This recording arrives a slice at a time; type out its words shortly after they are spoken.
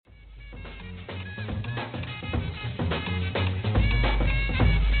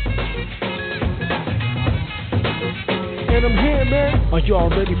man, I'm here, man. Are y'all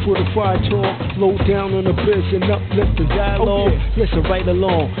ready for the fire talk? Low down on the biz and uplift the dialogue. Listen right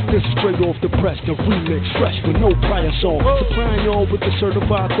along. This is straight off the press, the remix, fresh with no prior song. Supplying y'all with the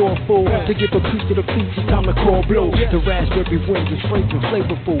certified thoughtful. To give a piece to the feet, it's time to call blow. The raspberry wind is fragrant,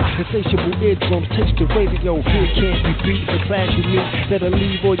 flavorful. Insatiable eardrums, taste the radio. Here can't be beat, the class you meet. That'll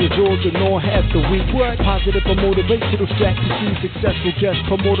leave all your drawers and all half the week. Positive or motivational strategy. Successful guest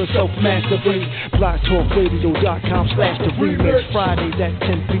promoter, self-mastery. blogtalkradio.com/the remix. Fridays at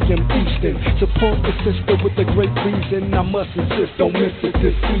 10 p.m. Eastern. Support the sister with a great reason. I must insist, don't miss it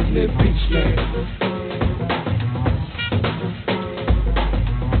this evening. Peace, man.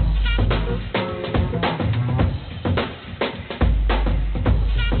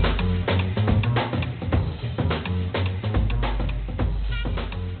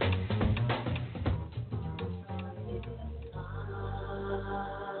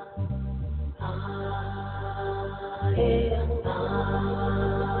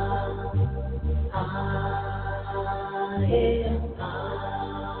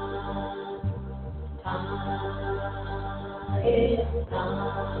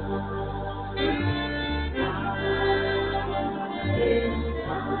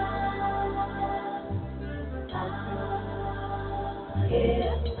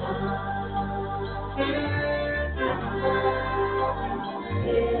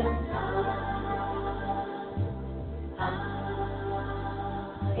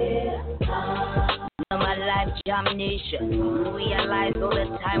 Damnation. You realize all the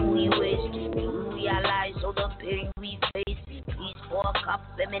time we wasted. You realize all the pain we face. Please pour a cup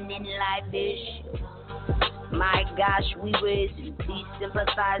feminine libation. My gosh, we raising. Please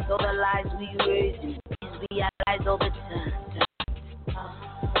sympathize all the lies we raising. Please realize all the time.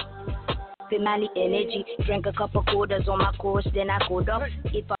 Family energy, drink a couple quarters on my course, then I code up.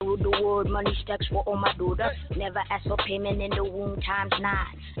 If I rule the world, money stacks for all my daughters. Never ask for payment in the womb times 9.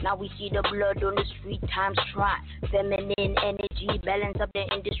 Now we see the blood on the street times try. Feminine energy, balance up the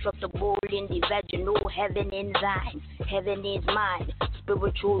indestructible in the vaginal. Heaven in thine, heaven is mine.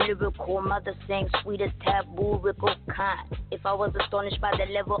 Spiritual, lyrical, mother sang sweetest taboo, rickle kind. If I was astonished by the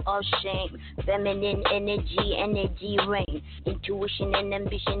level of shame, feminine energy reign. Intuition and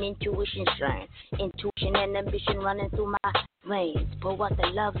ambition, intuition shine. Intuition and ambition running through my veins. Pour out the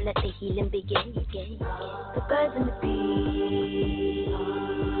love, let the healing begin. The birds and the bees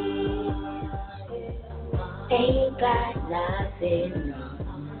ain't got nothing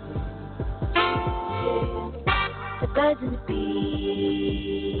wrong. The birds and the bees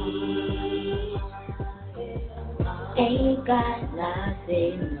ain't got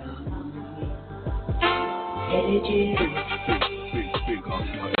nothing wrong. Energy. Big up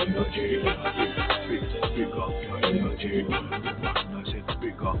your energy. Big up your energy. I said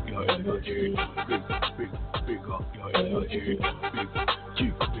big up your energy. Big up your energy.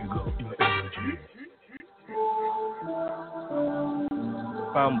 Big up your energy.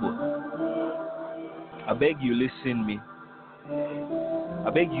 Pambo, I beg you listen me. I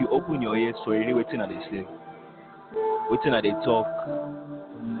beg you open your ears for really waiting at the say. Waiting at the talk.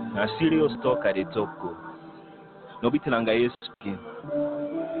 Now serious talk at the talk go. No beating anga is speaking.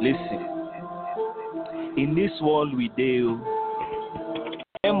 Listen. In this world we deal,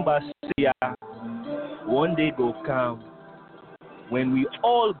 embassy one day go come when we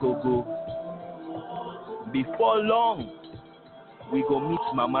all go. Before long, we go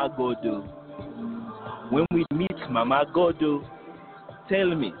meet Mama Godo. When we meet Mama Godo,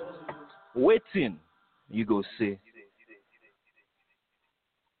 tell me, waiting, you go say.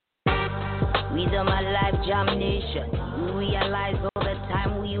 Rhythm of life, damnation. You realize all the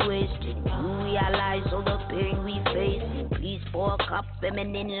time we wasted. You realize all the pain we face. Please pour a cup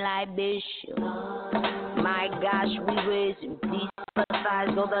feminine libation. My gosh, we raising. Please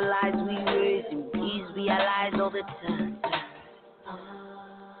sympathize all the lies we raising. Please realize all the time.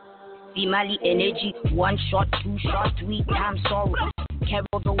 Female energy, 1 shot, 2 shot, 3 times sorrow. Carry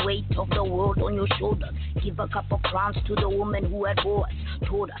the weight of the world on your shoulders. Give a couple crowns to the woman who had bore us.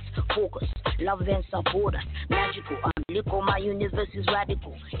 Told us, focus, love and support us. Magical, umbilical, my universe is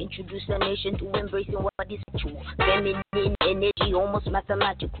radical. Introduce the nation to embracing what is actual. Feminine energy, almost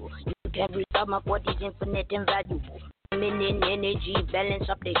mathematical. You can stomach what is infinite and valuable. Feminine energy, balance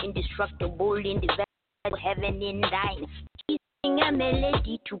up the indestructible in the heaven in thine. Sing a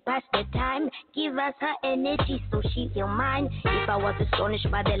melody to pass the time. Give us her energy so she feel mine. If I was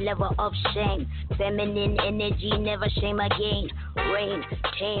astonished by the level of shame, feminine energy, never shame again. Rain,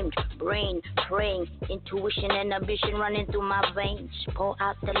 tamed, brain, praying, intuition and ambition running through my veins. Pour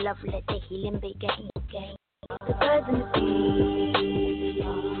out the love, let the healing begin. The birds and the bees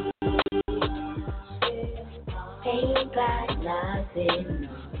ain't got nothing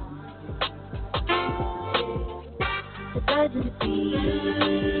the birds and the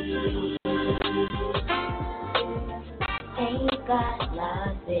bees ain't got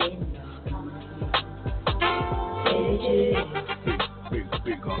nothing energy.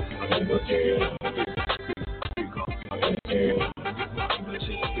 Big up your energy. Big up your energy. Big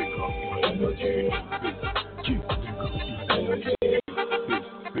up your energy.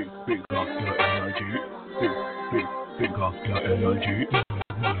 Big up your energy. Big up your energy. Big up your energy.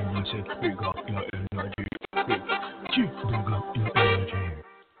 Big up your energy. Big up your energy.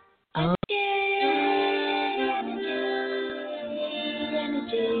 Oh yeah,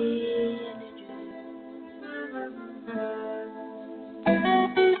 energy.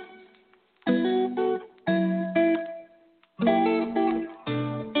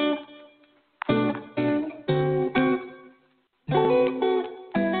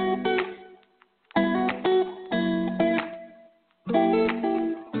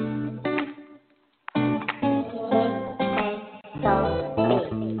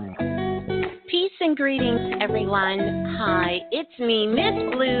 Greetings, everyone. Hi, it's me,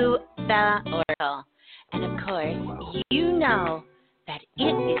 Miss Blue, the Oracle. And of course, you know that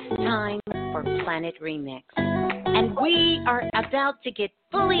it is time for Planet Remix. And we are about to get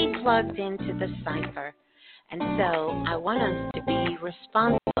fully plugged into the cipher. And so I want us to be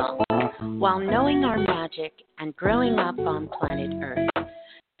responsible while knowing our magic and growing up on planet Earth.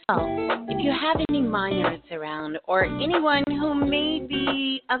 So, if you have any minors around or anyone who may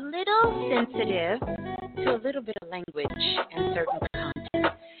be a little sensitive to a little bit of language and certain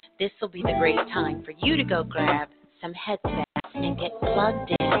content, this will be the great time for you to go grab some headsets and get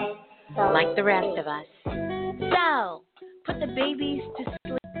plugged in like the rest of us. So, put the babies to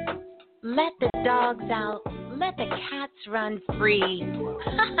sleep, let the dogs out, let the cats run free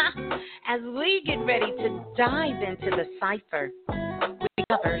as we get ready to dive into the cipher. We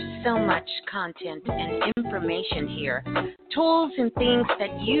cover so much content and information here, tools and things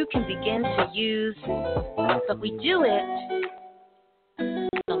that you can begin to use, but we do it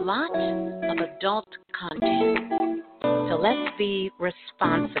with a lot of adult content. So let's be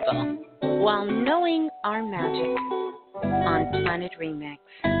responsible while knowing our magic on Planet Remix.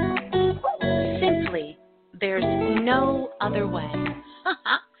 Simply, there's no other way.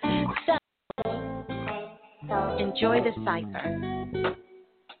 So, enjoy the cipher.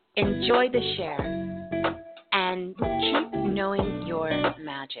 Enjoy the share, and keep knowing your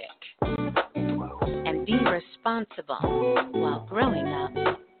magic. And be responsible while growing up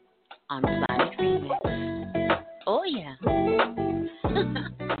on Planet Remix. Oh yeah.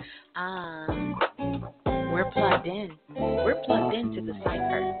 We're plugged in. We're plugged into the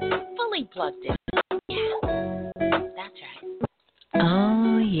cipher. Fully plugged in. Yeah, that's right.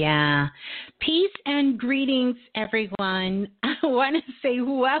 Oh, yeah. Peace and greetings, everyone. I want to say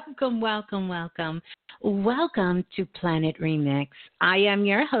welcome, welcome, welcome. Welcome to Planet Remix. I am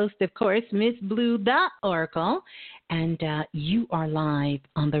your host, of course, Miss Blue, the Oracle, and you are live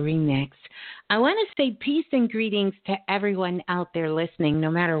on the Remix. I want to say peace and greetings to everyone out there listening, no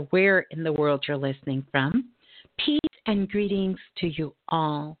matter where in the world you're listening from. Peace and greetings to you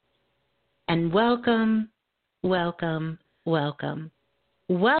all. And welcome, welcome, welcome.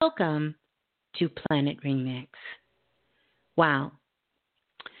 Welcome to Planet Remix. Wow.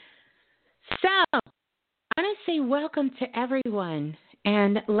 So, I want to say welcome to everyone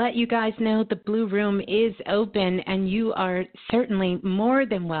and let you guys know the Blue Room is open and you are certainly more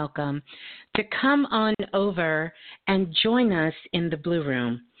than welcome to come on over and join us in the Blue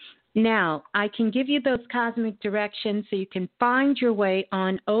Room. Now, I can give you those cosmic directions so you can find your way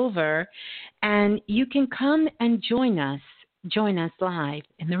on over and you can come and join us live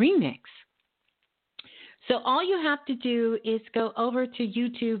in the Remix. So all you have to do is go over to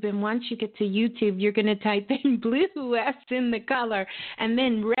YouTube, and once you get to YouTube, you're going to type in Blue S in the color, and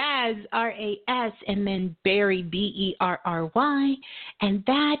then Raz, R-A-S, and then Berry, B-E-R-R-Y, and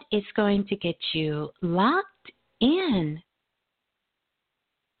that is going to get you locked in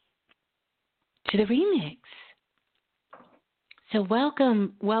to the Remix. So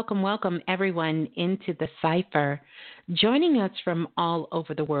welcome, welcome, welcome everyone into the cipher. Joining us from all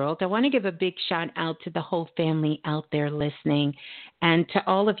over the world. I want to give a big shout out to the whole family out there listening and to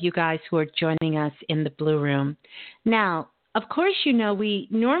all of you guys who are joining us in the Blue Room. Now, of course, you know, we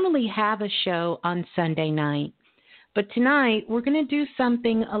normally have a show on Sunday night, but tonight we're going to do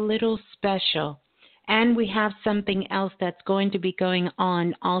something a little special. And we have something else that's going to be going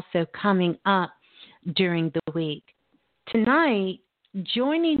on also coming up during the week. Tonight,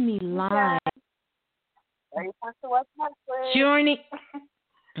 joining me live. Joining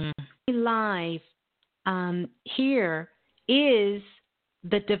me live here is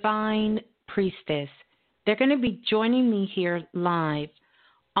the Divine Priestess. They're going to be joining me here live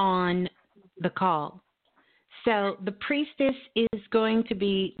on the call. So the Priestess is going to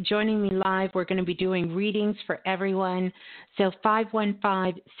be joining me live. We're going to be doing readings for everyone. So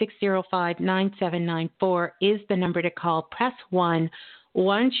 515-605-9794 is the number to call. Press 1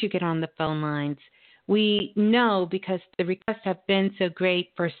 once you get on the phone lines. We know, because the requests have been so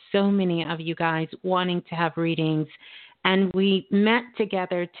great for so many of you guys wanting to have readings, and we met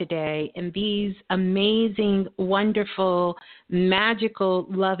together today, and these amazing, wonderful, magical,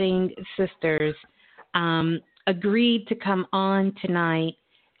 loving sisters agreed to come on tonight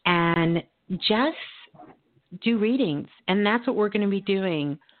and just do readings. And that's what we're going to be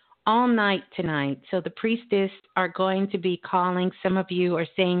doing all night tonight. So the Priestess are going to be calling. Some of you are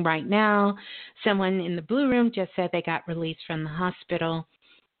saying right now, someone in the blue room just said they got released from the hospital.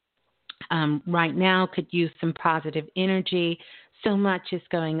 Right now could use some positive energy. So much is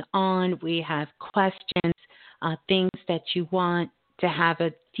going on. We have questions, things that you want to have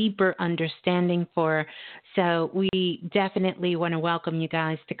a deeper understanding for. So we definitely want to welcome you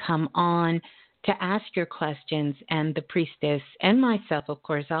guys to come on to ask your questions. And the Priestess and myself, of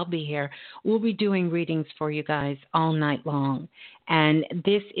course, I'll be here. We'll be doing readings for you guys all night long. And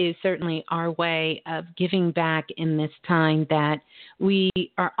this is certainly our way of giving back in this time that we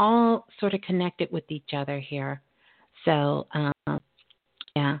are all sort of connected with each other here. So,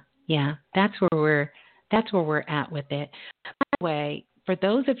 yeah, that's where we're at with it. By the way, for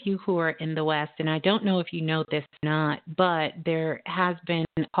those of you who are in the West, and I don't know if you know this or not, but there has been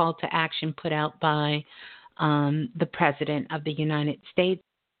a call to action put out by the President of the United States.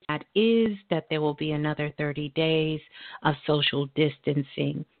 That is that there will be another 30 days of social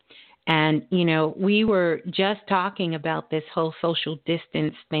distancing. And, you know, we were just talking about this whole social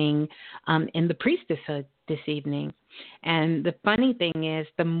distance thing in the Priestesshood this evening. And the funny thing is,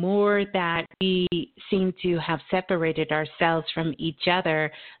 the more that we seem to have separated ourselves from each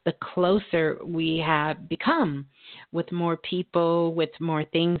other, the closer we have become with more people, with more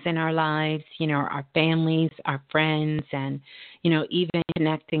things in our lives, you know, our families, our friends, and, you know, even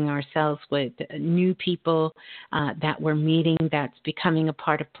connecting ourselves with new people that we're meeting that's becoming a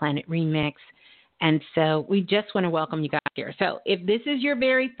part of Planet Remix. And so we just want to welcome you guys here. So if this is your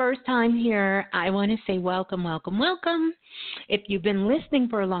very first time here, I want to say welcome, welcome, welcome. If you've been listening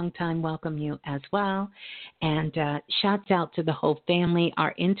for a long time, welcome you as well. And shouts out to the whole family,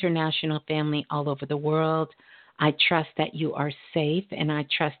 our international family all over the world. I trust that you are safe, and I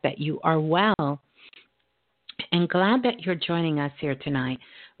trust that you are well. And glad that you're joining us here tonight.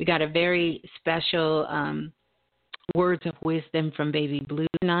 We got a very special words of wisdom from Baby Blue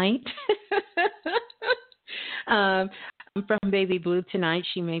tonight. From Baby Blue tonight.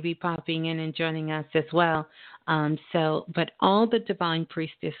 She may be popping in and joining us as well. But all the Divine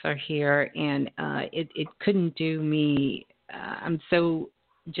Priestess are here, and it couldn't do me. I'm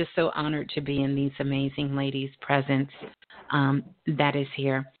just so honored to be in these amazing ladies' presence that is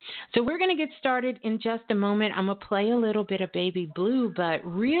here. So we're going to get started in just a moment. I'm going to play a little bit of Baby Blue, but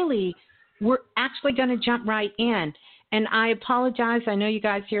really, we're actually going to jump right in. And I apologize. I know you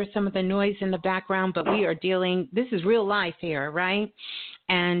guys hear some of the noise in the background, but we are this is real life here, right?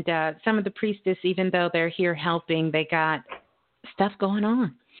 And some of the Priestess, even though they're here helping, they got stuff going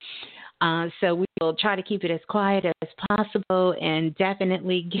on. So we will try to keep it as quiet as possible and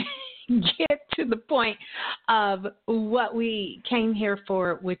definitely get to the point of what we came here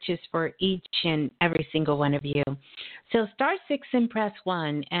for, which is for each and every single one of you. So star 6 and press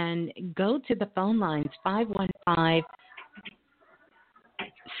 1 and go to the phone lines,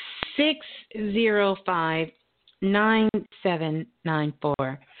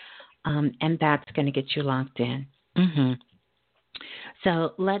 515-605-9794. And that's going to get you locked in. Mm-hmm.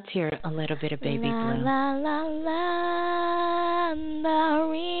 So let's hear a little bit of Baby Blue. La la la, the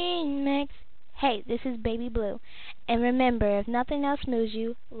remix. Hey, this is Baby Blue. And remember, if nothing else moves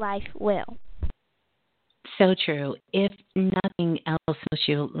you, life will. So true. If nothing else moves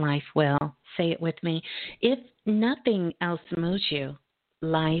you, life will. Say it with me. If nothing else moves you,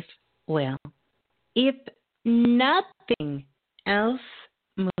 life will. If nothing else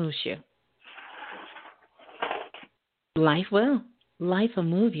moves you, life will. Life will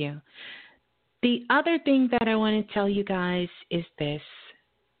move you. The other thing that I want to tell you guys is this.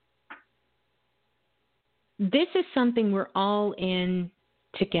 This is something we're all in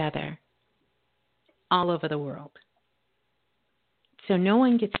together, all over the world. So no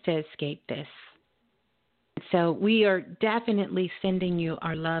one gets to escape this. So we are definitely sending you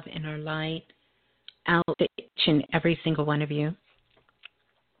our love and our light out to each and every single one of you.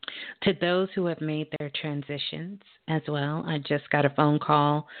 To those who have made their transitions as well, I just got a phone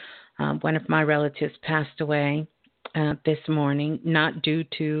call. One of my relatives passed away this morning, not due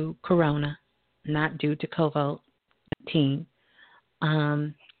to corona, not due to COVID-19.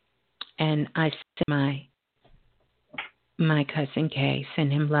 And I sent my cousin Kay,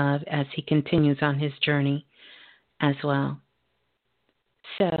 send him love as he continues on his journey as well.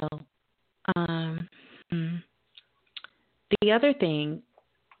 So, the other thing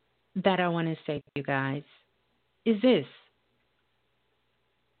that I want to say to you guys is this.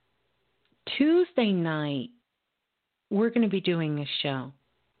 Tuesday night, we're going to be doing a show.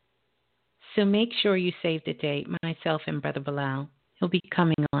 So make sure you save the date. Myself and Brother Bilal, he'll be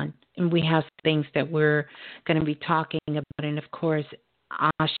coming on. And we have things that we're going to be talking about. And, of course,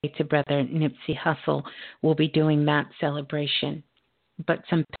 Ashe to Brother Nipsey Hussle will be doing that celebration. But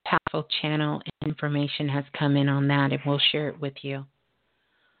some powerful channel information has come in on that, and we'll share it with you.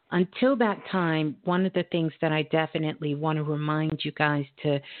 Until that time, one of the things that I definitely want to remind you guys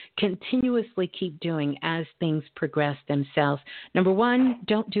to continuously keep doing as things progress themselves. Number one,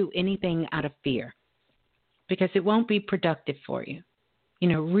 don't do anything out of fear because it won't be productive for you.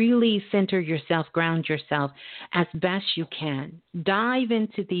 Really center yourself, ground yourself as best you can. Dive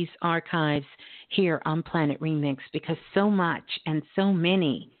into these archives here on Planet Remix because so much and so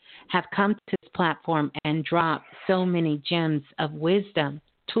many have come to this platform and dropped so many gems of wisdom,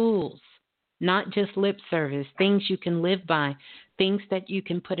 tools, not just lip service, things you can live by, things that you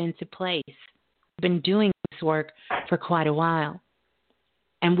can put into place. We've been doing this work for quite a while.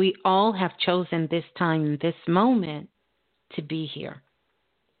 And we all have chosen this time, this moment to be here.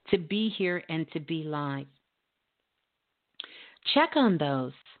 To be here and to be live. Check on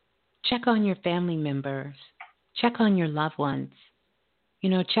those. Check on your family members. Check on your loved ones.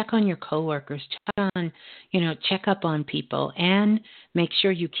 Check on your coworkers. Check up on people and make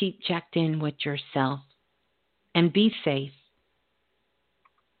sure you keep checked in with yourself and be safe.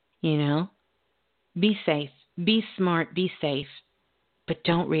 Be safe, be smart, be safe, but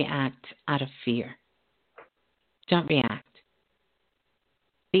don't react out of fear. Don't react.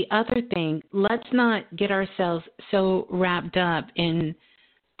 The other thing, let's not get ourselves so wrapped up into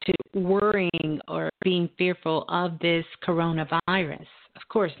worrying or being fearful of this coronavirus. Of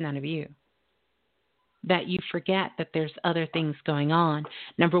course, none of you. That you forget that there's other things going on.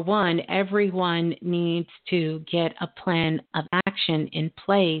 Number one, everyone needs to get a plan of action in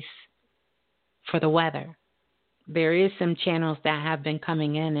place for the weather. There is some channels that have been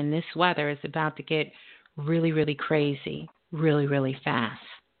coming in, and this weather is about to get really, really crazy, really, really fast.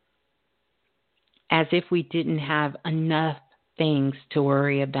 As if we didn't have enough things to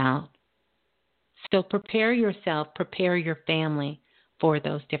worry about. So prepare yourself, prepare your family for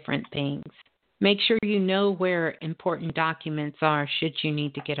those different things. Make sure you know where important documents are should you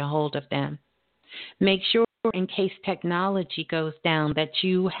need to get a hold of them. Make sure in case technology goes down that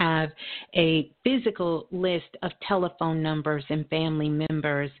you have a physical list of telephone numbers and family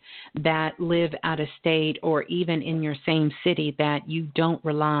members that live out of state or even in your same city, that you don't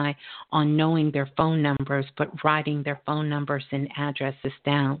rely on knowing their phone numbers but writing their phone numbers and addresses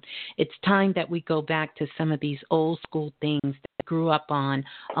down. It's time that we go back to some of these old school things that grew up on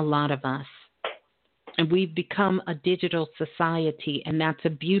a lot of us. And we've become a digital society, and that's a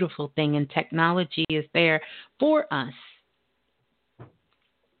beautiful thing, and technology is there for us.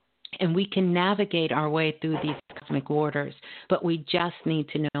 And we can navigate our way through these cosmic waters, but we just need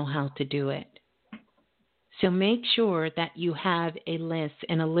to know how to do it. So make sure that you have a list,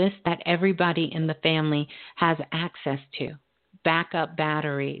 and a list that everybody in the family has access to. Backup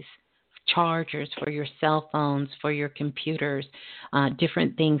batteries, chargers for your cell phones, for your computers,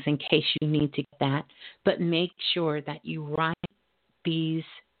 different things in case you need to get that. But make sure that you write these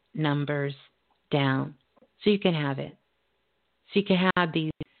numbers down so you can have it. So you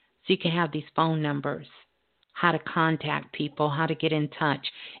can have these phone numbers, how to contact people, how to get in touch,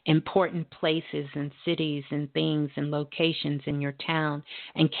 important places and cities and things and locations in your town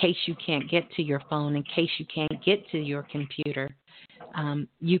in case you can't get to your phone, in case you can't get to your computer.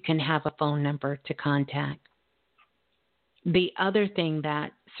 You can have a phone number to contact. The other thing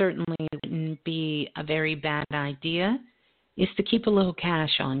that certainly wouldn't be a very bad idea is to keep a little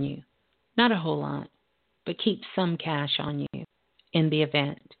cash on you. Not a whole lot, but keep some cash on you in the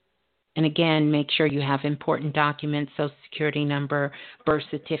event. And again, make sure you have important documents, Social Security number, birth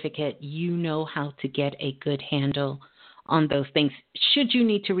certificate. You know how to get a good handle on those things should you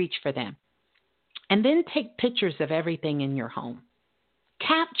need to reach for them. And then take pictures of everything in your home.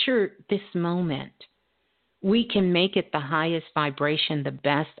 Capture this moment. We can make it the highest vibration, the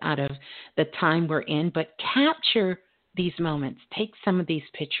best out of the time we're in, but capture these moments. Take some of these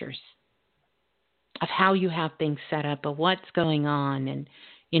pictures of how you have things set up, of what's going on, and,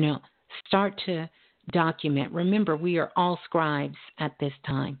 start to document. Remember, we are all scribes at this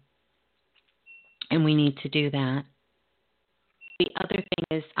time, and we need to do that. The other thing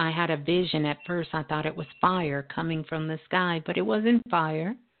is, I had a vision at first. I thought it was fire coming from the sky, but it wasn't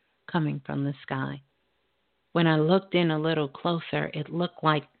fire coming from the sky. When I looked in a little closer, it looked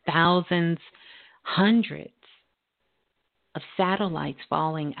like thousands, hundreds of satellites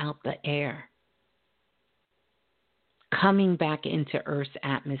falling out the air, coming back into Earth's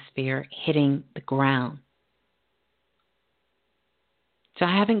atmosphere, hitting the ground. So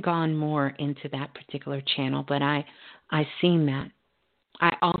I haven't gone more into that particular channel, but I seen that.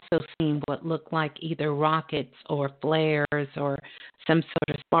 I also seen what looked like either rockets or flares or some sort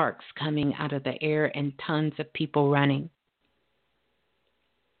of sparks coming out of the air and tons of people running.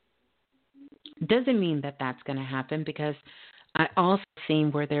 Doesn't mean that that's going to happen, because I also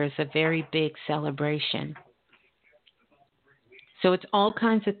seen where there's a very big celebration. So it's all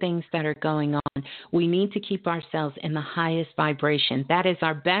kinds of things that are going on. We need to keep ourselves in the highest vibration. That is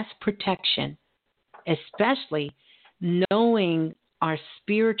our best protection, especially knowing our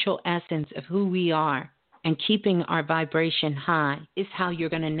spiritual essence of who we are and keeping our vibration high is how you're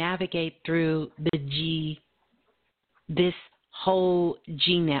going to navigate through this whole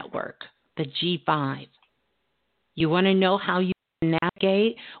G network, the G5. You want to know how you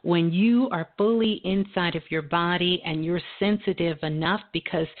navigate when you are fully inside of your body and you're sensitive enough,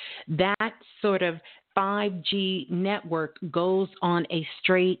 because that sort of 5G network goes on a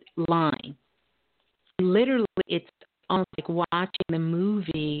straight line. Literally, it's almost like watching the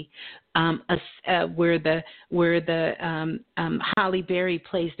movie where the Halle Berry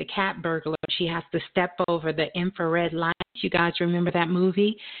plays the cat burglar. She has to step over the infrared lights. You guys remember that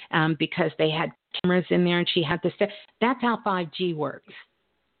movie? Because they had cameras in there and she had to step. That's how 5G works.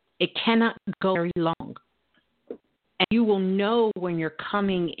 It cannot go very long. And you will know when you're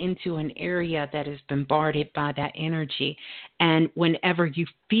coming into an area that is bombarded by that energy. And whenever you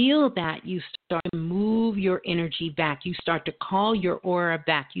feel that, you start to move your energy back. You start to call your aura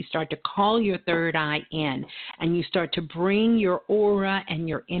back. You start to call your third eye in. And you start to bring your aura and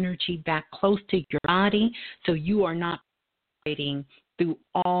your energy back close to your body, so you are not vibrating through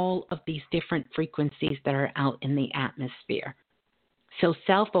all of these different frequencies that are out in the atmosphere. So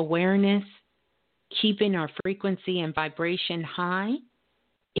self-awareness, keeping our frequency and vibration high,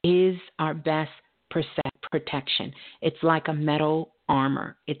 is our best protection. It's like a metal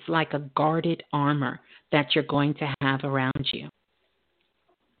armor. It's like a guarded armor that you're going to have around you.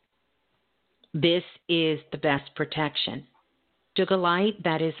 This is the best protection. Sugar light,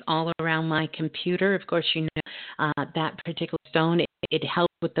 that is all around my computer. Of course, you know that particular stone, it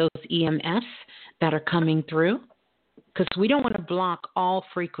helps with those EMFs that are coming through. Because we don't want to block all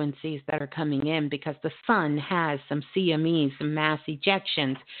frequencies that are coming in, because the sun has some CMEs, some mass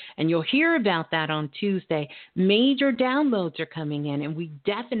ejections, and you'll hear about that on Tuesday. Major downloads are coming in, and we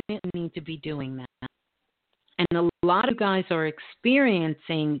definitely need to be doing that. And a lot of guys are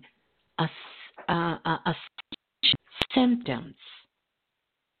experiencing symptoms.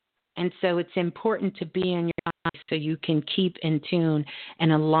 And so it's important to be in your eyes so you can keep in tune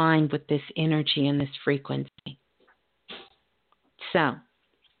and aligned with this energy and this frequency. So,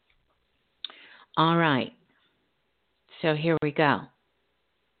 all right. So here we go.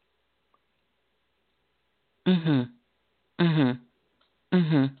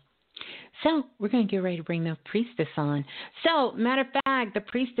 So we're going to get ready to bring the priestess on. So, matter of fact, the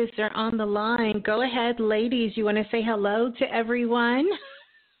priestess are on the line. Go ahead, ladies. You want to say hello to everyone?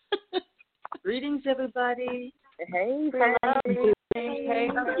 Greetings, everybody. Hey, Hello. Hey.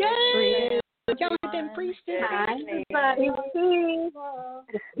 Yay! Jonathan, priestess. Hi, everybody.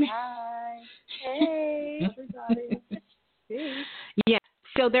 Hi. Hey, everybody. Yeah,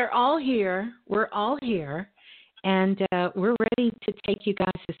 so they're all here. We're all here. And we're ready to take you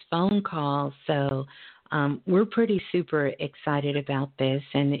guys' phone calls. So we're pretty super excited about this,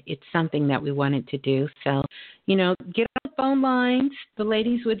 and it's something that we wanted to do. So, you know, get on the phone lines. The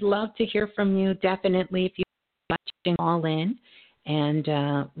ladies would love to hear from you, definitely, if you'd like to call in. And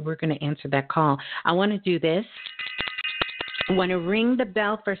we're going to answer that call. I want to do this. I want to ring the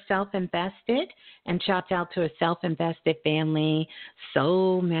bell for Self-Invested, and shout out to a Self-Invested family,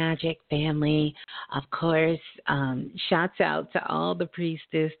 Soul Magic family. Of course, shouts out to all the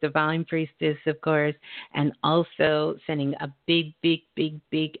priestess, Divine Priestess, of course, and also sending a big,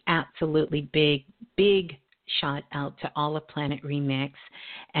 absolutely big shout out to all of Planet Remix,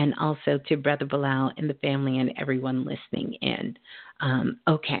 and also to Brother Bilal and the family and everyone listening in.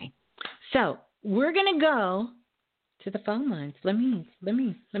 Okay, so we're going to go to the phone lines. Let me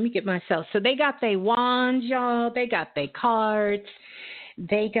get myself. So they got their wands, y'all. They got their cards.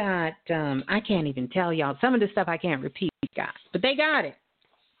 They got I can't even tell y'all. Some of the stuff I can't repeat, guys. But they got it.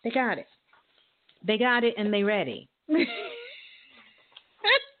 They got it. They got it and they ready.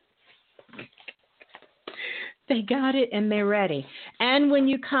 They got it and they're ready. And when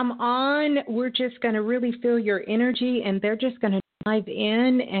you come on, we're just going to really feel your energy, and they're just going to dive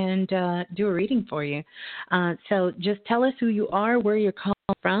in and do a reading for you. So just tell us who you are, where you're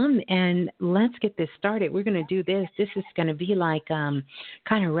calling from, and let's get this started. We're going to do this. This is going to be like kind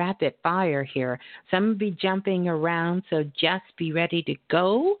of rapid fire here. So I'm going to be jumping around, so just be ready to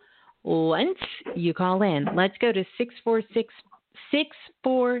go once you call in. Let's go to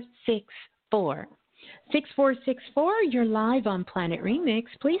 6464. 6464, you're live on Planet Remix.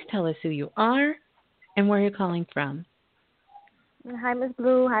 Please tell us who you are and where you're calling from. Hi, Miss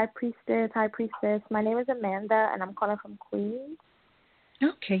Blue. Hi, Priestess. Hi, Priestess. My name is Amanda, and I'm calling from Queens.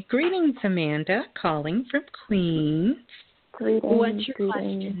 Okay. Greetings, Amanda. Calling from Queens. Greetings. What's your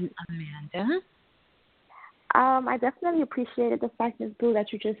question, Amanda? I definitely appreciated the fact, Miss Blue,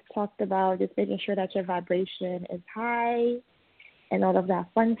 that you just talked about just making sure that your vibration is high and all of that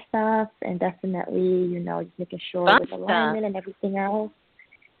fun stuff, and definitely, just making sure Fun with alignment and everything else.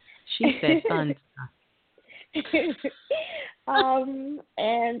 She said fun stuff.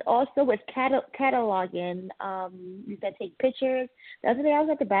 And also with cataloging, you said take pictures. The other day I was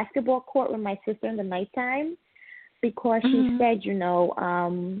at the basketball court with my sister in the nighttime because she said,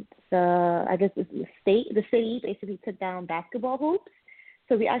 the city basically took down basketball hoops.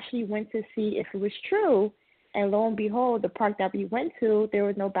 So we actually went to see if it was true. And lo and behold, the park that we went to, there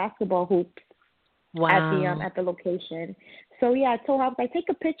was no basketball hoops at the location. So yeah, I told her, I was like, take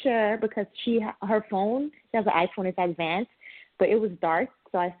a picture because her phone, she has an iPhone, it's advanced, but it was dark.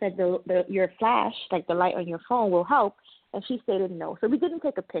 So I said, your flash, like the light on your phone, will help. And she stated no. So we didn't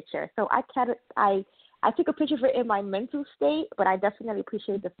take a picture. So I took a picture for it in my mental state, but I definitely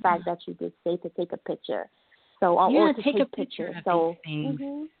appreciate the fact that you did say to take a picture. So I'll take a picture of so. these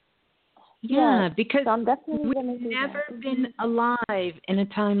things. Yeah, because so I'm definitely we've never been alive in a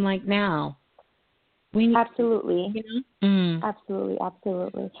time like now. Absolutely. Absolutely.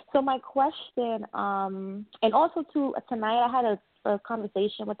 So my question, and also tonight I had a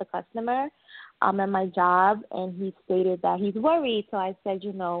conversation with a customer at my job, and he stated that he's worried. So I said,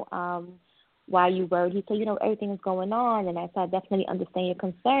 why are you worried? He said, everything is going on. And I said, I definitely understand your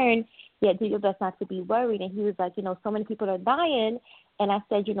concern, yet do your best not to be worried. And he was like, so many people are dying. And I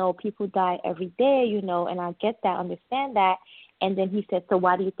said, people die every day, and I get that, understand that. And then he said, so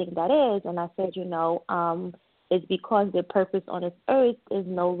why do you think that is? And I said, it's because their purpose on this earth is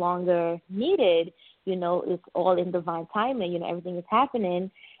no longer needed. It's all in divine timing. Everything is happening.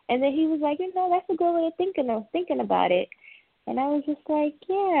 And then he was like, that's a good way of thinking about it. And I was just like,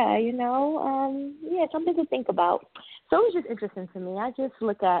 something to think about. So it was just interesting to me. I just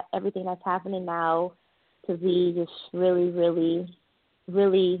look at everything that's happening now to be just really, really,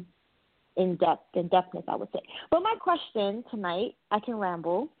 really in-depthness, I would say. But my question tonight, I can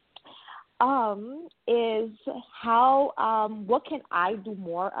ramble, is what can I do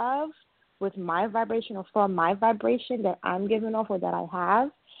more of with my vibration or from my vibration that I'm giving off or that I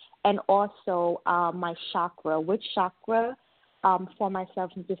have? And also my chakra. Which chakra for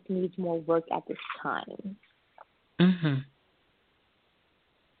myself just needs more work at this time? Mm-hmm.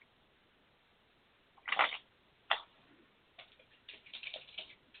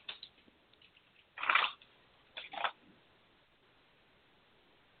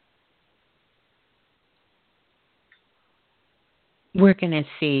 We're going to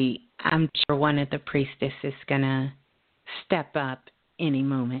see. I'm sure one of the priestesses is going to step up any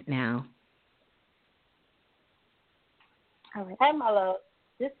moment now. All right. Hi, my love.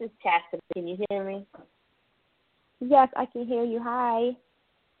 This is Chastity. Can you hear me? Yes, I can hear you. Hi.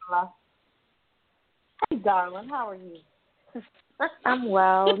 Hello. Hey, darling. How are you? I'm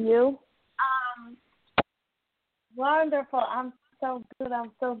well. You? Wonderful. I'm so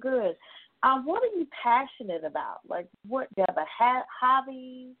good. What are you passionate about? Like, do you have a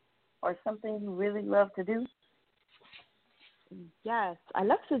hobby or something you really love to do? Yes, I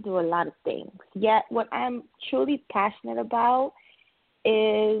love to do a lot of things. Yet what I'm truly passionate about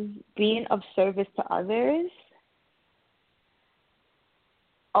is being of service to others.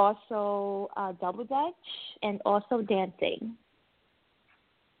 Also double dutch and also dancing.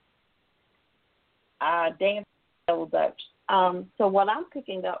 Dancing, double dutch. So what I'm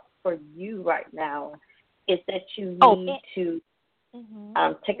picking up for you right now is that you need to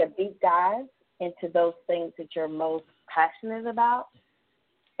take a deep dive into those things that you're most passionate about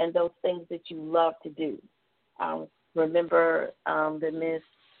and those things that you love to do. remember that Miss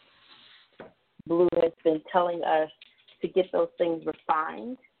Blue has been telling us to get those things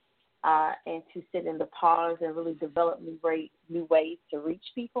refined and to sit in the pause and really develop new ways to reach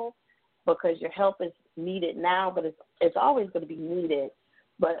people, because your help is needed now, but it's always going to be needed.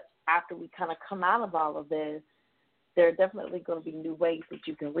 But after we kind of come out of all of this, there are definitely going to be new ways that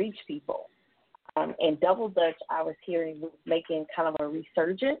you can reach people. And Double Dutch, I was hearing, was making kind of a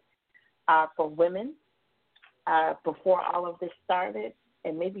resurgence for women before all of this started.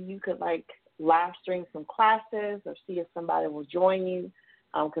 And maybe you could, like, live stream some classes or see if somebody will join you,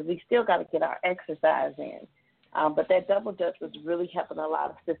 because we still got to get our exercise in. But that Double Dutch was really helping a lot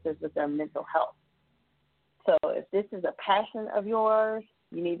of sisters with their mental health. So if this is a passion of yours,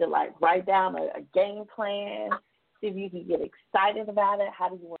 you need to, like, write down a game plan, see if you can get excited about it. How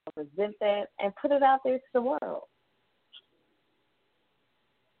do you want to present that? And put it out there to the world.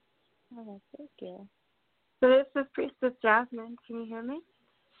 Oh, thank you. So this is Priestess Jasmine. Can you hear me?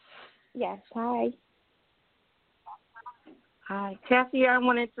 Yes. Hi. Hi. Kathy, I don't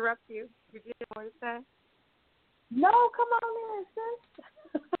want to interrupt you. You didn't want to say? No, come on in, sis.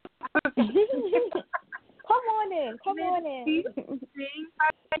 Come on in. Come on in. Do you sing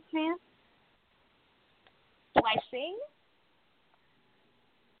by chance? Do I sing?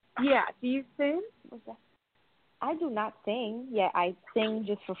 Yeah. Do you sing? What's that? I do not sing. Yeah, I sing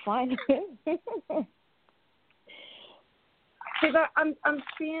just for fun. Because I'm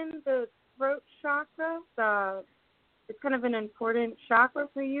seeing the throat chakra. It's kind of an important chakra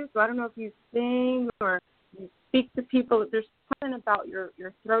for you. So I don't know if you sing or you speak to people. There's something about your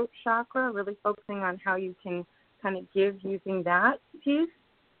throat chakra, really focusing on how you can kind of give using that piece.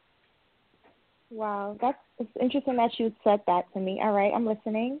 Wow, it's interesting that you said that to me. All right, I'm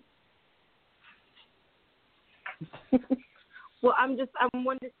listening. Well, I'm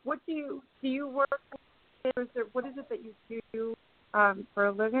wondering, what do you work with? What is it that you do for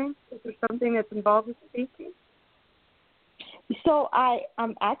a living? Is there something that's involved with speaking? So I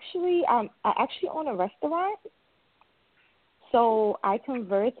actually own a restaurant. So I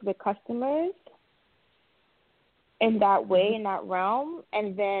converse with customers in that way, in that realm,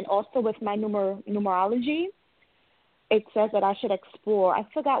 and then also with my numerology. It says that I should explore. I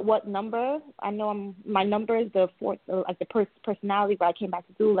forgot what number. I know my number is the fourth, like the personality where I came back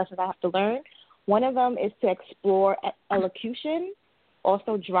to do lessons I have to learn. One of them is to explore elocution,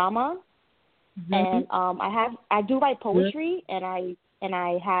 also drama, and I do write poetry, and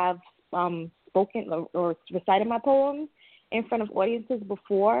I have spoken or recited my poems in front of audiences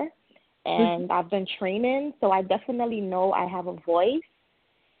before, and I've done training, so I definitely know I have a voice.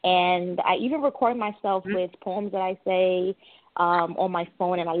 And I even record myself with poems that I say on my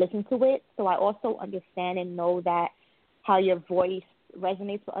phone, and I listen to it. So I also understand and know that how your voice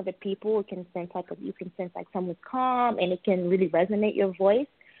resonates with other people. It can sense you can sense like someone's calm, and it can really resonate your voice.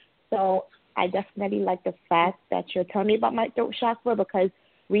 So I definitely like the fact that you're telling me about my throat chakra, because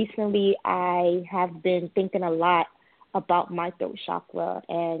recently I have been thinking a lot about my throat chakra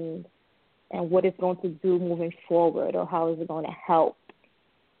and what it's going to do moving forward, or how is it going to help.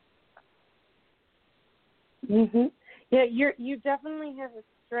 Yeah, you definitely have a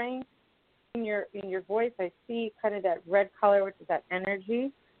strength in your voice. I see kind of that red color, which is that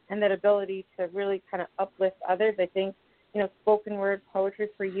energy, and that ability to really kind of uplift others. I think, spoken word poetry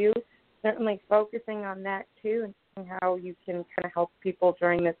for you, certainly focusing on that too, and seeing how you can kind of help people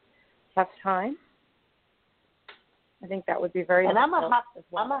during this tough time. I think that would be very helpful. And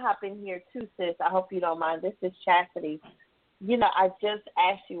I'm gonna hop in here too, sis. I hope you don't mind. This is Chastity. I just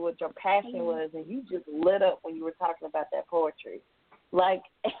asked you what your passion was, and you just lit up when you were talking about that poetry. Like,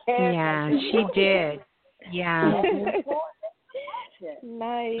 yeah, she did. Yeah.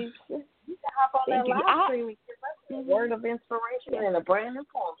 Nice. You can hop on that live stream and give us a word of inspiration and a brand new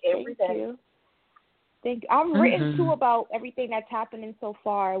poem every day. Thank you. I've written too about everything that's happening so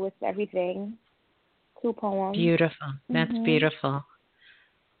far with everything. 2 poems. Beautiful. That's beautiful.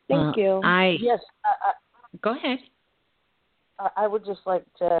 Thank you. Yes. Go ahead. I would just like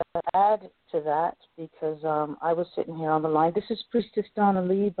to add to that, because I was sitting here on the line. This is Priestess Donna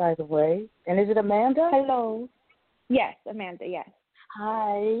Lee, by the way. And is it Amanda? Hello. Yes, Amanda, yes.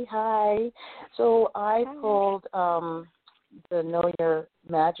 Hi. So I pulled the Know Your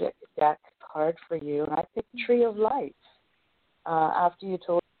Magic deck card for you, and I picked Tree of Life. After you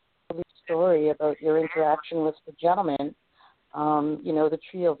told the story about your interaction with the gentleman, the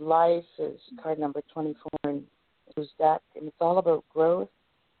Tree of Life is card number 24, and that, and it's all about growth,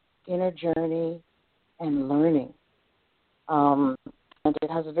 inner journey, and learning. And it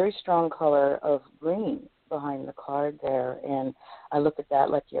has a very strong color of green, behind the card there, and I look at that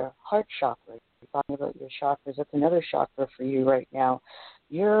like your heart chakra. You're talking about your chakras. That's another chakra for you right now.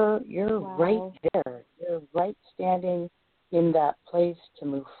 You're right there. You're right standing in that place to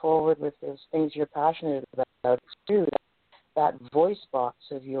move forward with those things you're passionate about. It's true, that voice box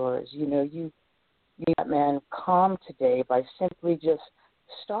of yours. You know, you that man calm today by simply just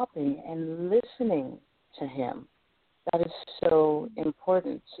stopping and listening to him. That is so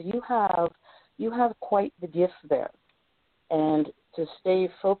important. So you have quite the gift there. And to stay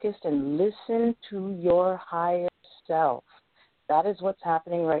focused and listen to your higher self. That is what's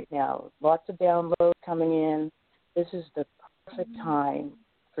happening right now. Lots of downloads coming in. This is the perfect time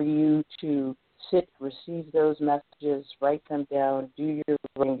for you to sit, receive those messages, write them down, do your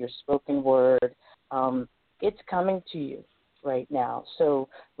writing, your spoken word. It's coming to you right now. So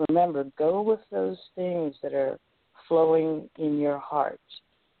remember, go with those things that are flowing in your heart.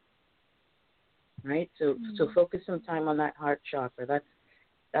 Right? So focus some time on that heart chakra.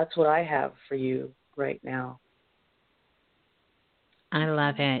 That's what I have for you right now. I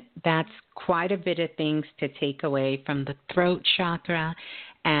love it. That's quite a bit of things to take away from the throat chakra,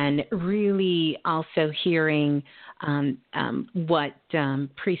 and really also hearing what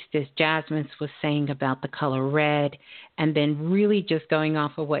Priestess Jasmine was saying about the color red, and then really just going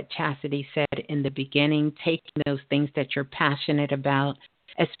off of what Chastity said in the beginning, taking those things that you're passionate about,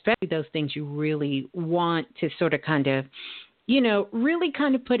 especially those things you really want to sort of kind of, really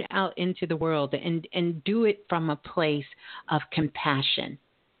kind of put out into the world and do it from a place of compassion.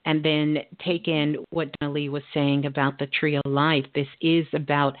 And then take in what Donnelly was saying about the tree of life. This is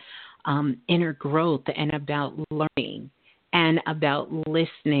about inner growth and about learning and about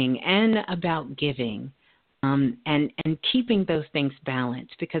listening and about giving and keeping those things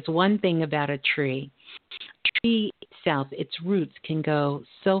balanced. Because one thing about a tree itself, its roots can go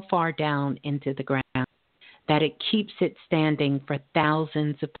so far down into the ground that it keeps it standing for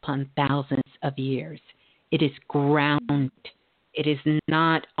thousands upon thousands of years. It is grounded. It is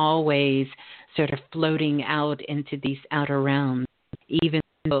not always sort of floating out into these outer realms, even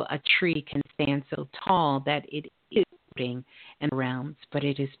though a tree can stand so tall that it is floating in the realms, but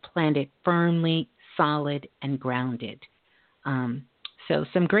it is planted firmly, solid, and grounded. So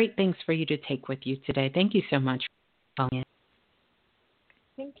some great things for you to take with you today. Thank you so much for calling in.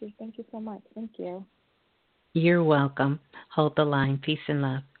 Thank you. Thank you so much. Thank you. You're welcome. Hold the line. Peace and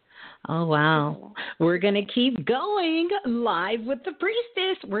love. Oh, wow. We're going to keep going live with the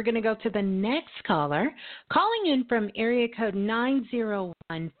Priestess. We're going to go to the next caller, calling in from area code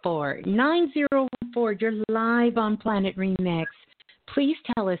 9014. 9014, you're live on Planet Remix. Please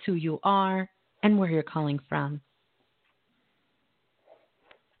tell us who you are and where you're calling from.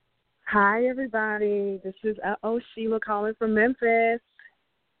 Hi, everybody. This is Sheila calling from Memphis.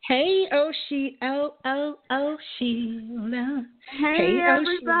 Hey, Sheila. Hey,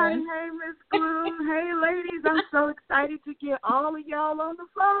 everybody. Sheila. Hey, Miss Blue. Hey, ladies. I'm so excited to get all of y'all on the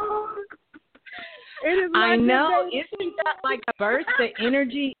phone. It is I know. Isn't that like a burst of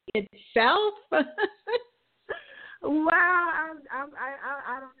energy itself? Wow. I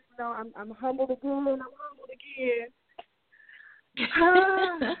don't even know. I'm humbled again.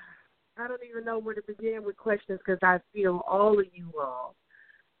 I don't even know where to begin with questions because I feel all of you all.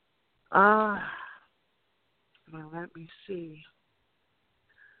 Well, let me see.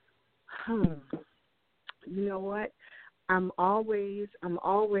 You know what? I'm always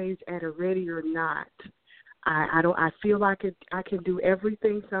at a ready or not. I feel like I can do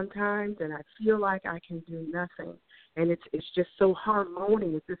everything sometimes, and I feel like I can do nothing. And it's just so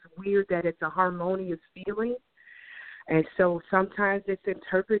harmonious. It's weird that it's a harmonious feeling. And so sometimes it's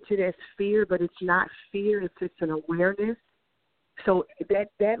interpreted as fear, but it's not fear. It's just an awareness. So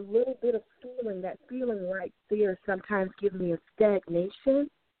that little bit of feeling right there sometimes gives me a stagnation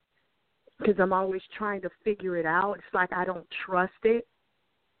because I'm always trying to figure it out. It's like I don't trust it.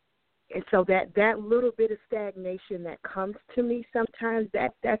 And so that little bit of stagnation that comes to me sometimes,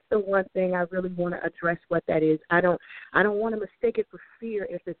 that's the one thing I really want to address what that is. I don't want to mistake it for fear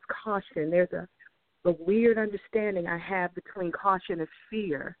if it's caution. There's a weird understanding I have between caution and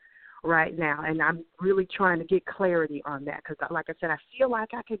fear right now, and I'm really trying to get clarity on that because, like I said, I feel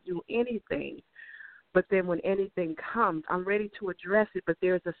like I can do anything, but then when anything comes, I'm ready to address it, but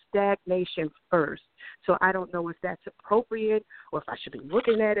there's a stagnation first. So I don't know if that's appropriate or if I should be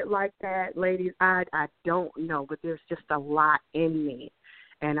looking at it like that. Ladies, I don't know, but there's just a lot in me,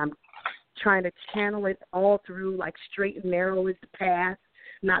 and I'm trying to channel it all through, like straight and narrow is the path,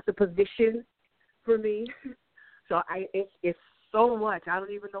 not the position for me. So it's so much. I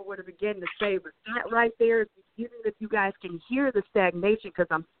don't even know where to begin to say, but that right there, even if you guys can hear the stagnation, because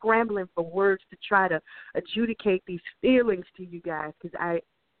I'm scrambling for words to try to adjudicate these feelings to you guys, because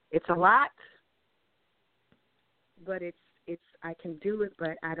it's a lot, but it's I can do it,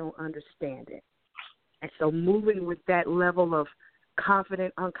 but I don't understand it. And so moving with that level of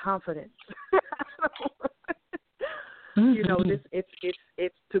confident unconfidence. You know,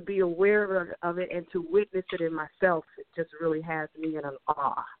 it's to be aware of it and to witness it in myself. It just really has me in an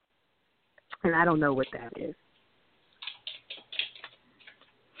awe, and I don't know what that is.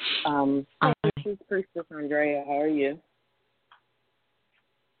 Hi, this is Priestess Andrea. How are you?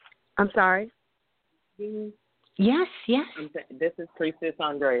 I'm sorry. Yes. This is Priestess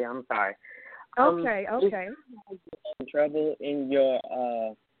Andrea. I'm sorry. Okay. In trouble in your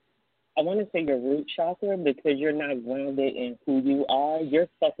I want to say your root chakra, because you're not grounded in who you are. You're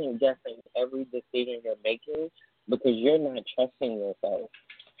second guessing every decision you're making because you're not trusting yourself.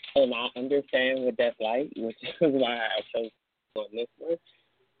 And I understand what that's like, which is why I chose on this one.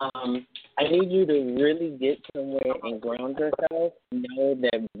 I need you to really get somewhere and ground yourself. Know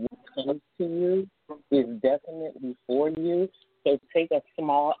that what comes to you is definitely for you. So take a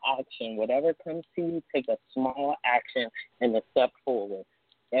small action. Whatever comes to you, take a small action and a step forward.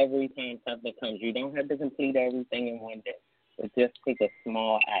 Every time something comes, you don't have to complete everything in one day, but just take a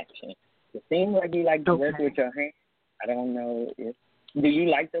small action. It seems like you like to work with your hands. I don't know if do you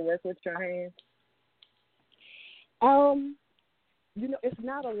like to work with your hands? You know, it's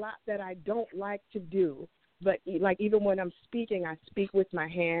not a lot that I don't like to do, but like even when I'm speaking, I speak with my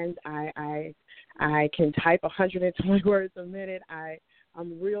hands. I can type 120 words a minute.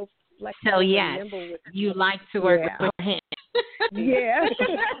 I'm real flexible. So yes, and nimble with you like to work with your hands. Yeah.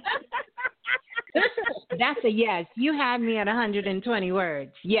 That's a yes. You had me at 120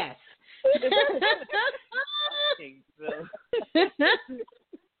 words. Yes. So,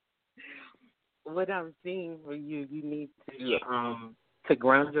 what I'm seeing for you, you need to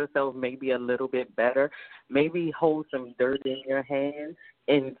ground yourself maybe a little bit better. Maybe hold some dirt in your hand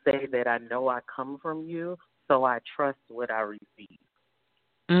and say that I know I come from you, so I trust what I receive.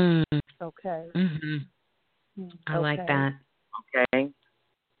 Okay. Mm-hmm. I like that. Okay?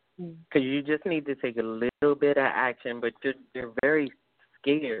 Because you just need to take a little bit of action, but you're very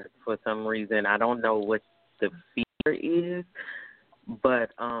scared for some reason. I don't know what the fear is,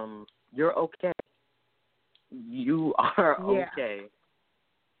 but you're okay. You are okay.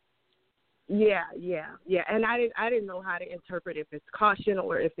 Yeah. And I didn't know how to interpret if it's caution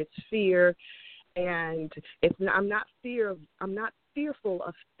or if it's fear, and I'm not fearful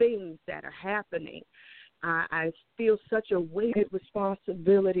of things that are happening. I feel such a weighted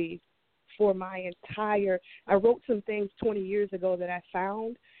responsibility for my I wrote some things 20 years ago that I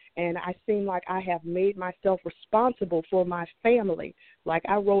found, and I seem like I have made myself responsible for my family. Like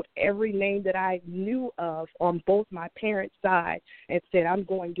I wrote every name that I knew of on both my parents' side and said, I'm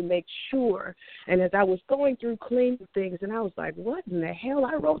going to make sure. And as I was going through cleaning things, and I was like, what in the hell?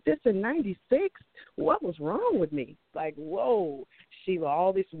 I wrote this in 96? What was wrong with me? Like, whoa, Sheila,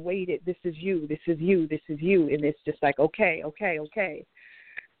 all this weighted, this is you. And it's just like, okay.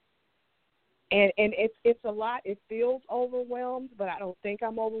 And it's a lot. It feels overwhelmed, but I don't think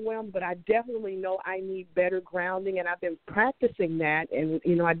I'm overwhelmed. But I definitely know I need better grounding, and I've been practicing that. And,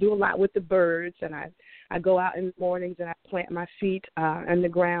 you know, I do a lot with the birds, and I go out in the mornings and I plant my feet on the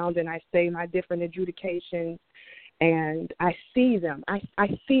ground, and I say my different adjudications, and I see them. I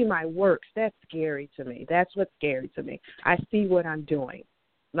see my works. That's scary to me. That's what's scary to me. I see what I'm doing.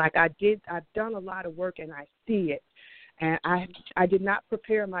 Like I've done a lot of work, and I see it. And I did not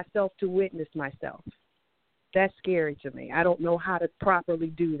prepare myself to witness myself. That's scary to me. I don't know how to properly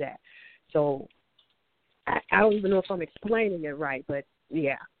do that. So I don't even know if I'm explaining it right, but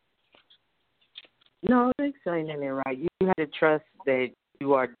yeah. No, you're explaining it right. You have to trust that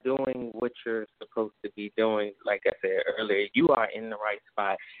you are doing what you're supposed to be doing. Like I said earlier, you are in the right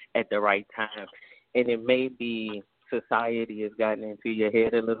spot at the right time. And it may be society has gotten into your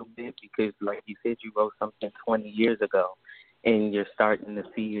head a little bit because, like you said, you wrote something 20 years ago, and you're starting to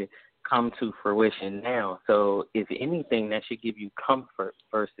see it come to fruition now. So if anything, that should give you comfort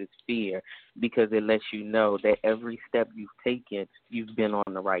versus fear, because it lets you know that every step you've taken, you've been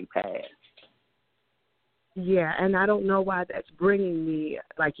on the right path. Yeah, and I don't know why that's bringing me,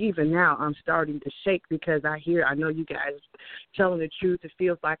 like even now I'm starting to shake because I know you guys telling the truth. It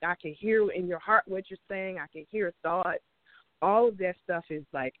feels like I can hear in your heart what you're saying. I can hear thoughts. All of that stuff is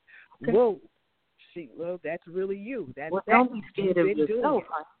like, whoa, well, that's really you. Don't be scared of yourself.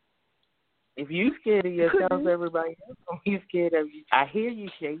 If you scared of yourself, everybody else don't be scared of you. I hear you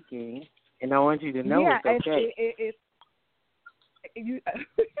shaking, and I want you to know it's okay.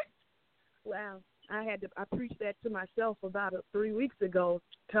 Wow. I preached that to myself about 3 weeks ago,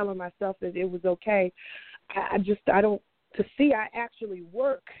 telling myself that it was okay. I actually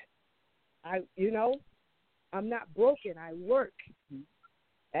work. I'm not broken. I work.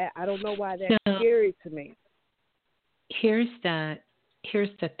 I don't know why that's scary to me. Here's the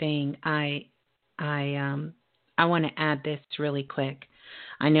thing. I want to add this really quick.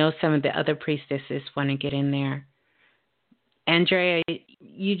 I know some of the other priestesses want to get in there. Andrea,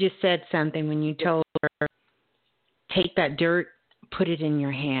 you just said something when you told her, take that dirt, put it in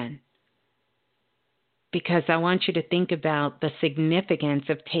your hand. Because I want you to think about the significance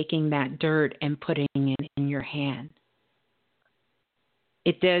of taking that dirt and putting it in your hand.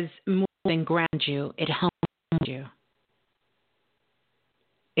 It does more than ground you. It humbles you.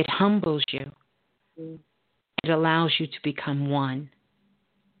 It humbles you. It allows you to become one.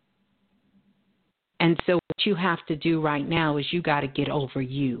 And so what you have to do right now is you got to get over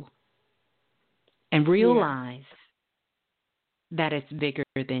you and realize that it's bigger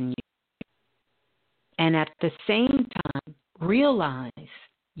than you. And at the same time, realize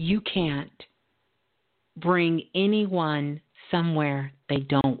you can't bring anyone somewhere they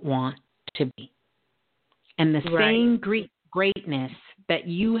don't want to be. And the same greatness that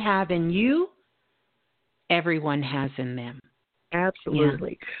you have in you, everyone has in them.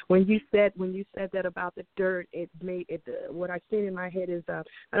 Absolutely. Yeah. When you said that about the dirt, it made it. What I seen in my head is I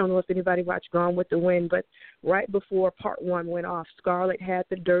don't know if anybody watched Gone with the Wind, but right before part 1 went off, Scarlett had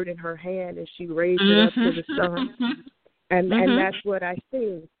the dirt in her hand and she raised it up to the sun, and that's what I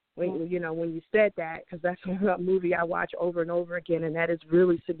seen when you said that, because that's a movie I watch over and over again, and that is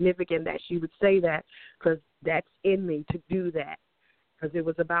really significant that she would say that, because that's in me to do that, because it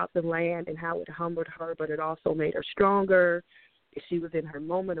was about the land and how it humbled her, but it also made her stronger. She was in her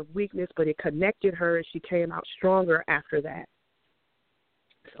moment of weakness, but it connected her and she came out stronger after that.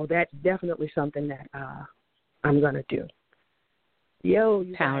 So that's definitely something that I'm going to do. Yo,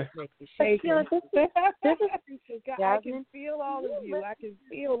 you guys make me shake. I can feel all of you. I can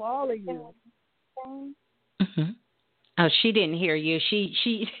feel all of you. Mm-hmm. Oh, she didn't hear you. She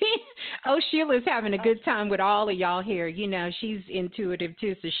Sheila's having a good time with all of y'all here. She's intuitive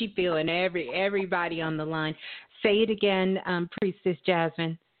too, so she's feeling everybody on the line. Say it again, Priestess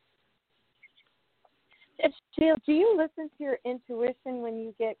Jasmine. Sheila, do you listen to your intuition when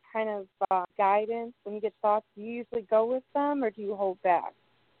you get kind of guidance, when you get thoughts? Do you usually go with them, or do you hold back?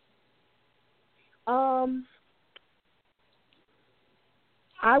 I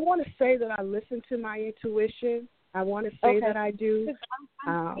want to say that I listen to my intuition. I want to say that I do.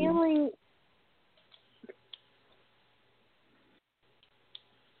 I'm feeling.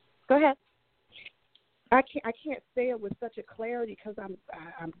 Go ahead. I can't say it with such a clarity because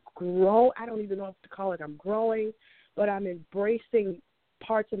I'm growing. I don't even know what to call it. I'm growing, but I'm embracing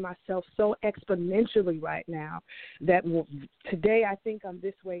parts of myself so exponentially right now that today I think I'm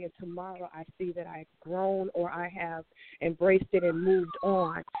this way, and tomorrow I see that I've grown or I have embraced it and moved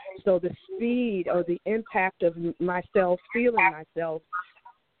on. So the speed or the impact of myself feeling myself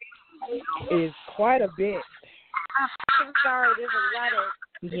is quite a bit. I'm sorry, there's a lot of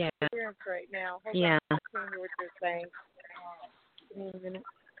interference right now. Hold on, I can't hear what you're saying. Give me a minute.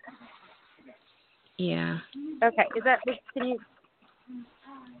 Yeah. Okay, can you?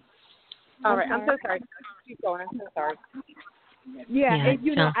 All right, I'm so sorry. Keep going. I'm so sorry. Yeah,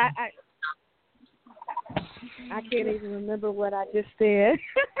 and I can't even remember what I just said.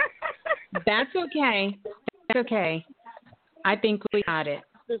 That's okay. That's okay. I think we got it.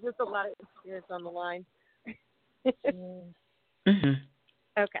 There's just a lot of experience on the line. Mm-hmm.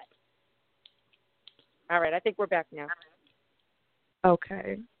 Okay. All right, I think we're back now.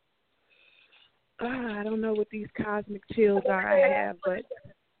 Okay. I don't know what these cosmic chills are I have, but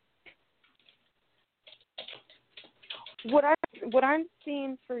what I'm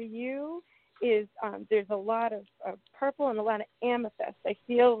seeing for you is there's a lot of purple and a lot of amethyst. I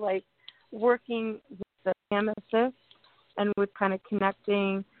feel like working with the amethyst and with kind of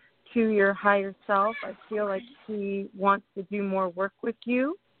connecting to your higher self. I feel like she wants to do more work with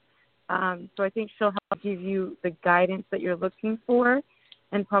you. So I think she'll help give you the guidance that you're looking for,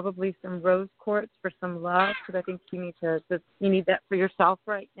 and probably some rose quartz for some love, because I think you need that for yourself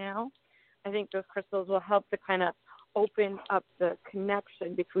right now. I think those crystals will help to kind of open up the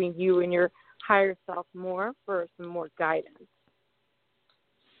connection between you and your higher self more for some more guidance.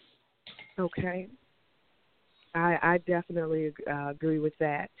 Okay. I definitely agree with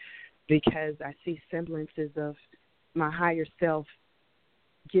that, because I see semblances of my higher self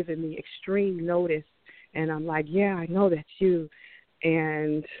giving me extreme notice, and I'm like, yeah, I know that's you.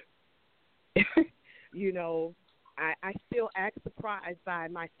 And, I still act surprised by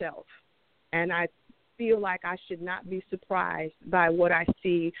myself, and I feel like I should not be surprised by what I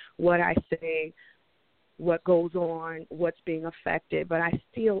see, what I say, what goes on, what's being affected, but I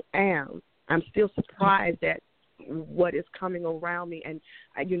still am. I'm still surprised at what is coming around me, and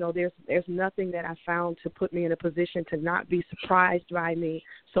there's nothing that I found to put me in a position to not be surprised by me.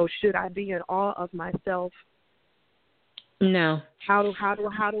 So should I be in awe of myself? No. How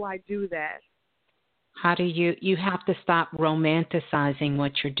do I do that? How do you have to stop romanticizing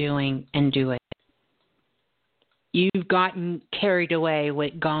what you're doing and do it. You've gotten carried away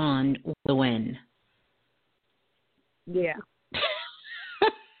with Gone with the Wind. Yeah.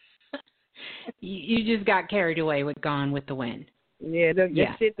 You just got carried away with Gone with the Wind. Yeah, the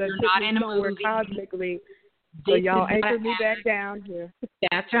shit that not took in me a somewhere movie. cosmically. So y'all anchor me back down here.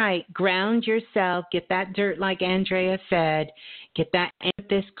 That's right. Ground yourself. Get that dirt like Andrea said. Get that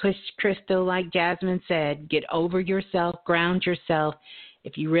amethyst crystal like Jasmine said. Get over yourself. Ground yourself.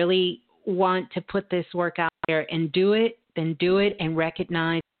 If you really want to put this work out there and do it, then do it and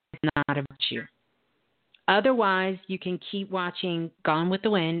recognize it's not about you. Otherwise, you can keep watching Gone with the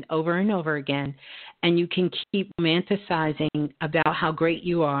Wind over and over again, and you can keep romanticizing about how great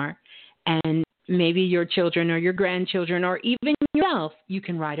you are, and maybe your children or your grandchildren or even yourself, you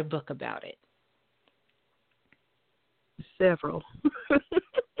can write a book about it. Several.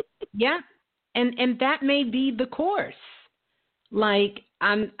 Yeah, and that may be the course. Like,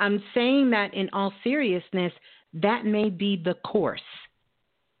 I'm saying that in all seriousness, that may be the course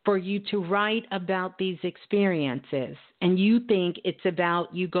for you to write about these experiences. And you think it's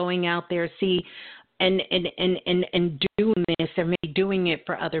about you going out there, and doing this, or maybe doing it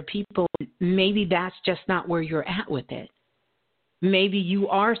for other people. Maybe that's just not where you're at with it. Maybe you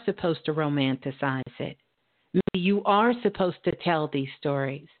are supposed to romanticize it. Maybe you are supposed to tell these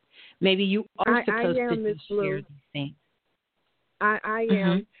stories. Maybe you are supposed to share these things. I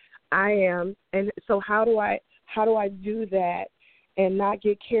am. And so how do I do that and not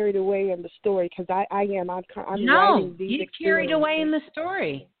get carried away in the story? Because I'm writing these get carried away in the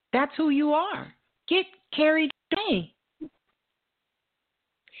story. That's who you are. Get carried away.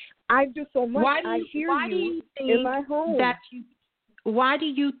 I do so much. I hear you in my home. Why do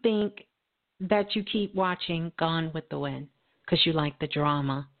you think that you keep watching Gone with the Wind? Because you like the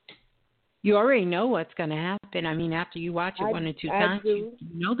drama. You already know what's going to happen. I mean, after you watch it one or two times, you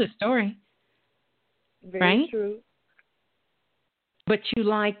know the story. Very true. But you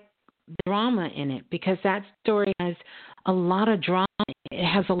like drama in it because that story has a lot of drama. It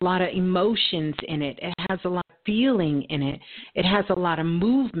has a lot of emotions in it. It has a lot of feeling in it. It has a lot of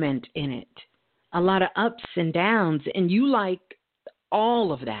movement in it, a lot of ups and downs, and you like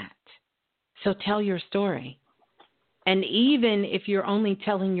all of that. So tell your story. And even if you're only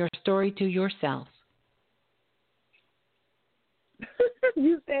telling your story to yourself.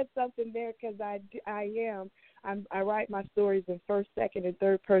 You said something there because I write my stories in first, second, and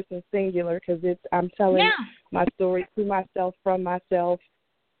third person singular because I'm telling my story to myself, from myself.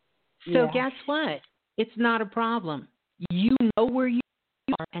 So guess what? It's not a problem. You know where you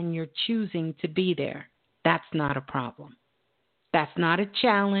are and you're choosing to be there. That's not a problem. That's not a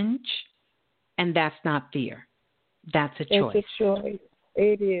challenge, and that's not fear. That's a choice. It's a choice.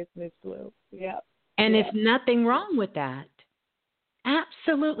 It is, Miss Blue. Yep. And there's nothing wrong with that.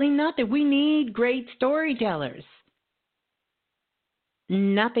 Absolutely nothing. We need great storytellers.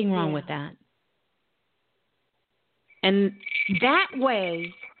 Nothing wrong with that. And that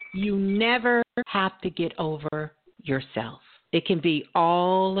way, you never have to get over yourself. It can be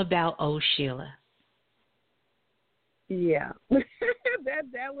all about Sheila. Yeah.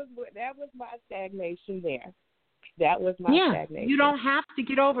 that was my stagnation there. That was my stagnation. You don't have to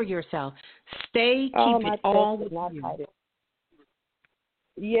get over yourself. Keep it all with you.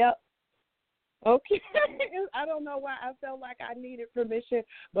 Yep. Okay. I don't know why I felt like I needed permission,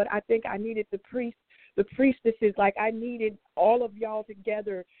 but I think I needed the priestesses. Like I needed all of y'all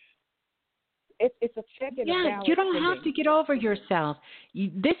together. It's a check and a balance. You don't have to get over yourself.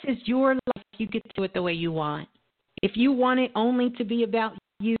 This is your life. You get to do it the way you want. If you want it only to be about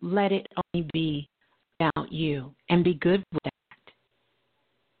you, let it only be about you and be good with that.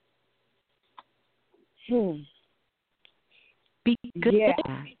 Be good with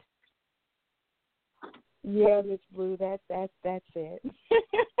that. Yeah, Miss Blue, that's it.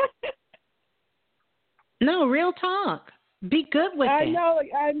 No, real talk. Be good with it. I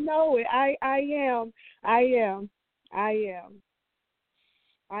know it. I am. I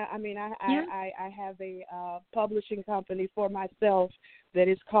have a publishing company for myself that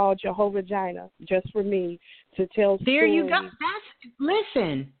is called Jehovah Jireh, just for me to tell stories. There you go.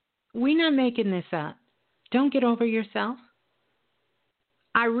 Listen, we're not making this up. Don't get over yourself.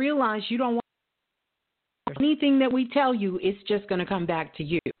 I realize you don't want anything that we tell you, it's just going to come back to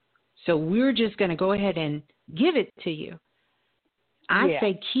you. So we're just going to go ahead and give it to you. I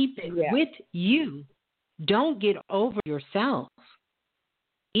say keep it with you. Don't get over yourself.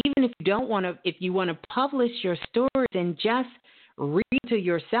 Even if you don't want to, if you want to publish your stories and just read to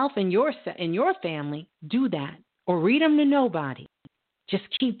yourself and your family, do that. Or read them to nobody. Just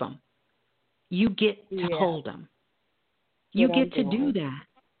keep them. You get to hold them. You get to do that.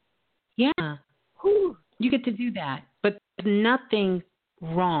 Yeah. Whew. You get to do that. But there's nothing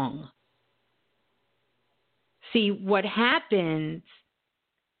wrong. See, what happens,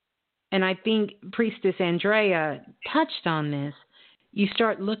 and I think Priestess Andrea touched on this, you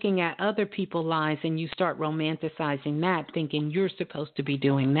start looking at other people's lives and you start romanticizing that, thinking you're supposed to be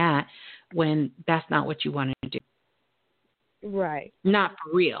doing that when that's not what you want to do. Right. Not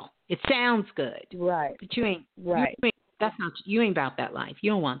for real. It sounds good. Right. But you ain't. Right. You ain't about that life.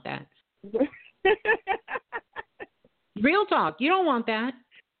 You don't want that. Real talk. You don't want that.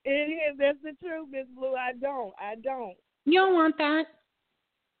 It is. That's the truth, Miss Blue. I don't. You don't want that.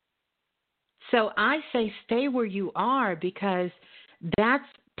 So I say stay where you are because that's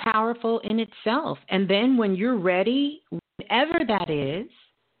powerful in itself. And then when you're ready, whenever that is,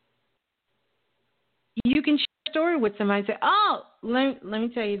 you can share a story with somebody and say, oh, let me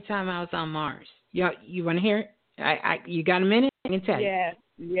tell you the time I was on Mars. You want to hear it? You got a minute? I can tell you.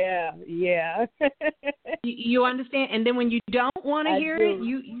 Yeah. You understand? And then when you don't want to hear it,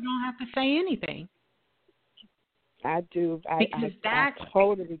 you don't have to say anything. I do. Because I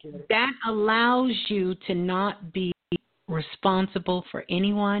totally get it. That allows you to not be responsible for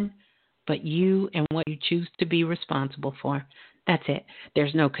anyone but you and what you choose to be responsible for. That's it.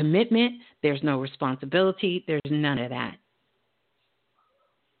 There's no commitment. There's no responsibility. There's none of that.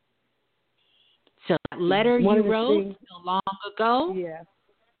 So that letter you wrote so long ago,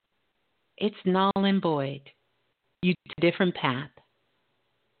 it's null and void. You took a different path.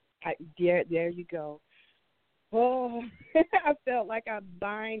 There you go. Oh, I felt like I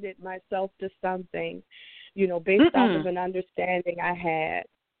binded myself to something, based off of an understanding I had.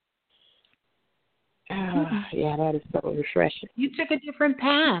 That is so refreshing. You took a different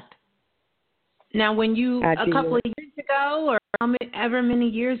path. Now, when a couple of years ago or however many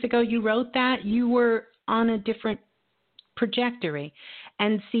years ago you wrote that, you were on a different trajectory.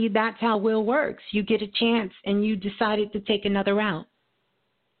 And see, that's how will works. You get a chance and you decided to take another route.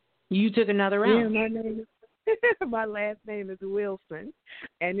 You took another route. Yeah, my last name is Wilson.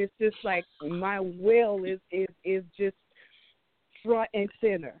 And it's just like my will is just front and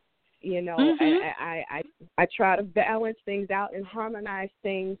center. I try to balance things out and harmonize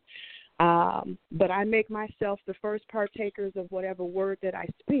things. But I make myself the first partakers of whatever word that I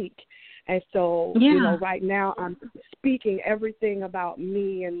speak. And so, right now I'm speaking everything about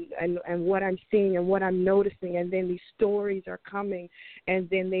me and what I'm seeing and what I'm noticing. And then these stories are coming and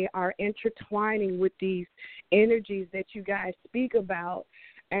then they are intertwining with these energies that you guys speak about.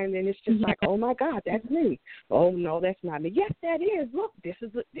 And then it's just like, oh, my God, that's me. Oh, no, that's not me. Yes, that is. Look, this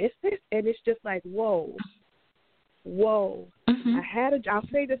is this. And it's just like, whoa. I'll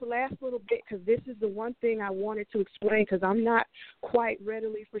say this last little bit because this is the one thing I wanted to explain because I'm not quite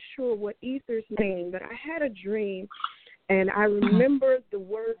readily for sure what ethers mean, but I had a dream and I remember the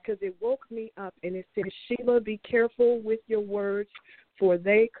word because it woke me up and it said, Sheila, be careful with your words for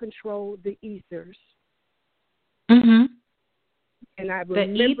they control the ethers. And I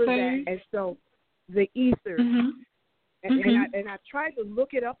remember that, and so the ethers. And I've tried to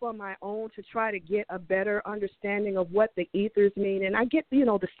look it up on my own to try to get a better understanding of what the ethers mean. And I get,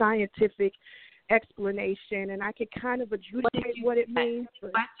 the scientific explanation, and I can kind of adjudicate what it means.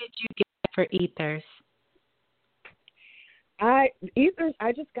 What did you get for ethers? Ethers,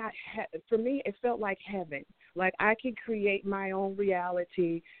 I just got, for me, it felt like heaven. Like I could create my own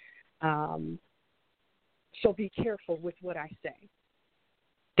reality. So be careful with what I say.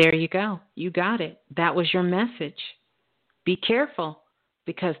 There you go. You got it. That was your message. Be careful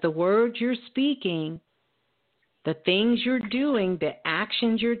because the words you're speaking, the things you're doing, the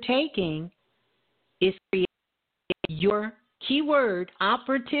actions you're taking is creating your keyword,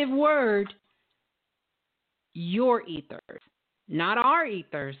 operative word, your ethers. Not our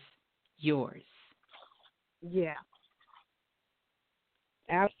ethers, yours. Yeah.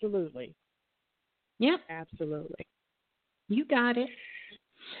 Absolutely. Yep. Absolutely. You got it.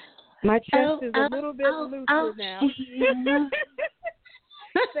 My chest is a little bit looser now.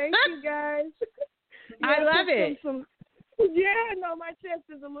 Thank you, guys. I love it. Yeah, no, my chest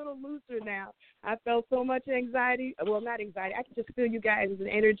is a little looser now. I felt so much anxiety. Well, not anxiety. I can just feel you guys'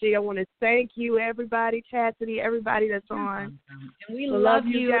 energy. I want to thank you, everybody, Chastity, everybody that's on. And we love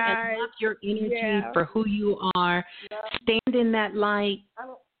you guys. and love your energy for who you are. Stand in that light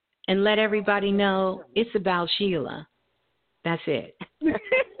and let everybody know it's about Sheila. That's it. That's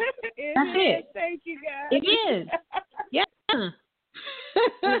it. Thank you, guys. It is. Yeah.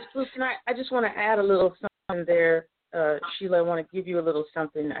 Ms. Blue, I just want to add a little something there. Sheila, I want to give you a little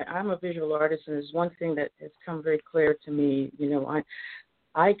something. I'm a visual artist, and there's one thing that has come very clear to me. You know,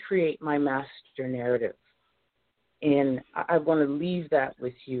 I create my master narrative, and I want to leave that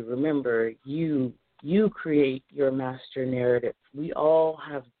with you. Remember, you create your master narrative. We all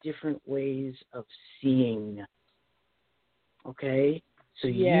have different ways of seeing. Okay? So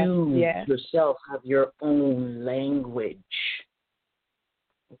you yourself have your own language.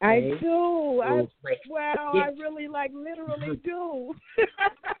 Okay? I do. So, I really literally do.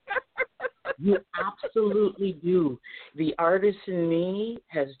 You absolutely do. The artist in me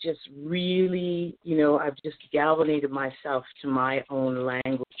has just really, I've just galvanized myself to my own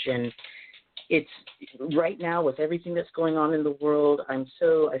language. And it's right now with everything that's going on in the world, I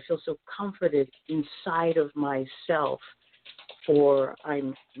feel so comforted inside of myself, for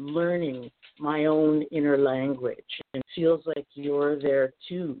I'm learning my own inner language, and it feels like you're there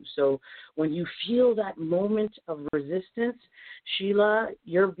too. So when you feel that moment of resistance, Sheila,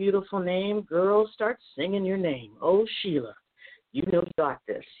 your beautiful name, girl, start singing your name. Oh, Sheila, you know you got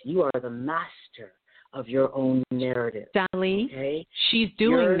this. You are the master of your own narrative. Dolly, okay? She's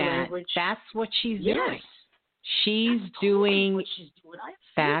doing your that. Language, that's what she's yes. doing. She's doing. What she's doing.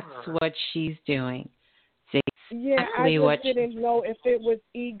 That's what she's doing. Yeah, I just didn't know if it was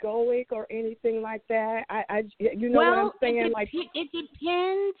egoic or anything like that. You know what I'm saying? It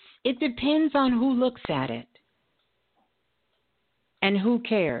depends. It depends on who looks at it and who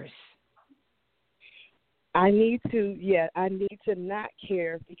cares. I need to not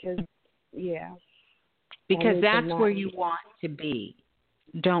care because that's where you want to be.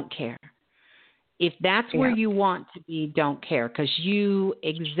 Don't care. If that's where you want to be, don't care, because you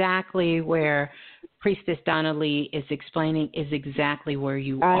exactly where Priestess Donna Lee is explaining is exactly where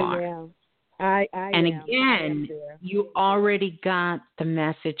you are. I am. I and am. again, you already got the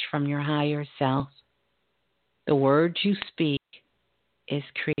message from your higher self. The words you speak is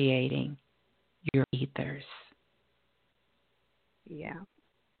creating your ethers. Yeah.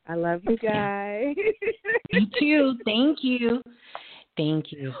 I love you guys. Thank you. Thank you.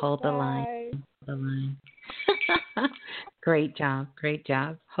 Thank you. Hold the line. Hold the line. Great job. Great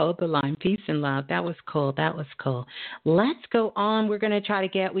job. Hold the line. Peace and love. That was cool. That was cool. Let's go on. We're going to try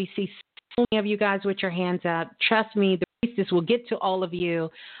to we see so many of you guys with your hands up. Trust me, the Priestess will get to all of you.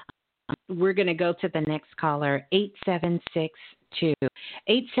 We're going to go to the next caller, 8762.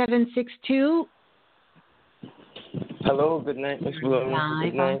 8762. Hello. Good night, Miss Blue.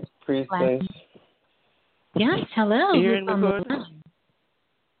 Good night, Priestess. Yes. Hello. You hearing me good?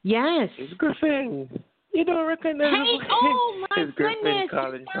 Yes. It's Griffin. You don't recognize me? Oh, my it's Griffin goodness.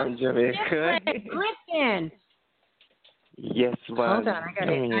 calling from Jamaica. Griffin. Yes, man. Hold on.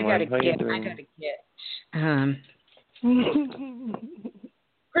 I gotta get.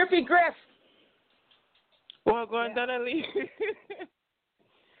 Griffy Griff. Well, go on, Donna Lee.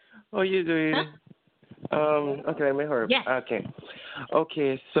 How you doing? Okay, let me hurry. Yes.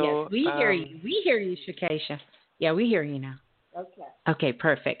 Okay, so... Yes, we hear you. We hear you, Shakesha. Yeah, we hear you now. Okay,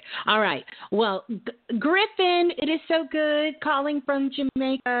 perfect. All right. Well, Griffin, it is so good calling from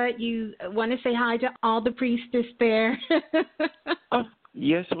Jamaica. You want to say hi to all the priestess there?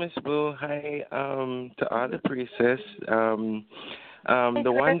 Yes, Miss Blue. Hi to all the priestess.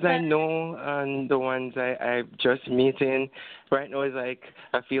 The ones I know and the ones I'm just meeting right now is like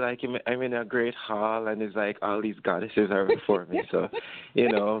I feel like I'm in a great hall and it's like all these goddesses are before me. So,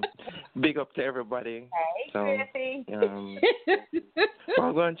 big up to everybody. Hey, Griffy.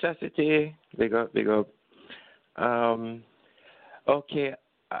 Well, go on, Chastity. Big up. Okay.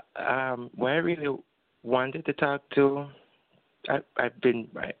 What I really wanted to talk to, what I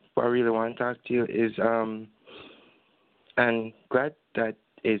really want to talk to you is and glad that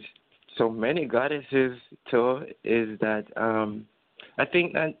is so many goddesses too, is that I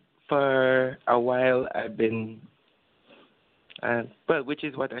think that for a while I've been which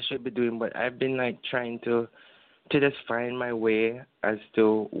is what I should be doing, but I've been like trying to just find my way as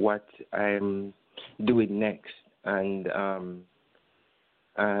to what I'm doing next, and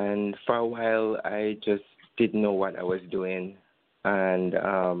for a while I just didn't know what I was doing, and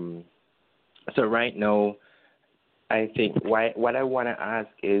so right now I think what I want to ask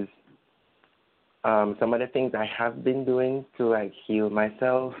is, some of the things I have been doing to like heal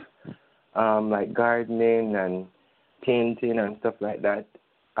myself, like gardening and painting and stuff like that,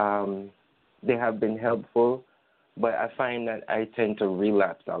 they have been helpful. But I find that I tend to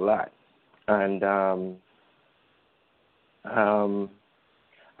relapse a lot, and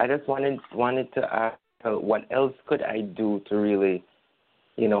I just wanted to ask, what else could I do to really,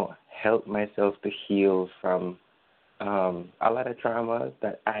 help myself to heal from a lot of traumas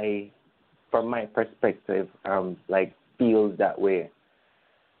that I, from my perspective, like feels that way.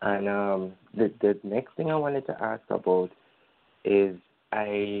 And the next thing I wanted to ask about is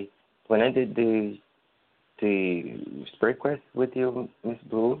when I did the spirit quest with you, Miss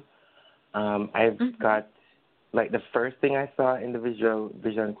Blue, I've got, like, the first thing I saw in the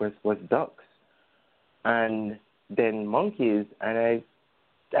vision quest was ducks, and then monkeys, and I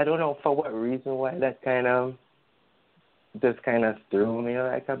don't know for what reason why that kind of threw me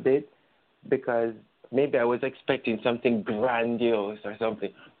like a bit, because maybe I was expecting something grandiose or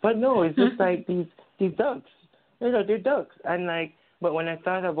something, but no, it's just like these ducks, they're ducks, and like. But when I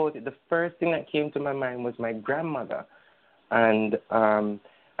thought about it, the first thing that came to my mind was my grandmother. And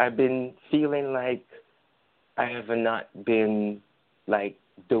I've been feeling like I have not been, like,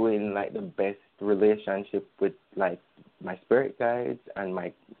 doing, like, the best relationship with, like, my spirit guides and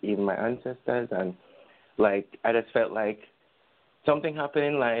even my ancestors. And, like, I just felt like something happened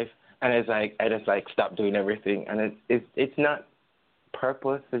in life, and it's like I just, like, stopped doing everything. And it's not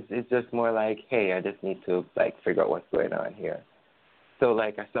purpose. It's just more like, hey, I just need to, like, figure out what's going on here. So,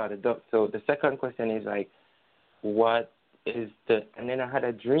 like, I saw the duck. So the second question is, like, what is and then I had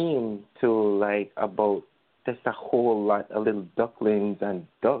a dream, too, like, about just a whole lot of little ducklings and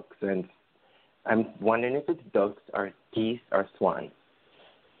ducks. And I'm wondering if it's ducks or geese or swans.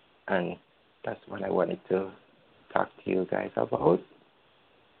 And that's what I wanted to talk to you guys about.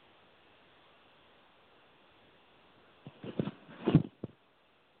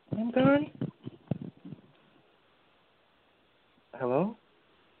 I'm gone. Hello?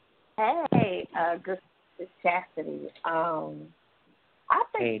 Hey, this is Chastity. I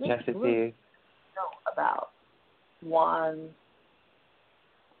think Chastity. Really know about swans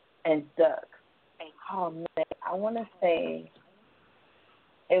and ducks. Oh man, I want to say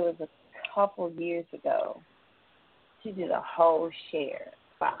it was a couple years ago. She did a whole share,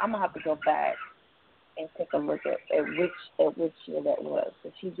 but I'm gonna have to go back and take a look at which year that was.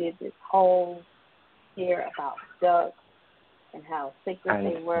 But she did this whole share about ducks and how sacred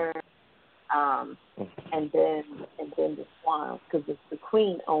they were, and then the swans, because the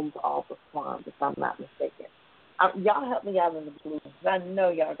queen owns all the swans, if I'm not mistaken. Y'all help me out in the blue, because I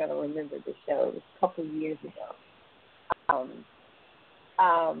know y'all gotta remember the show. It was a couple of years ago.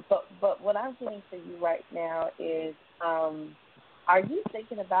 But what I'm getting for you right now is, are you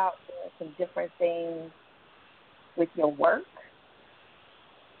thinking about doing some different things with your work?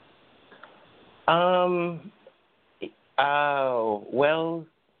 Well,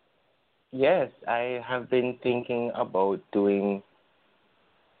 yes, I have been thinking about doing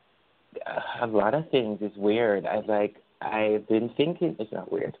a lot of things. It's weird. I've been thinking. It's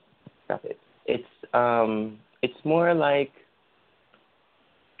not weird. Stop it. It's more like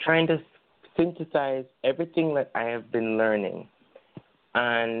trying to synthesize everything that I have been learning,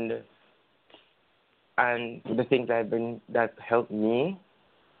 and the things that helped me,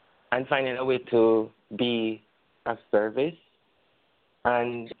 and finding a way to be of service,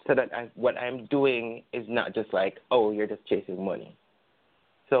 and so that what I'm doing is not just like, oh, you're just chasing money.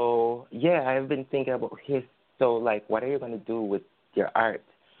 So yeah, I've been thinking about so like, what are you going to do with your art,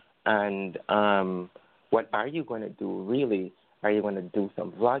 and what are you going to do really? Are you going to do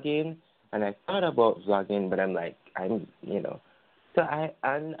some vlogging? And I thought about vlogging, but I'm like, So I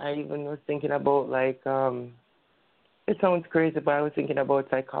even was thinking about, like, it sounds crazy, but I was thinking about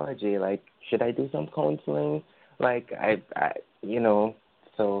psychology. Like, should I do some counseling? Like,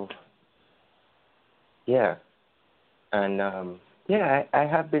 so, yeah. And, I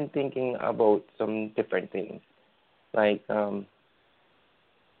have been thinking about some different things. Like, how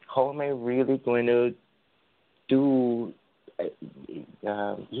am I really going to do, I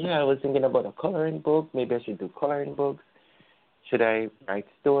was thinking about a coloring book. Maybe I should do coloring books. Should I write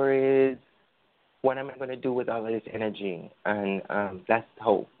stories? What am I going to do with all of this energy? And that's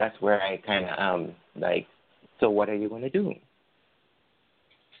where I kind of like, so what are you going to do?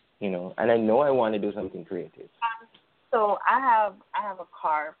 And I know I want to do something creative. So I have a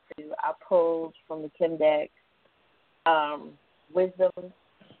card for you. I pulled from the Kim deck, Wisdom, which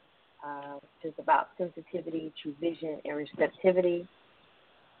is about sensitivity, true vision, and receptivity.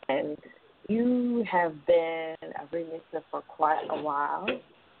 And you have been a remixer for quite a while.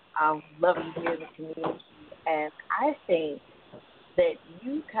 loving here in the community. And I think that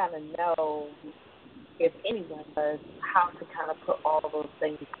you kind of know, if anyone does, how to kind of put all those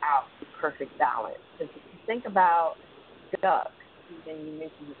things out to perfect balance. Because if you think about ducks, even you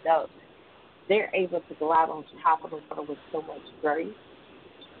mentioned the ducks, they're able to go out on top of the water with so much grace,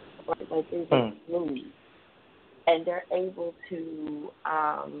 right? Like they're just smooth. And they're able to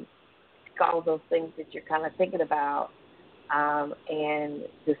all those things that you're kind of thinking about and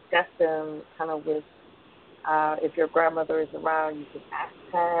discuss them kind of with, if your grandmother is around, you can ask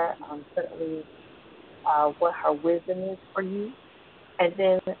her certainly what her wisdom is for you, and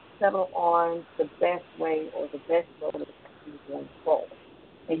then settle on the best way or the best road to you going forward.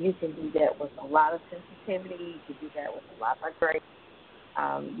 And you can do that with a lot of sensitivity. You can do that with a lot of grace.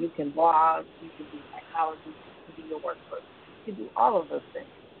 You can blog. You can do psychology. You can do your workbook. You can do all of those things.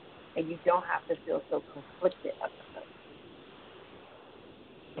 And you don't have to feel so conflicted about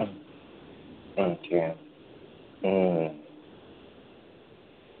it. Okay.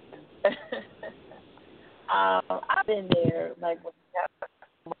 I've been there, like when you have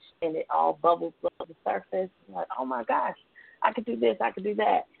so much and it all bubbles below the surface. Like, oh my gosh, I could do this, I could do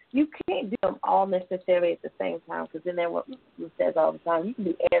that. You can't do them all necessarily at the same time, because then that's what you says all the time. You can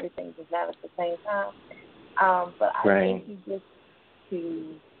do everything just not at the same time. But I think you just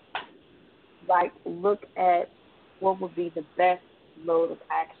to like look at what would be the best mode of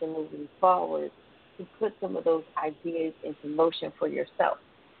action moving forward to put some of those ideas into motion for yourself,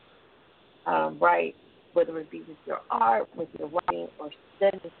 right? Whether it be with your art, with your writing, or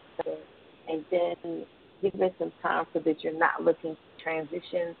studying, and then give it some time so that you're not looking to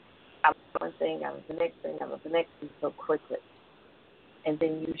transition out of one thing, out of the next thing, out of the next thing so quickly. And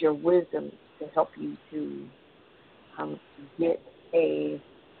then use your wisdom to help you to get a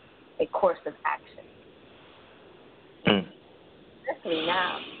course of action. Especially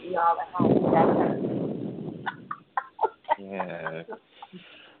now, we all at home.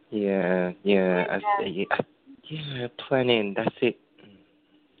 Yeah, planning, that's it.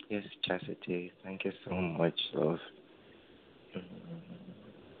 Yes, Chastity, thank you so much, love.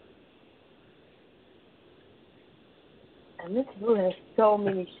 And Miss Blue has so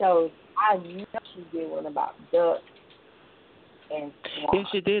many shows. I know she did one about ducks and swans. Yeah,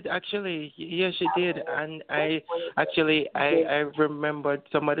 she did actually. Yeah, she did, and I remembered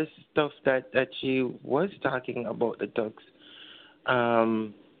some of the stuff that she was talking about the ducks.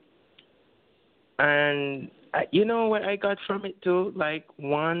 And you know what I got from it too? Like,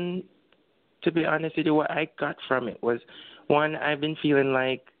 one, to be honest with you, what I got from it was, one, I've been feeling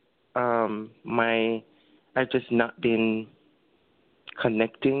like I've just not been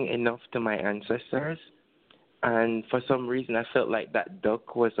connecting enough to my ancestors. And for some reason, I felt like that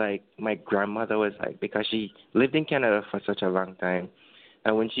duck was like my grandmother was like, because she lived in Canada for such a long time.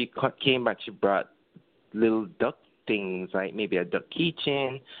 And when she came back, she brought little duck things, like maybe a duck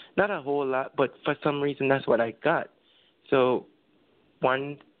keychain, not a whole lot, but for some reason, that's what I got. So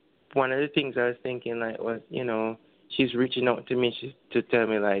one of the things I was thinking like was, she's reaching out to me to tell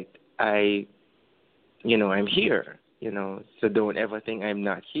me like I'm here, so don't ever think I'm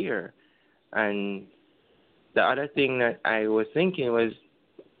not here. And the other thing that I was thinking was,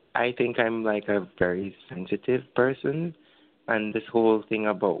 I think I'm like a very sensitive person, and this whole thing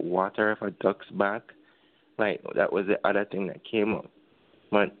about water for duck's back, like that was the other thing that came up.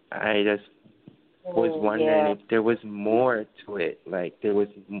 But I just was wondering if there was more to it, like there was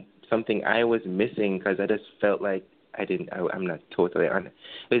something I was missing, because I just felt like I'm not totally on it.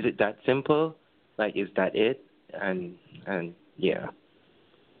 Is it that simple? Like, is that it? And yeah.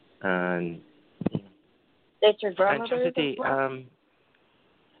 And that's your grandmother? And Chastity,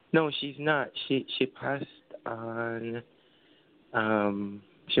 no, she's not. She passed on.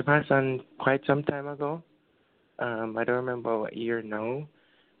 She passed on quite some time ago. I don't remember what year now,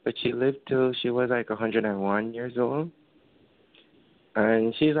 but she lived till she was like 101 years old,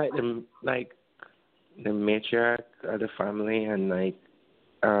 and she's like the matriarch of the family, and like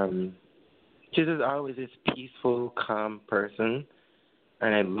she's just always this peaceful, calm person,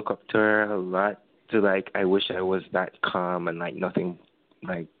 and I look up to her a lot. To like, I wish I was that calm and like nothing,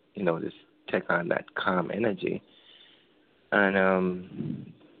 like just take on that calm energy. And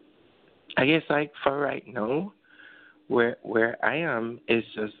I guess like for right now, where I am is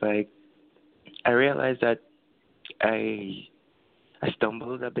just like I realized that I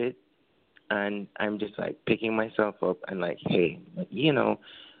stumbled a bit, and I'm just like picking myself up and like, hey,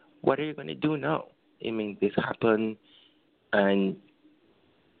 what are you gonna do now? I mean, this happened, and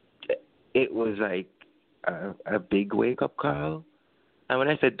it was like a big wake up call. And when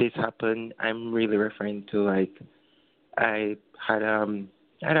I said this happened, I'm really referring to like I had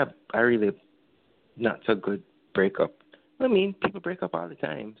I had a really not so good breakup. I mean, people break up all the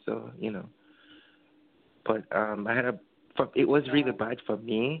time, so you know. But it was really bad for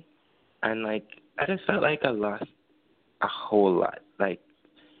me, and like I just felt like I lost a whole lot, like,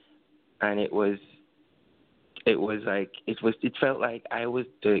 and it felt like I was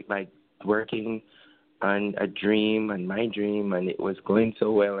like working on a dream and my dream, and it was going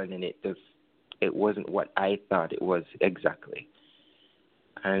so well, and then it wasn't what I thought it was exactly,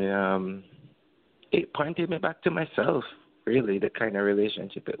 and it pointed me back to myself, really, the kind of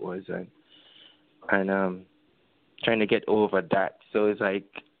relationship it was, and trying to get over that. So it's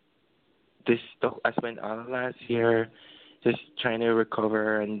like this stuff. I spent all of last year just trying to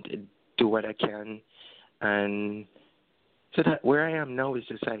recover and do what I can, and so that where I am now is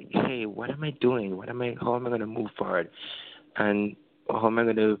just like, hey, what am I doing? How am I going to move forward? And how am I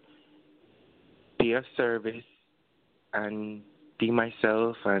going to be of service and be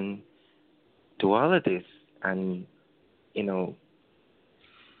myself and do all of this? And, you know,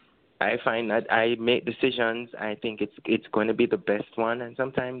 I find that I make decisions. I think it's going to be the best one. And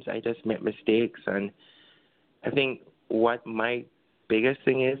sometimes I just make mistakes. And I think what my biggest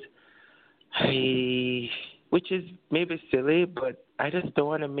thing is, which is maybe silly, but I just don't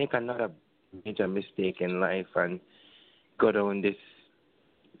want to make another major mistake in life and go down this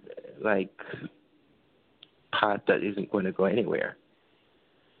like path that isn't going to go anywhere.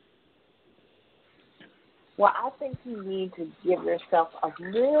 Well, I think you need to give yourself a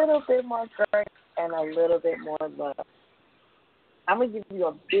little bit more grace and a little bit more love. I'm going to give you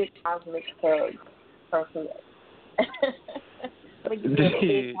a big cosmic hug, personally.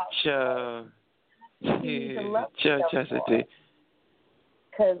 Chastity.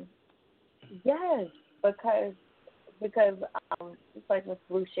 Because just like Miss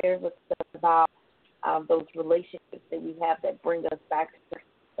Blue shared with us about those relationships that we have that bring us back to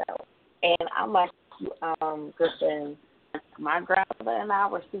ourselves. And I'm like, Griffin, my grandmother and I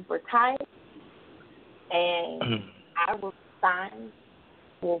were super tight, and I will signs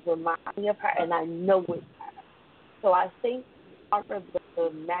will remind me of her, and I know it's her. So I think part of the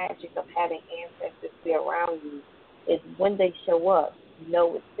magic of having ancestors be around you is when they show up,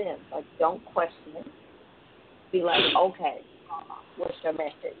 know it's them. Like, don't question it. Be like, okay, what's your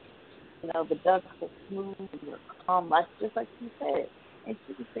message? You know, the ducks are smooth and you're calm, like just like you said. And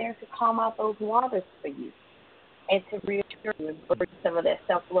she was there to calm out those waters for you and to reassure you and bring some of that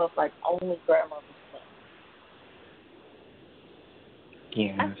self-love like only grandmother's can.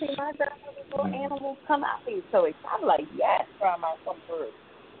 Yes. I see my grandmother's little animals come out here, so I'm like, yes, grandma, come through.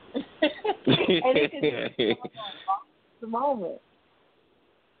 And it can just the moment.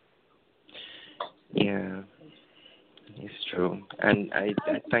 Yeah, it's true. And I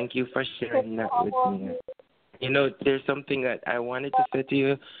thank you for sharing that with me. You know, there's something that I wanted to say to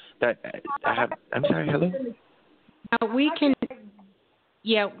you that I have. I'm sorry, hello? We can.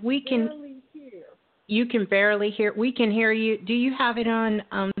 You can barely hear. We can hear you. Do you have it on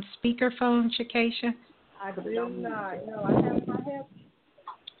speakerphone, Shakesha? I do not. No, I have my head.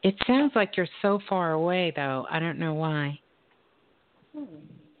 It sounds like you're so far away, though. I don't know why.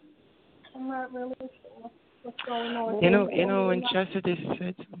 I'm not really sure what's going on. You know, when Chastity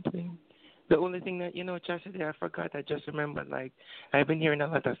said something, the only thing that, Chastity, I forgot, I just remembered, like, I've been hearing a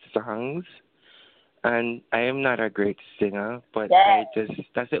lot of songs, and I am not a great singer, but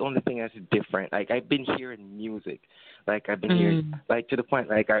that's the only thing that's different. Like, I've been hearing music. Like, I've been hearing, like, to the point,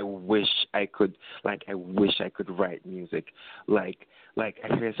 like, I wish I could write music. Like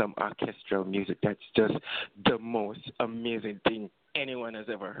I hear some orchestral music that's just the most amazing thing anyone has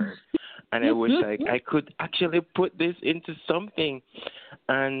ever heard. And I wish, like, I could actually put this into something.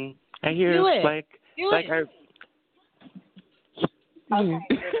 And I hear, Well,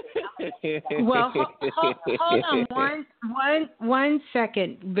 hold on one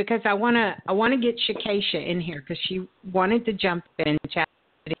second, because I wanna get Shakesha in here because she wanted to jump in.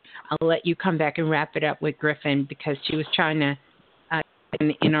 I'll let you come back and wrap it up with Griffin because she was trying to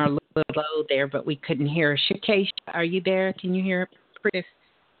in our little low there, but we couldn't hear her. Shakesha, are you there? Can you hear Priestess?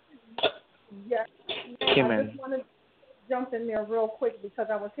 Yes. Yeah, I just want to jump in there real quick because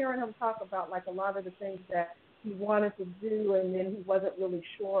I was hearing him talk about like a lot of the things that he wanted to do, and then he wasn't really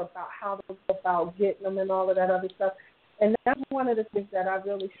sure about how to go about getting them and all of that other stuff. And that's one of the things that I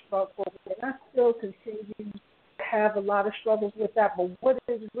really struggle with, and I still continue to have a lot of struggles with that. But what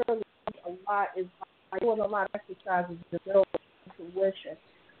is really a lot is doing a lot of exercises to build intuition.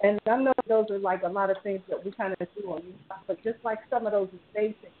 And I know those are like a lot of things that we kind of do on YouTube, but just like some of those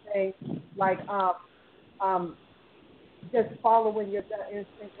basic things, like just following your gut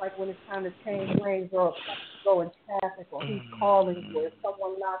instinct, like when it's time to change lanes or go in traffic, or who's calling you, or if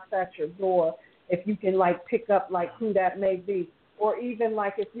someone knocks at your door, if you can like pick up like who that may be, or even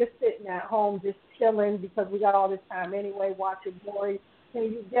like if you're sitting at home just chilling because we got all this time anyway, watching boys, can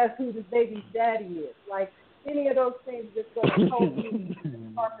you guess who the baby's daddy is? Like any of those things just going to help you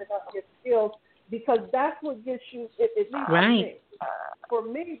sharpen up your skills, because that's what gets you, at least right. For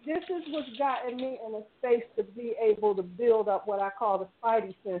me, this is what's gotten me in a space to be able to build up what I call the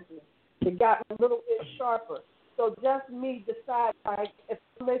spidey senses. It got me a little bit sharper. So just me decide, like, if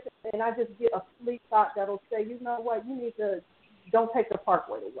I listen and I just get a sleep thought that'll say, you know what, you need to, don't take the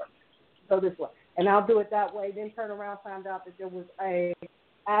parkway to work. Go this way. And I'll do it that way, then turn around, find out that there was a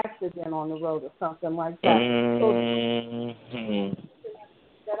accident on the road or something like that. So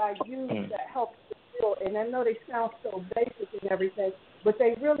that I use that helps to feel, and I know they sound so basic and everything, but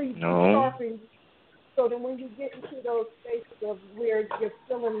they really sharpen. So then when you get into those spaces of where you're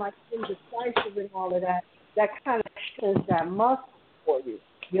feeling like indecisive and all of that, that kind of strengthens that muscle for you,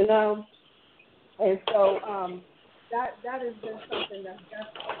 you know? And so that has been something that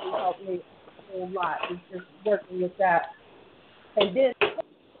definitely helped me a whole lot, is just working with that. And then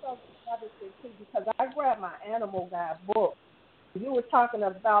another thing too, because I grabbed my animal guide book. You were talking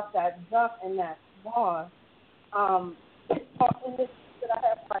about that duck and that swan. In this that I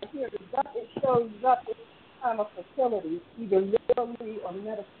have right here, the duck, it shows up at the time of fertility, either literally or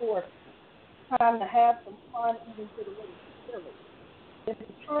metaphorically. Time to have some fun, even to the way fertility. If the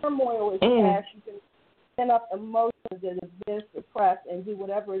turmoil is past, you can send up emotions that have been suppressed and do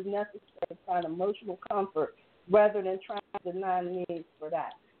whatever is necessary to find emotional comfort rather than trying to deny needs for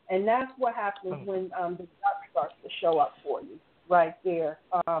that. And that's what happens when the duck starts to show up for you right there,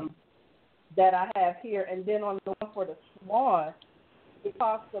 that I have here. And then on the one for the swan, it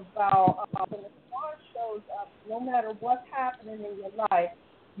talks about when the swan shows up, no matter what's happening in your life,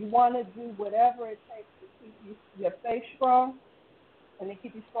 you want to do whatever it takes to keep your faith strong and to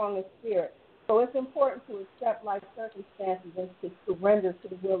keep you strong in spirit. So it's important to accept life circumstances and to surrender to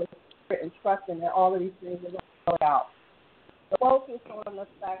the will of the Spirit and trusting that all of these things are going to work out. So focus on the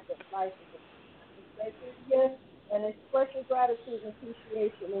fact that life is a sacred gift, and express your gratitude and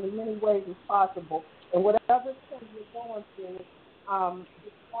appreciation in as many ways as possible. And whatever thing you're going through, the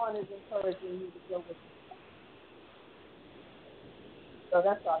swan is encouraging you to go with it. So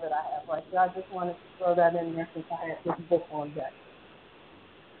that's all that I have right there. I just wanted to throw that in there since I had this book on deck.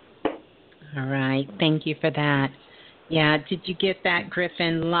 All right. Thank you for that. Yeah, did you get that,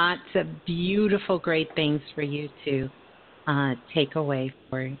 Griffin? Lots of beautiful, great things for you to take away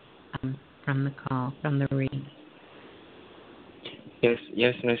from the call, from the read. Yes,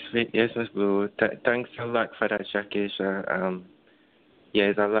 Miss Blue. Thanks a lot for that, Shakisha. Yeah,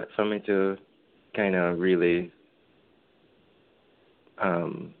 it's a lot for me to kind of really.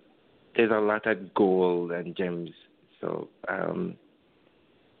 There's a lot of gold and gems, so and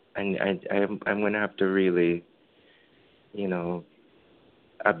I'm gonna have to really,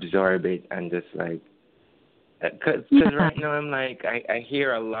 absorb it and just like, cause right now I'm like I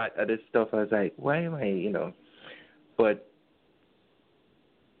hear a lot of this stuff. I was like, why am I, but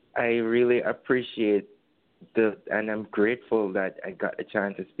I really appreciate and I'm grateful that I got a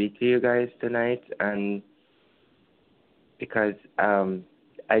chance to speak to you guys tonight, and because I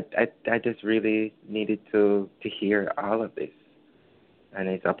just really needed to hear all of this, and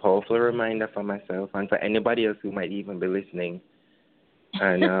it's a powerful reminder for myself and for anybody else who might even be listening.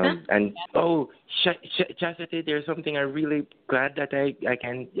 And Chastity, there's something I'm really glad that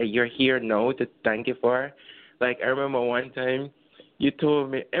you're here now to thank you for. Like I remember one time. You told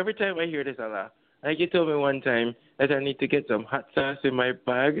me, every time I hear this, I laugh. Like you told me one time that I need to get some hot sauce in my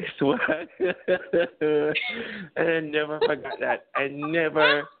bag, swag. And I never forgot that. I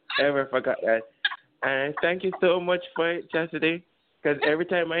never, ever forgot that. And thank you so much for it, Chastity, because every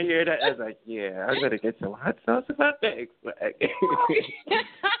time I hear that, I was like, yeah, I'm going to get some hot sauce in my bag.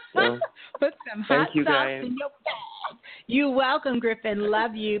 So, put some hot sauce in your bag. You're welcome, Griffin.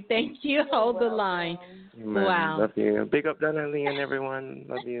 Love you. Thank you. Hold the line. Man, wow. Love you. Big up Donnelly and everyone.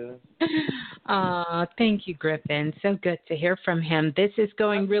 Love you. Thank you, Griffin. So good to hear from him. This is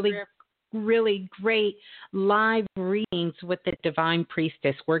going really great live readings with the Divine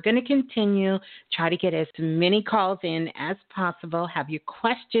Priestess. We're going to continue, try to get as many calls in as possible, have your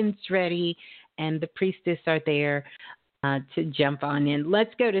questions ready, and the Priestess are there to jump on in.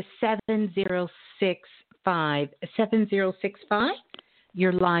 Let's go to 7065. 7065,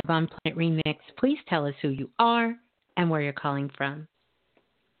 you're live on Planet Remix. Please tell us who you are and where you're calling from.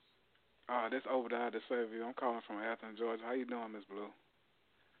 This Obadiah the Savior. I'm calling from Athens, Georgia. How you doing, Miss Blue?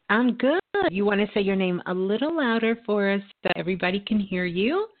 I'm good. You want to say your name a little louder for us so everybody can hear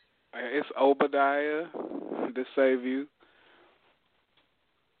you? It's Obadiah, to save you.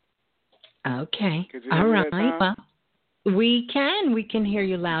 Okay. Could you All hear me right. that time? Well, we can hear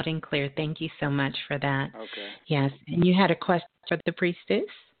you loud and clear. Thank you so much for that. Okay. Yes. And you had a question for the priestess?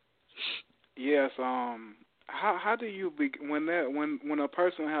 Yes. How do you when a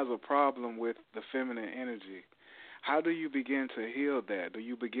person has a problem with the feminine energy? How do you begin to heal that? Do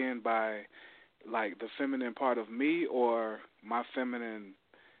you begin by like the feminine part of me, or my feminine,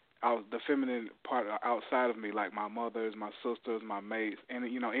 the feminine part outside of me, like my mothers, my sisters, my mates, and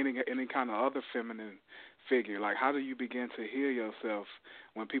any kind of other feminine figure? Like, how do you begin to heal yourself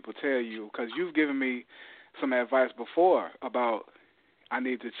when people tell you? Because you've given me some advice before about I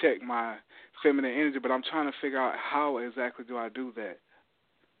need to check my feminine energy, but I'm trying to figure out how exactly do I do that.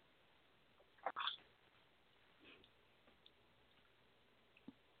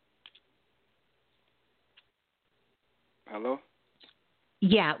 Hello?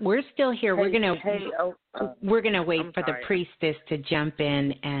 Yeah, we're still here. We're gonna wait I'm for the sorry. priestess to jump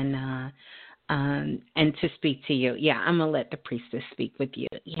in and to speak to you. Yeah, I'm gonna let the priestess speak with you.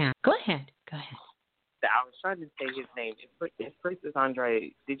 Yeah, go ahead. I was trying to say his name. It's Priestess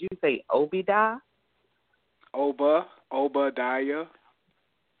Andre. Did you say Obadiah? Obadiah.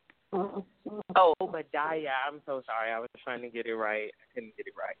 Oh, Obadiah. I'm so sorry. I was trying to get it right. I couldn't get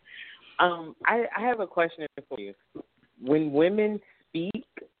it right. I have a question for you. When women speak,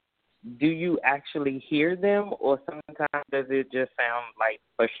 do you actually hear them, or sometimes does it just sound like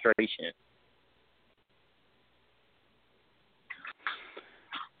frustration?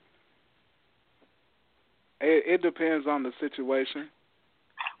 It depends on the situation.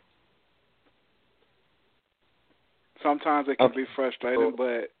 Sometimes it can be frustrating,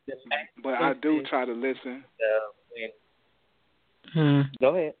 but I do try to listen.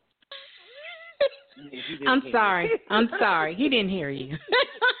 Go ahead. I'm sorry. He didn't hear you.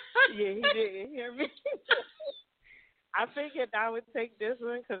 Yeah, he didn't hear me. I figured I would take this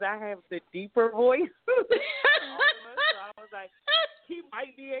one because I have the deeper voice. So I was like, he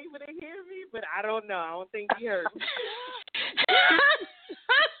might be able to hear me, but I don't know. I don't think he heard me.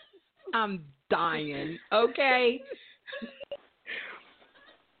 I'm dying. Okay.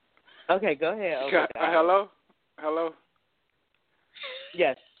 Okay, go ahead. Hello.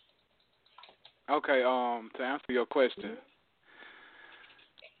 Yes. Okay. To answer your question,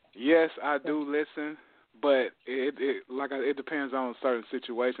 yes, I do listen, but it depends on certain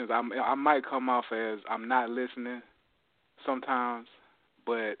situations. I might come off as I'm not listening sometimes,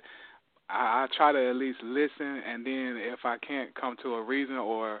 but I try to at least listen, and then if I can't come to a reason,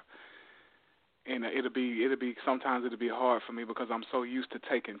 or it'll be sometimes it'll be hard for me because I'm so used to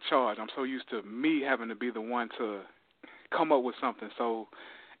taking charge. I'm so used to me having to be the one to come up with something. So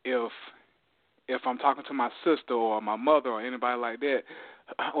if I'm talking to my sister or my mother or anybody like that,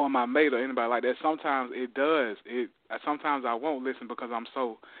 or my mate or anybody like that, sometimes it does. Sometimes I won't listen because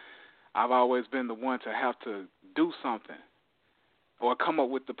I've always been the one to have to do something or come up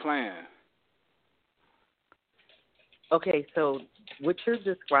with the plan. Okay, so what you're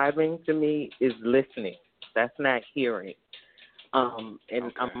describing to me is listening. That's not hearing. And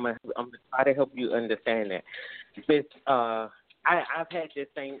okay. I'm gonna try to help you understand that. But I've had this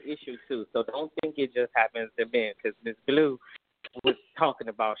same issue too, so don't think it just happens to men. Because Miss Blue was talking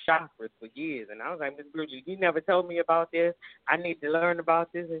about chakras for years, and I was like, Miss Blue, you never told me about this. I need to learn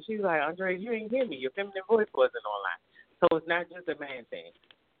about this. And she's like, Andre, you didn't hear me. Your feminine voice wasn't online. So it's not just a man thing,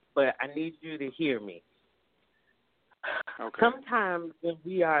 but I need you to hear me. Okay. Sometimes when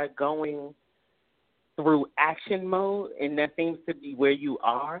we are going through action mode, and that seems to be where you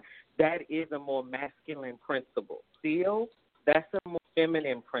are, that is a more masculine principle. Still, that's a more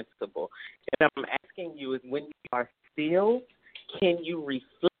feminine principle. And I'm asking you is when you are still, can you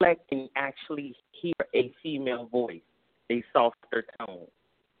reflect and actually hear a female voice, a softer tone?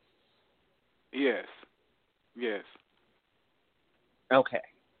 Yes.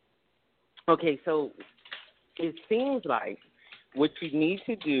 Okay, so it seems like what you need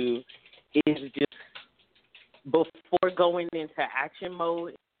to do is just, before going into action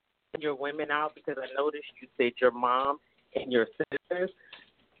mode, your women out, because I noticed you said your mom and your sisters,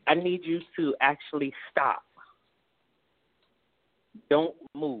 I need you to actually stop. Don't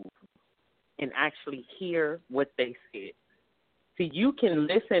move, and actually hear what they said. See, you can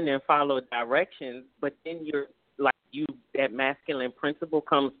listen and follow directions, but then that masculine principle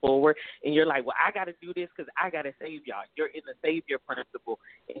comes forward, and you're like, well, I got to do this because I got to save y'all. You're in the savior principle,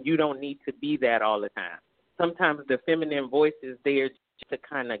 and you don't need to be that all the time. Sometimes the feminine voice is there to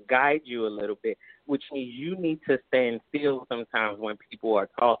kind of guide you a little bit, which means you need to stand still sometimes when people are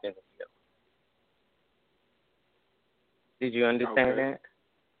talking to you. Did you understand that?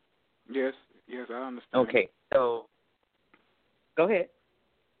 Yes, I understand. Okay, so go ahead.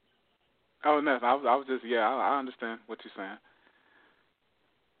 Oh, no, I was just, I understand what you're saying.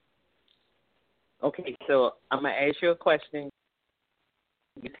 Okay, so I'm going to ask you a question.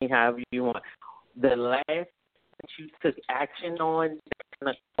 You can however you want. The last that you took action on that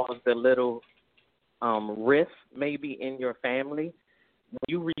kind of caused a little rift maybe in your family, when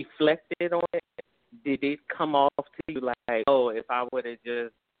you reflected on it, did it come off to you like, oh, if I would have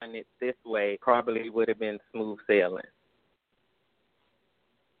just done it this way, probably would have been smooth sailing?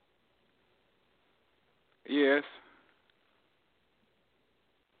 Yes.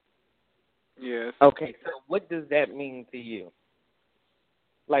 Yes. Okay, so what does that mean to you?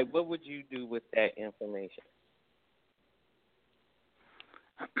 Like, what would you do with that information?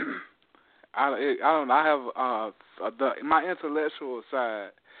 I don't know. I have my intellectual side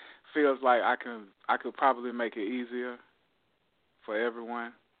feels like I could probably make it easier for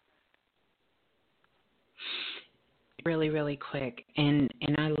everyone. Really, really quick, and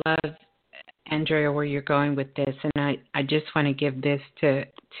I love, Andrea, where you're going with this, and I just want to give this to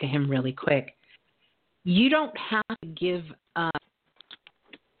him really quick. You don't have to give up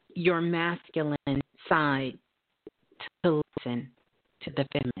your masculine side to listen to the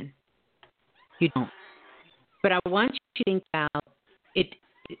feminine. You don't. But I want you to think about it.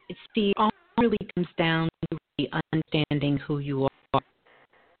 See, it all really comes down to the understanding who you are.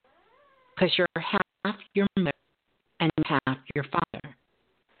 Because you're half your mother and half your father.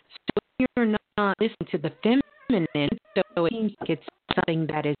 So you're not listening to the feminine, so it seems like it's something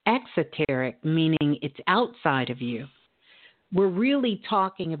that is exoteric, meaning it's outside of you. We're really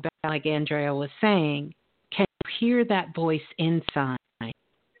talking about, like Andrea was saying, can you hear that voice inside?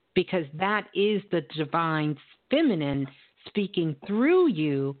 Because that is the divine feminine speaking through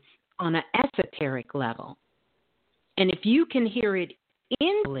you on an esoteric level. And if you can hear it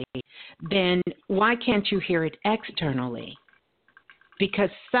internally, then why can't you hear it externally? Because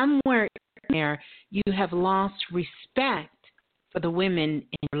somewhere in there you have lost respect for the women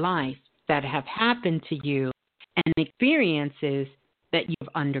in your life that have happened to you and experiences that you've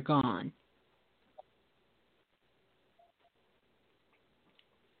undergone.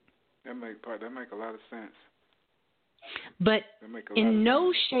 That make a lot of sense. But in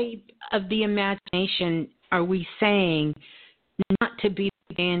no shape of the imagination are we saying not to be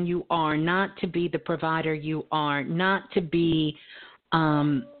the man you are, not to be the provider you are, not to be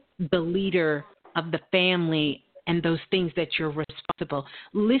the leader of the family and those things that you're responsible.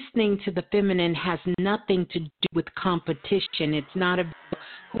 Listening to the feminine has nothing to do with competition. It's not about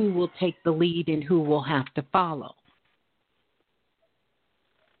who will take the lead and who will have to follow.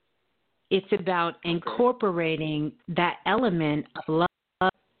 It's about incorporating that element of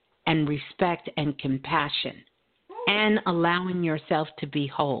love and respect and compassion and allowing yourself to be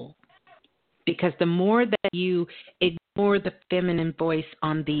whole. Because the more that you ignore the feminine voice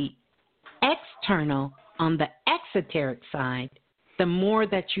on the external, on the exoteric side, the more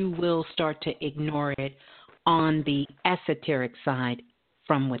that you will start to ignore it on the esoteric side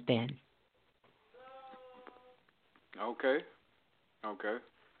from within. Okay.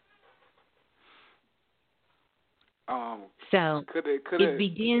 So it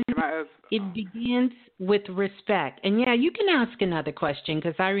begins with respect. And yeah, you can ask another question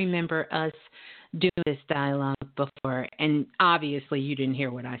because I remember us doing this dialogue before, and obviously you didn't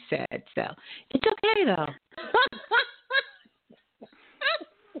hear what I said, so it's okay though.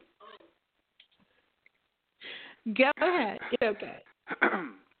 Go ahead. It's okay.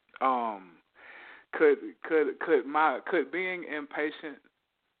 Could being impatient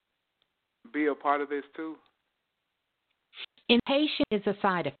be a part of this too? Impatient is a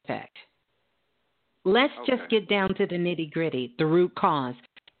side effect. Let's just get down to the nitty-gritty, the root cause.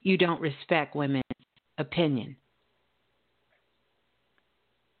 You don't respect women's opinion.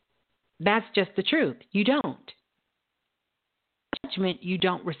 That's just the truth. You don't. Judgment, you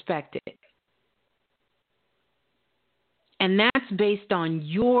don't respect it. And that's based on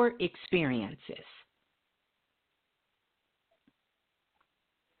your experiences.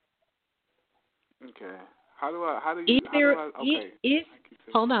 Okay.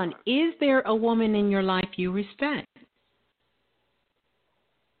 Hold on. Is there a woman in your life you respect?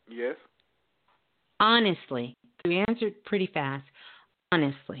 Yes. Honestly. You answered pretty fast.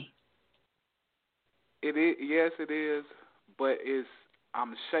 Honestly. It is. Yes, it is. But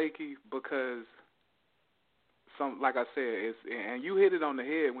I'm shaky because like I said, and you hit it on the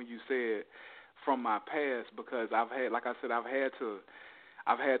head when you said from my past, because I've had to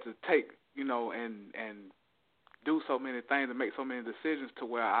I've had to take, and do so many things and make so many decisions to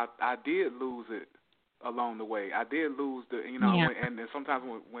where I did lose it along the way. I did lose and sometimes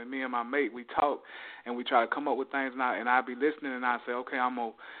when me and my mate, we talk and we try to come up with things, and I be listening, and I say, okay, I'm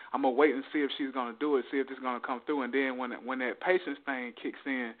gonna wait and see if she's gonna do it, see if this is gonna come through, and then when that patience thing kicks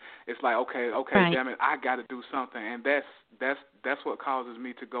in, it's like, okay, right. damn it, I got to do something, and that's what causes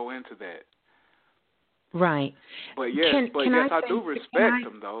me to go into that. Right. But yes, I do respect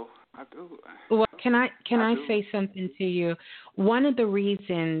them though. I do. Well, can I say something to you? One of the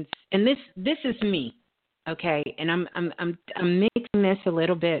reasons, and this is me, okay, and I'm mixing this a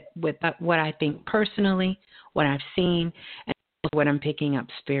little bit with what I think personally, what I've seen, and what I'm picking up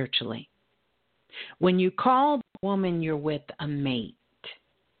spiritually. When you call the woman you're with a mate,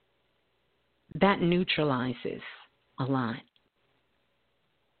 that neutralizes a lot.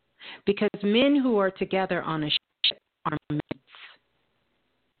 Because men who are together on a ship are mates.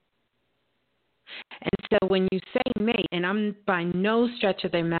 And so when you say mate, and I'm by no stretch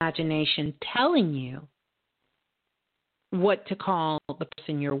of the imagination telling you what to call the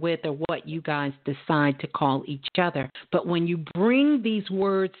person you're with or what you guys decide to call each other, but when you bring these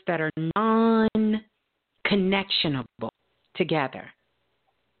words that are non-connectionable together,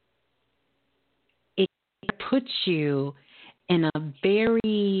 it puts you in a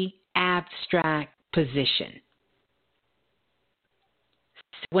very abstract position.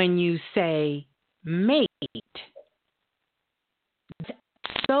 When you say mate, it's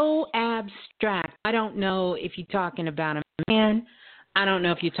so abstract. I don't know if you're talking about a man. I don't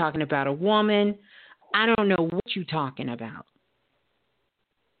know if you're talking about a woman. I don't know what you're talking about.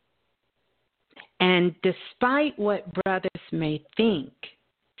 And despite what brothers may think,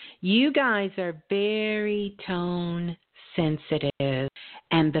 you guys are very tone sensitive,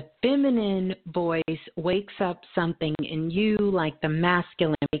 and the feminine voice wakes up something in you like the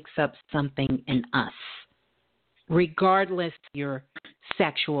masculine wakes up something in us, regardless of your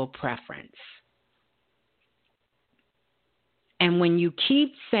sexual preference. And when you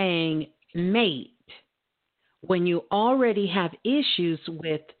keep saying mate, when you already have issues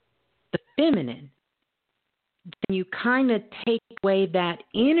with the feminine, then you kind of take away that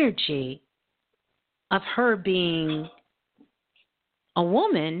energy of her being a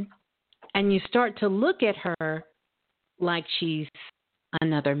woman, and you start to look at her like she's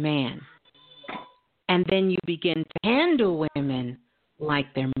another man. And then you begin to handle women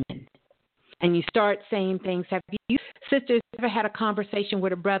like they're men. And you start saying things. Have you sisters ever had a conversation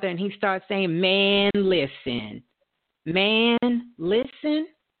with a brother and he starts saying, man, listen. Man, listen?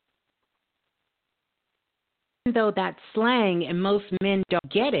 Even though that's slang and most men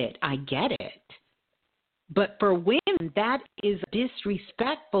don't get it, I get it. But for women, that is a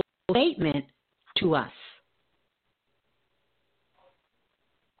disrespectful statement to us.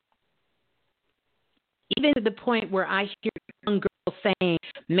 Even to the point where I hear young girls saying,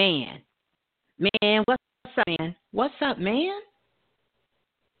 man, what's up, man? What's up, man?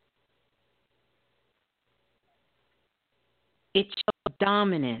 It shows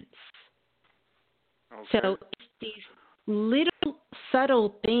dominance. Okay. So it's these little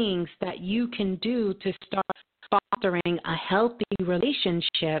subtle things that you can do to start fostering a healthy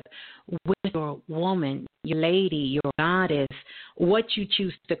relationship with your woman, your lady, your goddess, what you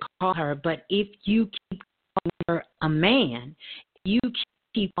choose to call her. But if you keep calling her a man, you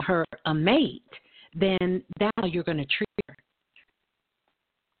keep her a mate, then that's how you're going to treat her.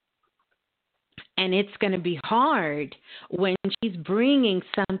 And it's going to be hard when she's bringing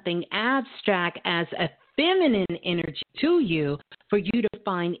something abstract as a feminine energy to you for you to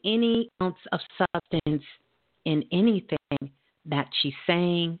find any ounce of substance in anything that she's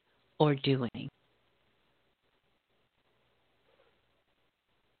saying or doing.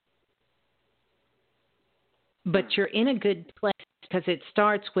 But you're in a good place because it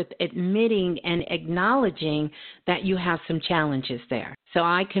starts with admitting and acknowledging that you have some challenges there. So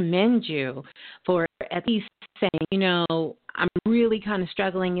I commend you for at least saying, I'm really kind of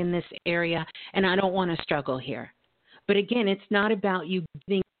struggling in this area and I don't want to struggle here. But again, it's not about you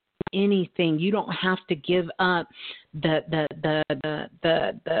giving anything. You don't have to give up the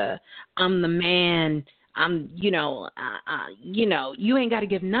I'm the man. You ain't got to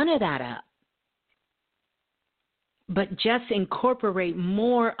give none of that up. But just incorporate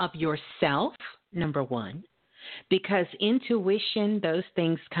more of yourself, number one, because intuition, those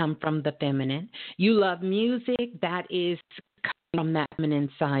things come from the feminine. You love music, that is from that feminine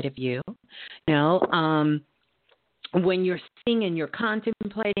side of you. when you're sitting and you're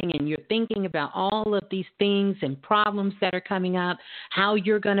contemplating and you're thinking about all of these things and problems that are coming up, how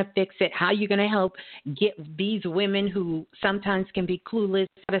you're going to fix it, how you're going to help get these women who sometimes can be clueless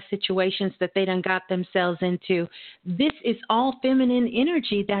out of situations that they done got themselves into, this is all feminine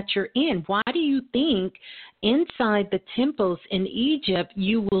energy that you're in. Why do you think inside the temples in Egypt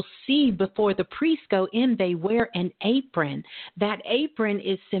you will see before the priests go in, they wear an apron? That apron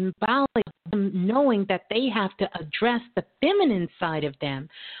is symbolic of them knowing that they have to address the feminine side of them.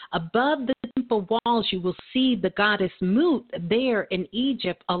 Above the temple walls, you will see the goddess Mut there in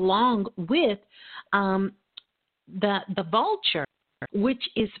Egypt, along with the vulture, which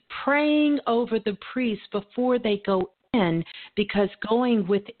is praying over the priests before they go in, because going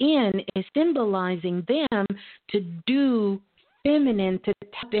within is symbolizing them to do feminine, to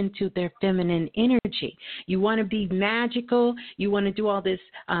tap into their feminine energy. You want to be magical. You want to do all this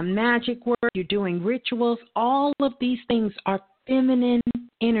magic work. You're doing rituals. All of these things are feminine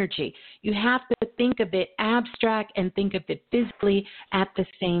energy. You have to think of it abstract and think of it physically at the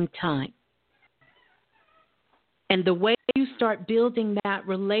same time. And the way you start building that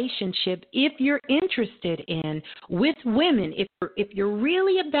relationship, if you're interested in, with women, if you're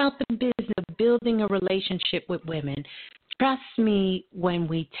really about the business of building a relationship with women, trust me when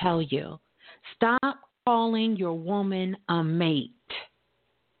we tell you, stop calling your woman a mate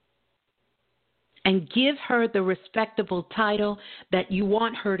and give her the respectable title that you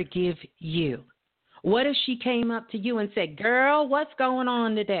want her to give you. What if she came up to you and said, "Girl, what's going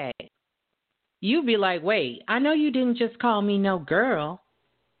on today?" You'd be like, "Wait, I know you didn't just call me no girl."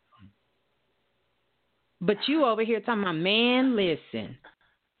 But you over here talking about, "Man, listen."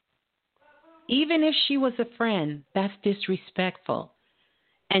 Even if she was a friend, that's disrespectful.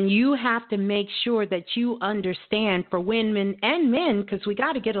 And you have to make sure that you understand, for women and men, because we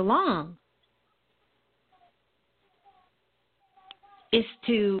got to get along,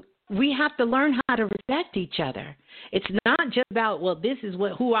 we have to learn how to respect each other. It's not just about, well, this is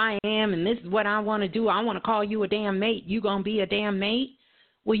who I am and this is what I want to do. I want to call you a damn mate. You going to be a damn mate?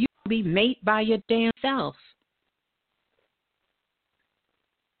 Well, you be mate by your damn self.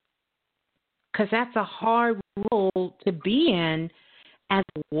 Because that's a hard role to be in as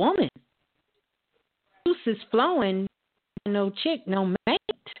a woman. Juice is flowing, no chick, no mate.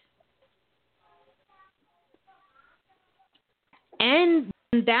 And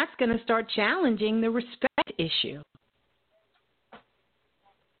that's going to start challenging the respect issue.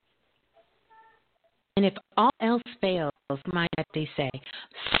 And if all else fails, might they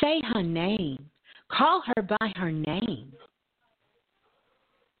say her name. Call her by her name.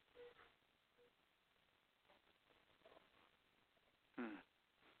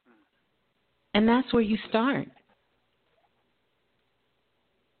 And that's where you start.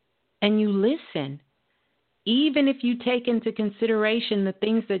 And you listen. Even if you take into consideration the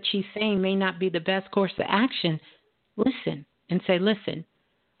things that she's saying may not be the best course of action, listen and say, "Listen,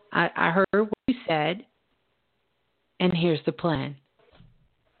 I heard what you said, and here's the plan.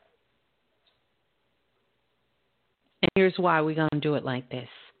 And here's why we're going to do it like this."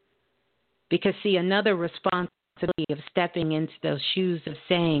 Because, see, another responsibility of stepping into those shoes of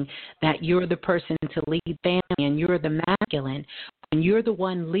saying that you're the person to lead family and you're the masculine, when you're the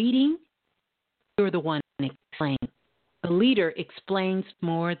one leading, you're the one explaining. The leader explains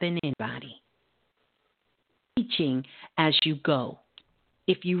more than anybody. Teaching as you go.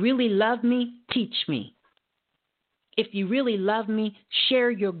 If you really love me, teach me. If you really love me, share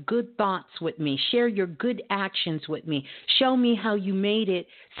your good thoughts with me. Share your good actions with me. Show me how you made it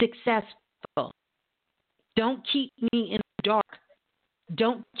successful. Don't keep me in the dark.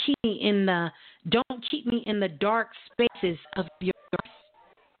 Don't keep me in the dark spaces of your life.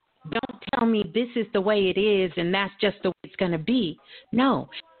 Don't tell me this is the way it is and that's just the way it's going to be. No.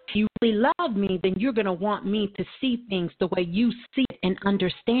 If you really love me, then you're going to want me to see things the way you see it and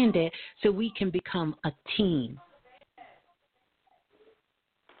understand it so we can become a team.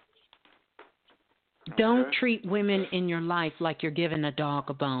 Okay. Don't treat women in your life like you're giving a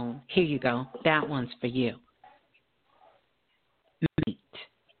dog a bone. Here you go. That one's for you. Meat.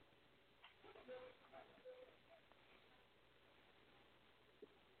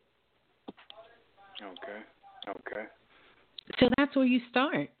 Okay. So that's where you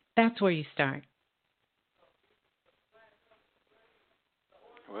start.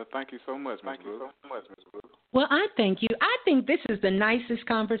 Well, thank you so much, Ms. Blue. Well, I thank you. I think this is the nicest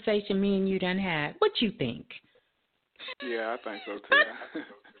conversation me and you done had. What you think? Yeah, I think so too.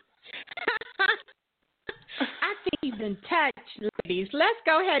 I think he's been touched, ladies. Let's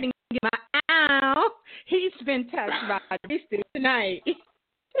go ahead and get my ow. He's been touched by Priestess tonight.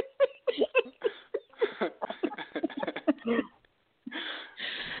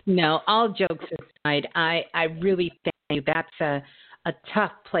 No, all jokes aside, I really think that's a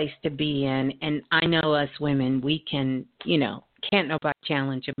tough place to be in. And I know us women, we can, can't nobody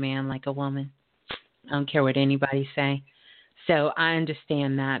challenge a man like a woman. I don't care what anybody say. So I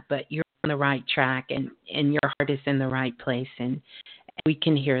understand that, but you're on the right track and your heart is in the right place and we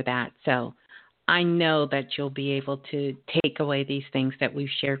can hear that. So I know that you'll be able to take away these things that we've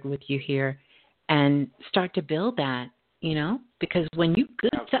shared with you here and start to build that, because when you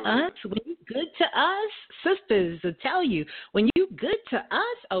good to us, sisters will tell you, when you good to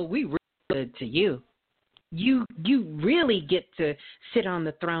us, oh, we really good to you. You really get to sit on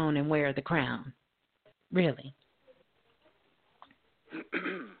the throne and wear the crown. Really.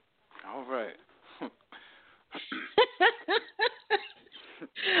 All right.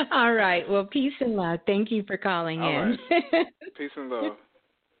 All right. Well, peace and love. Thank you for calling in. Right. Peace and love.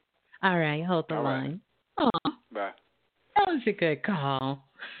 All right. Hold the line. Oh, bye. That was a good call.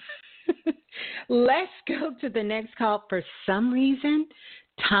 Let's go to the next call. For some reason,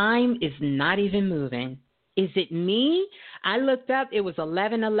 time is not even moving. Is it me? I looked up. It was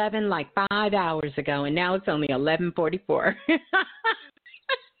 11:11 like 5 hours ago, and now it's only 11:44.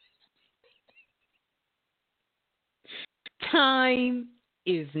 Time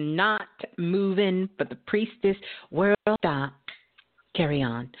is not moving, but the priestess will stop. Carry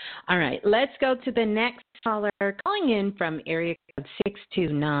on. All right, let's go to the next caller calling in from area code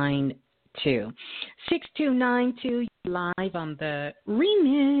 6292. 6292, live on the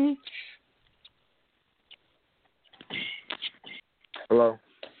remix. Hello.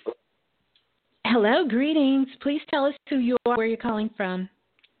 Hello, greetings. Please tell us who you are, where you're calling from.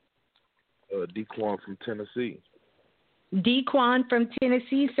 Dequan from Tennessee. Dequan from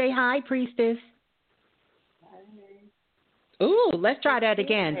Tennessee. Say hi, Priestess. Ooh, let's try that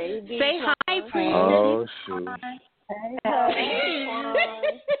again. Say hi, Priestess. Oh, shoot.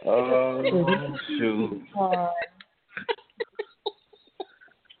 Oh, shoot.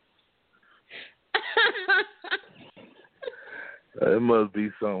 There must be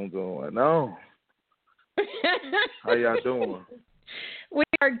something going on. How y'all doing? We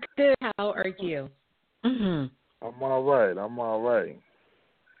are good. How are you? Mm-hmm. I'm all right.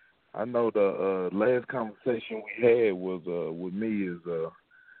 I know the last conversation we had was with me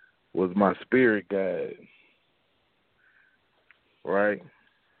was my spirit guide, right?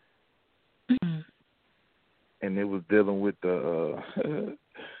 Mm-hmm. And it was dealing with the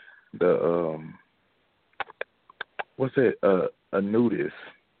what's it? Anubis.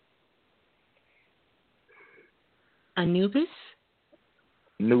 Anubis?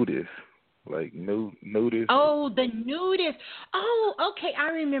 Nudist. Like nudist. Oh, the nudist. Oh, okay. I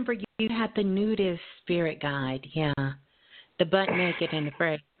remember you had the nudist spirit guide. Yeah, the butt naked and the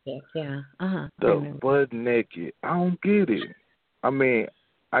breast. Yeah. The butt naked. I don't get it. I mean,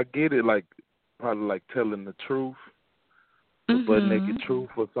 I get it. Like probably like telling the truth, the butt naked truth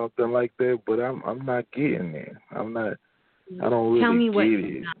or something like that. But I'm not getting it. I'm not. I don't really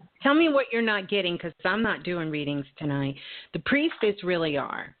get it. Tell me what you're not getting, because I'm not doing readings tonight. The priestess really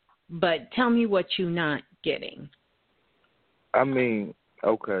are. But tell me what you're not getting. I mean,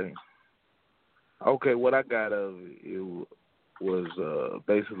 okay, what I got of it was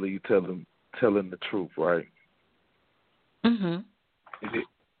basically telling the truth, right? Mhm.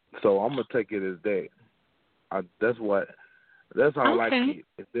 So I'm gonna take it as that. That's all I get.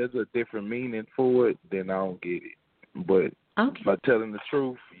 If there's a different meaning for it, then I don't get it. But by telling the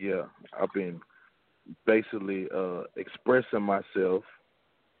truth, yeah, I've been basically expressing myself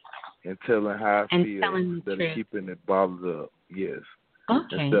and telling how I feel instead of keeping it bottled up. Yes.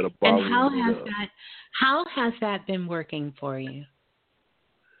 Okay. Instead of bottling and how has that been working for you?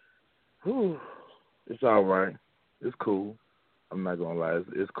 It's all right. It's cool. I'm not gonna lie.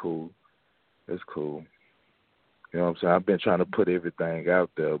 It's cool. It's cool. You know what I'm saying? I've been trying to put everything out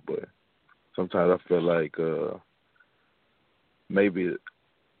there, but sometimes I feel like maybe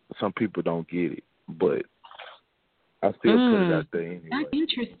some people don't get it, but I still put it out there anyway. That's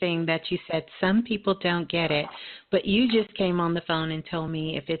interesting that you said some people don't get it, but you just came on the phone and told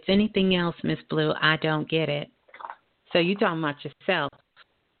me if it's anything else, Miss Blue, I don't get it. So you talking about yourself,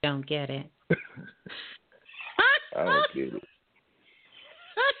 don't get it. I don't get it.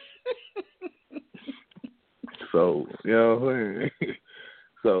 So, you know,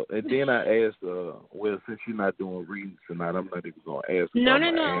 so, and then I asked, well, since you're not doing readings tonight, I'm not even going to ask. No.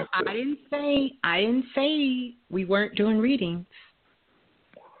 I didn't say we weren't doing readings.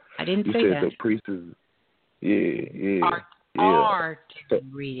 I didn't say that. You said the priestess, yeah. Are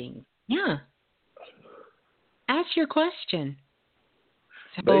doing readings. Yeah. Ask your question.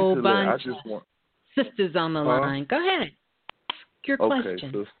 So basically, I just want sisters on the line. Go ahead. your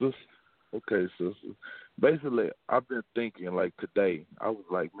question. Okay, sister. Basically, I've been thinking like today. I was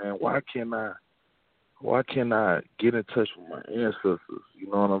like, man, why can't I get in touch with my ancestors? You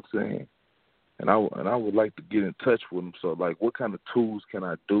know what I'm saying? And I would like to get in touch with them. So like, what kind of tools can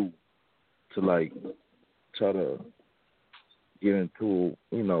I do to like try to get into,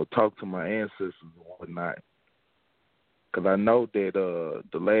 talk to my ancestors and whatnot? Because I know that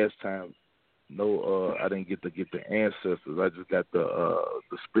the last time, I didn't get to get the ancestors. I just got the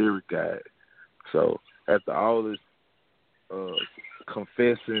spirit guide. So after all this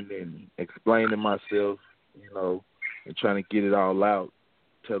confessing and explaining myself, and trying to get it all out,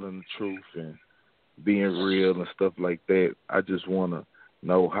 telling the truth and being real and stuff like that, I just want to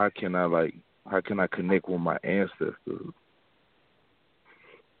know how can I connect with my ancestors?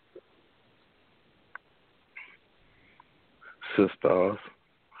 Sisters.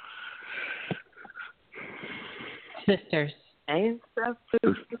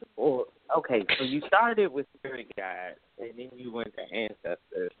 Ancestors? Okay, so you started with spirit guides, and then you went to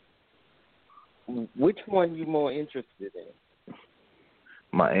ancestors. Which one you more interested in?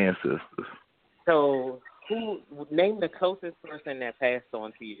 My ancestors. So, name the closest person that passed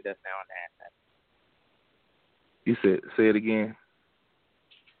on to you that's now an ancestor? Say it again.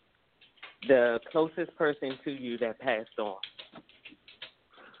 The closest person to you that passed on.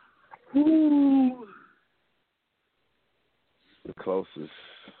 Ooh. The closest.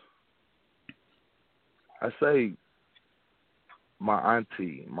 I say my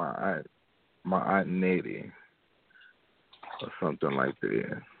auntie, my aunt Nettie, or something like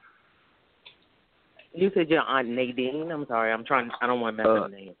that. You said your Aunt Nadine? I'm sorry, I don't want to mess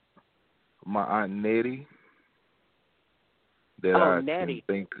up the name. My Aunt Nettie. That Nettie.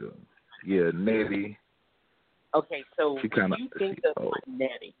 Can think of. Yeah, Nettie. Okay, so when you think of Aunt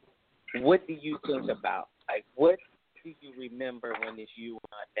Nettie, what do you think about? Like, what do you remember when it's you and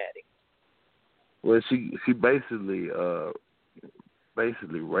Aunt Nettie? Well, she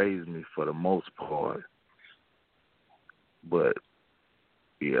basically raised me for the most part, but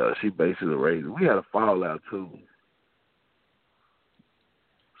yeah, she basically raised me. We had a fallout too,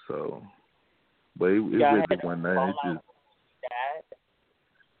 so but it really wasn't that.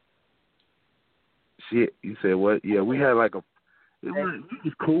 You said what? Yeah, we had like we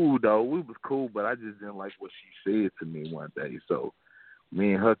was cool though. We was cool, but I just didn't like what she said to me one day. So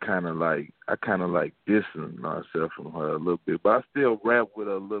me and her I kind of distanced myself from her a little bit. But I still rap with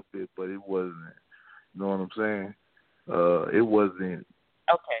her a little bit, but it wasn't, you know what I'm saying? It wasn't.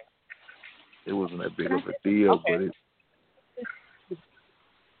 Okay. It wasn't that big of a deal, okay. but it.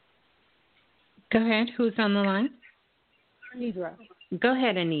 Go ahead. Who's on the line? Anidra. Go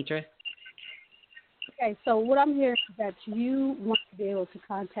ahead, Anidra. Okay, so what I'm hearing is that you want to be able to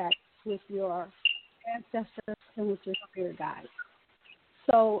contact with your ancestors and with your spirit guides.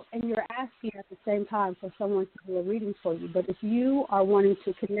 So, and you're asking at the same time for someone to do a reading for you. But if you are wanting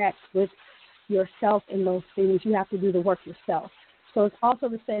to connect with yourself in those things, you have to do the work yourself. So it's also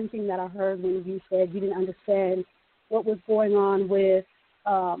the same thing that I heard when you said you didn't understand what was going on with,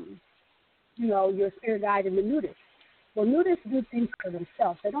 your spirit guide and the nudists. Well, nudists do things for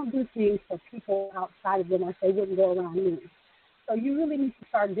themselves. They don't do things for people outside of them, or they wouldn't go around nude. So you really need to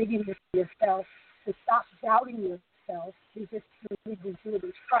start digging into yourself to stop doubting yourself and just really do it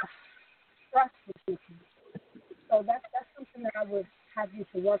and trust with you. So that's something that I would have you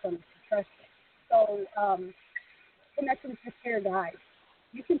to work on, to trust it. So connecting with your spirit guide.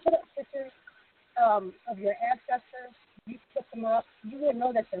 You can put up pictures of your ancestors. You put them up. You will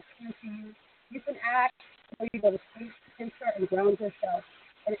know that they're true to you. You can ask before you go to sleep, center and ground yourself,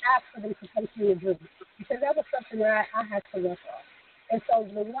 and ask for them to come to your dream. Because that was something that I had to work on. And so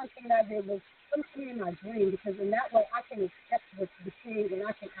the one thing that I did was come to me in my dream, because in that way I can accept what the seeing and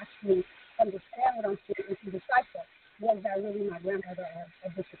I can actually understand what I'm seeing and can decipher, was that really my grandmother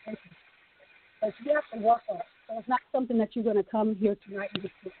or Bishop Pinky? But you have to work on it. So it's not something that you're going to come here tonight and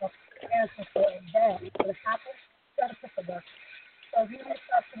just answer for it. Then when it happens, you got to put the work in. So if you want to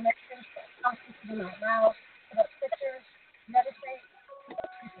start connecting, talk to them out loud, put up pictures, meditate,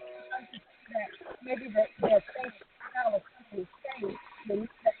 that maybe the thing now is something is saying,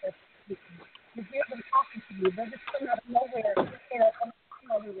 you hear them talking to you, they're just coming out of nowhere, when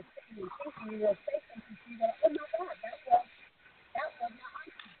you're sitting and thinking, you will say something to you, oh my God, that was my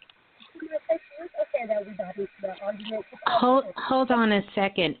auntie. You might say to you, okay, that we got into that argument. Hold on a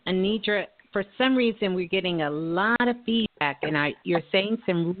second, Anidra. For some reason, we're getting a lot of feedback, and you're saying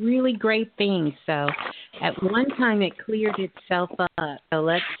some really great things. So, at one time, it cleared itself up. So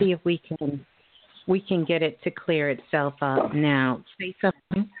let's see if we can get it to clear itself up now. Say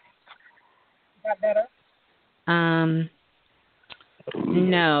something. Is that better?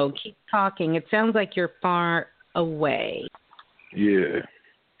 No, keep talking. It sounds like you're far away. Yeah.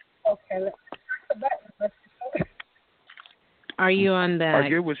 Okay. Are you on the... I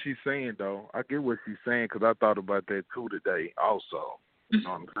get what she's saying, though. I get what she's saying because I thought about that, too, today also. You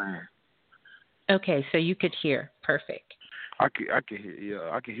know what I'm saying? Okay, so you could hear. Perfect. I can hear. Yeah,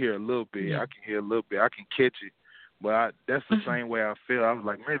 I can hear a little bit. Yeah. I can hear a little bit. I can catch it, but that's the same way I feel. I was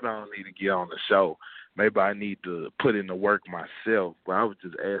like, maybe I don't need to get on the show. Maybe I need to put in the work myself. But I was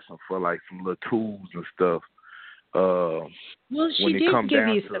just asking for like some little tools and stuff. Well, she did give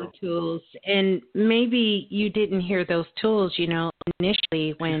you some tools, and maybe you didn't hear those tools.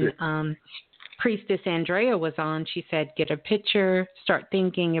 Initially when Priestess Andrea was on, she said, get a picture, start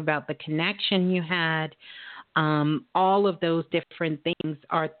thinking about the connection you had. All of those different things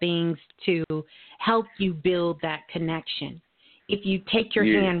are things to help you build that connection. If you take your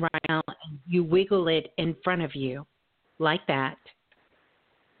hand right now and you wiggle it in front of you like that,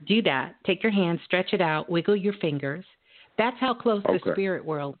 do that. Take your hand, stretch it out, wiggle your fingers. That's how close the spirit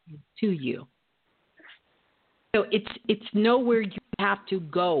world is to you. So it's nowhere you have to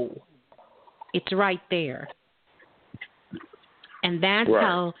go. It's right there. And that's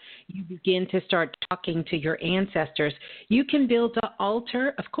how you begin to start talking to your ancestors. You can build an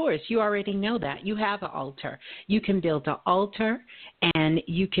altar. Of course, you already know that. You have an altar. You can build an altar, and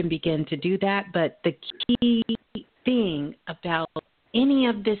you can begin to do that. But the key thing about any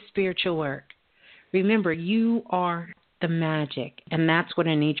of this spiritual work, remember, you are the magic. And that's what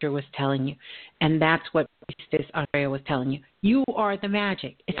Anitra was telling you. And that's what Priestess Andrea was telling you. You are the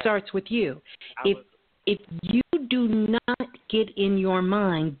magic. It starts with you. If you do not get in your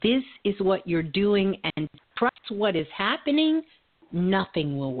mind, this is what you're doing, and trust what is happening,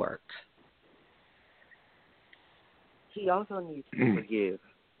 nothing will work. He also needs to forgive,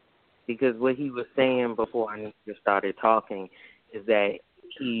 because what he was saying before I just started talking is that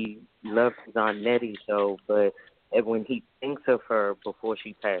he loves his Aunt Nettie so, but when he thinks of her before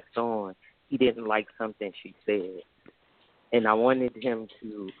she passed on, he didn't like something she said. And I wanted him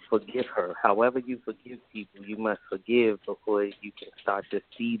to forgive her. However you forgive people, you must forgive before you can start to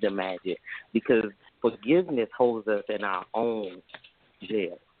see the magic. Because forgiveness holds us in our own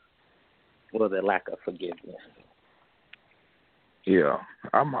jail. Well, the lack of forgiveness. Yeah,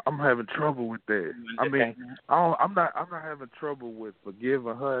 I'm having trouble with that. I mean, I'm not having trouble with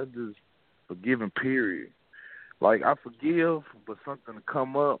forgiving her. Just forgiving, period. Like I forgive, but something to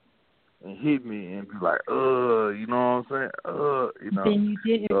come up and hit me and be like, you know what I'm saying? Then you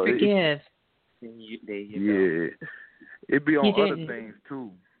didn't forgive. Yeah. It'd be on other things,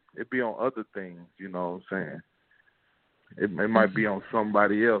 too. It'd be on other things, you know what I'm saying? It might be on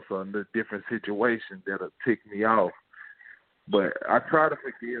somebody else or in a different situation that'll tick me off. But I try to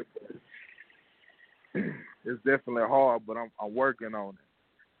forgive. But it's definitely hard, but I'm working on it.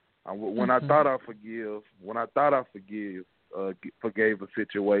 When I thought I forgave a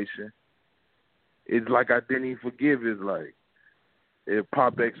situation, it's like I didn't even forgive. It's like it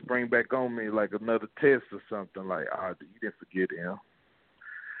popped back, spring back on me like another test or something. Like, you didn't forget him.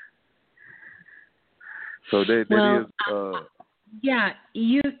 So that is. Yeah,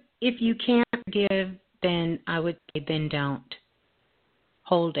 if you can't forgive, then I would say then don't.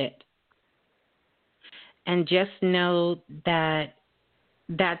 Hold it. And just know that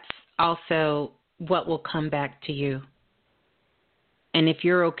that's also what will come back to you. And if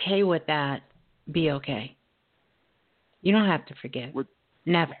you're okay with that, be okay. You don't have to forgive.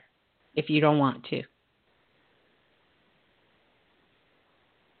 Never. If you don't want to.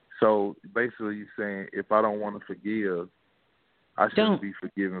 So basically you're saying if I don't want to forgive, I shouldn't be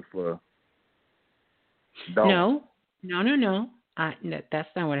forgiven for... No. That's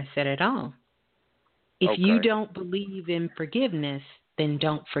not what I said at all. If you don't believe in forgiveness, then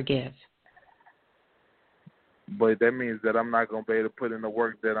don't forgive. But that means that I'm not going to be able to put in the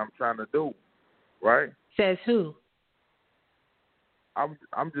work that I'm trying to do, right? Says who? I'm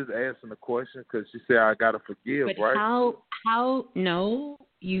just asking a question because she said I got to forgive, but right? How? No,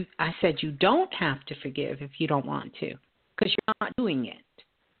 I said you don't have to forgive if you don't want to, because you're not doing it.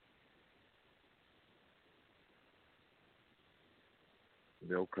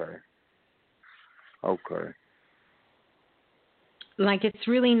 Okay. Like it's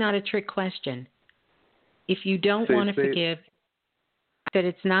really not a trick question. If you don't want to forgive, I said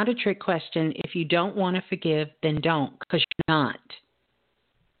it's not a trick question. If you don't want to forgive, then don't, because you're not.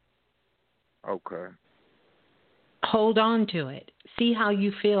 Okay. Hold on to it. See how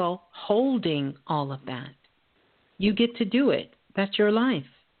you feel holding all of that. You get to do it. That's your life.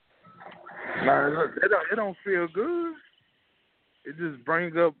 Nah, it don't feel good. It just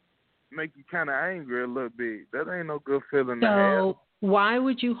make you kind of angry a little bit. That ain't no good feeling to have. Why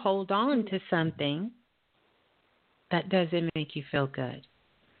would you hold on to something that doesn't make you feel good?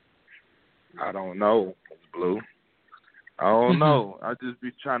 I don't know, Blue. I don't know. I just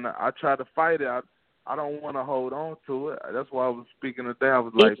be I try to fight it. I don't want to hold on to it. That's why I was speaking today. I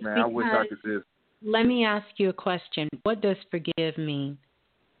was like, man, I wish I could just. Let me ask you a question. What does forgive mean?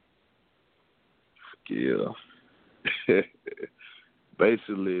 Forgive.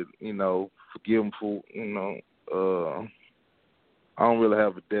 Basically, forgive them for, I don't really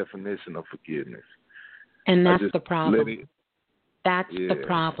have a definition of forgiveness. And that's the problem. That's the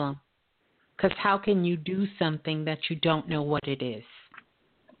problem. Because how can you do something that you don't know what it is?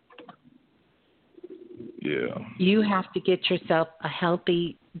 Yeah. You have to get yourself a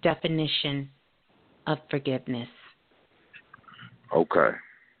healthy definition of forgiveness. Okay.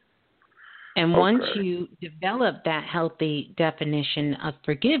 And once you develop that healthy definition of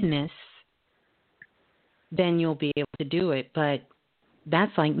forgiveness, then you'll be able to do it. But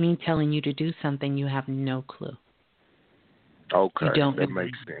that's like me telling you to do something you have no clue. Okay. You don't that know.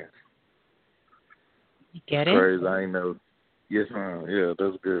 Makes sense. You get it? Crazy. it? I ain't know. Yes, ma'am. Yeah,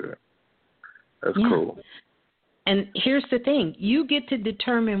 that's good. That's cool. And here's the thing. You get to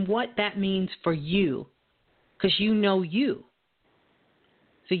determine what that means for you because you know you.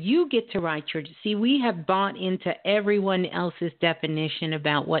 So you get to write your... See, we have bought into everyone else's definition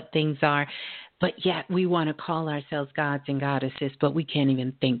about what things are, but yet we want to call ourselves gods and goddesses, but we can't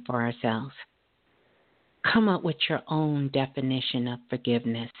even think for ourselves. Come up with your own definition of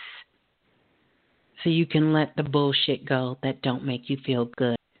forgiveness so you can let the bullshit go that don't make you feel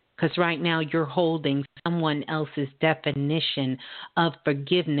good. Because right now you're holding someone else's definition of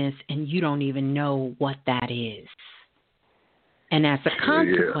forgiveness and you don't even know what that is. And as a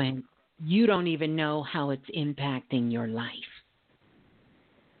consequence, you don't even know how it's impacting your life.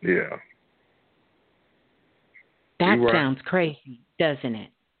 Yeah. That sounds crazy, doesn't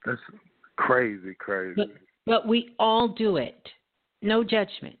it? That's crazy. But we all do it. No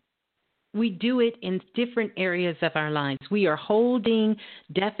judgment. We do it in different areas of our lives. We are holding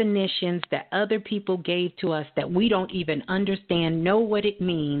definitions that other people gave to us that we don't even understand, know what it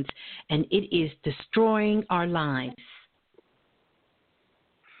means, and it is destroying our lives.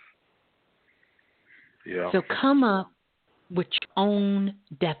 Yeah. So come up with your own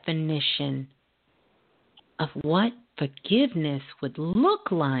definition of what forgiveness would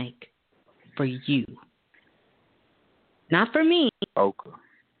look like for you. Not for me. Okay.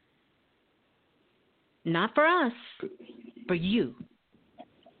 Not for us. For you.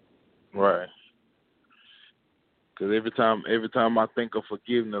 Right. Because every time I think of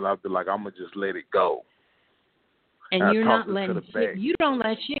forgiveness, I'll be like, I'm going to just let it go. And you're not letting shit. You don't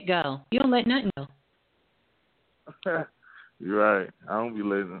let shit go. You don't let nothing go. You're right. I don't be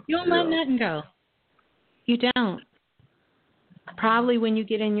letting. You don't let nothing go. You don't. Probably when you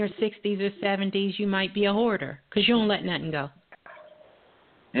get in your 60s or 70s, you might be a hoarder because you don't let nothing go.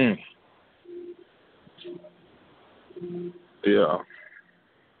 Yeah.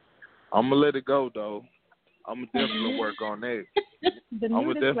 I'm going to let it go, though. I'm going to definitely work on that. I'm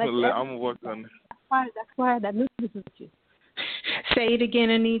going to work on that. That's why that nudist is with you. Say it again,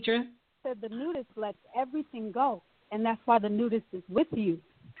 Anidra. Said the nudist lets everything go, and that's why the nudist is with you.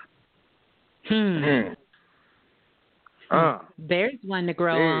 There's one to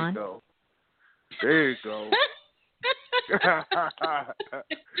grow on. There you go.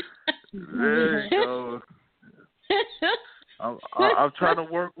 There you go. I'm trying to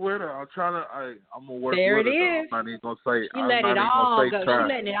work with her. I'm gonna work there with her. There it is. I'm not even gonna say. She let it all go. Try.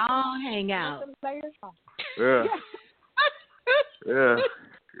 She letting it all hang out. Yeah. Yeah.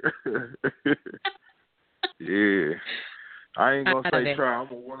 Yeah. I ain't gonna say try. I'm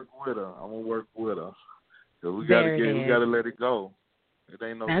gonna work with her. So we gotta let it go. It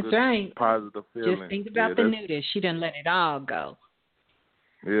ain't no good positive feeling. Just think about the nudist. She done let it all go.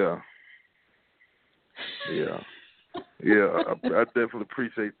 Yeah. I definitely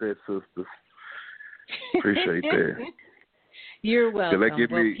appreciate that, sister. Appreciate that. You're welcome. That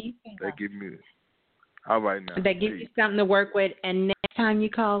give me. All right now. That gives you something to work with, and next time you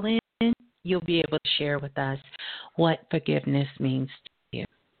call in, you'll be able to share with us what forgiveness means to you.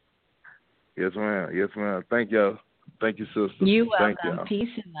 Yes, ma'am. Thank y'all. Thank you, sister. You're welcome. Thank y'all. Peace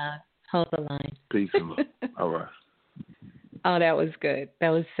and love. Hold the line. Peace and love. All right. Oh, that was good. That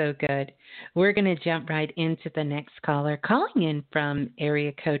was so good. We're going to jump right into the next caller, calling in from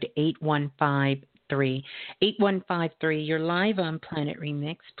area code 8153. 8153, you're live on Planet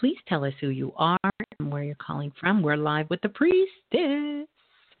Remix. Please tell us who you are and where you're calling from. We're live with the Priestess.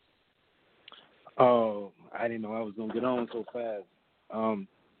 Oh, I didn't know I was going to get on so fast.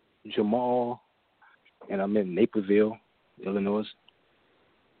 Jamal, and I'm in Naperville, Illinois.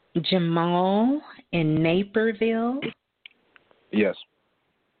 Jamal in Naperville. Yes.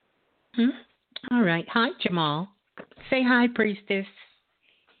 All right. Hi, Jamal. Say hi, Priestess.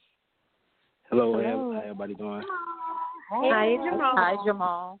 Hello. Hello. How everybody doing? Hi, Jamal. Hi,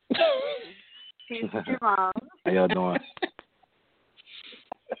 Jamal. Jamal. How y'all doing?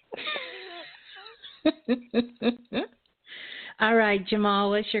 All right, Jamal,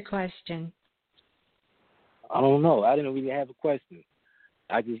 what's your question? I don't know. I didn't really have a question.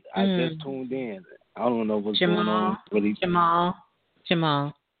 I just tuned in. I don't know what's going on. Really. Jamal.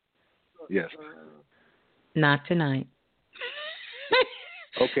 Yes. Not tonight.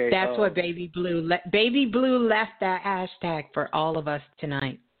 Okay. That's what Baby Blue left that hashtag for all of us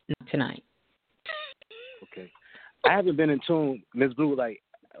tonight. Not tonight. Okay. I haven't been in tune, Miss Blue. Like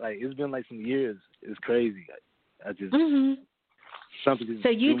it's been like some years. It's crazy. I just something just so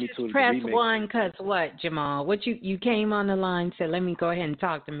you drew me just to press the remix. one because what, Jamal? What you came on the line and said, let me go ahead and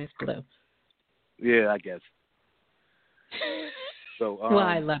talk to Miss Blue. Yeah, I guess. So. Well,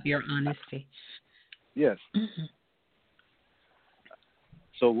 I love your honesty. Yes.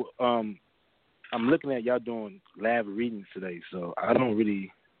 So I'm looking at y'all doing live readings today. So I don't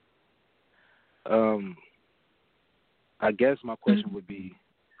really. I guess my question would be,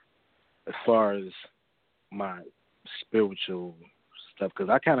 as far as my spiritual stuff, because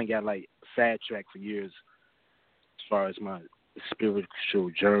I kind of got like sidetracked for years as far as my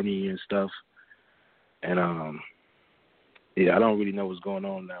spiritual journey and stuff, and I don't really know what's going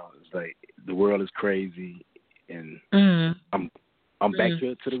on now. It's like the world is crazy, and I'm back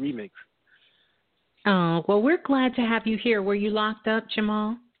to the remix. Oh, well, we're glad to have you here. Were you locked up,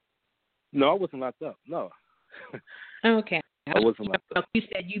 Jamal? No, I wasn't locked up. No. Okay. I wasn't locked up. You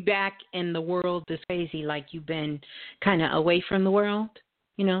said you back in the world is crazy, like you've been kind of away from the world,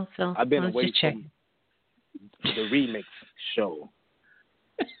 so I've been let's away just check. from the remix show.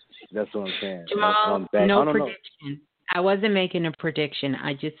 That's what I'm saying. Jamal, no prediction. I wasn't making a prediction.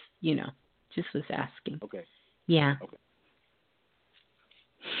 I just, just was asking. Okay. Yeah. Okay.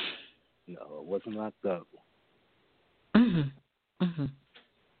 No, it wasn't locked up.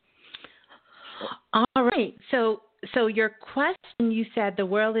 All right. So your question, you said the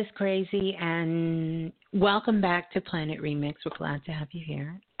world is crazy, and welcome back to Planet Remix. We're glad to have you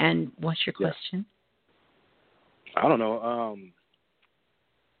here. And what's your question? I don't know.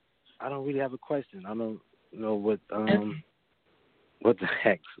 I don't really have a question. I don't know what the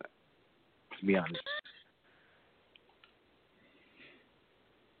heck, to be honest.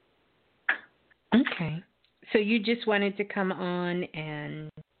 Okay. So you just wanted to come on and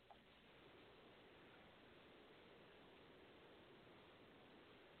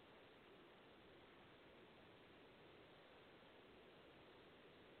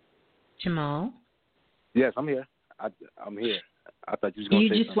Jamal? Yes, I'm here. I'm here. I thought you was going to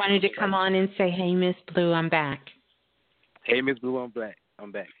say You just wanted to come on and say, hey, Miss Blue, I'm back. Hey, Miss Blue, I'm back.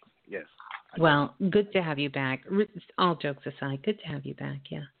 Yes. Well, good to have you back. All jokes aside, good to have you back,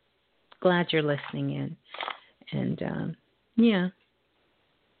 yeah. Glad you're listening in. And, yeah.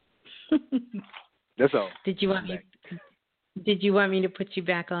 That's all. Did you want me to put you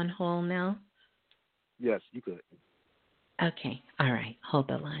back on hold now? Yes, you could. Okay. All right. Hold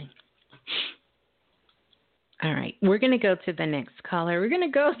the line. All right. We're going to go to the next caller.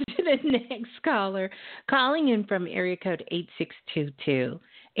 Calling in from area code 8622.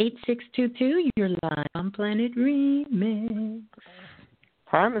 8622, you're live on Planet Remix.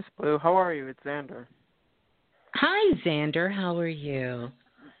 Hi, Miss Blue. How are you? It's Xander. Hi, Xander. How are you?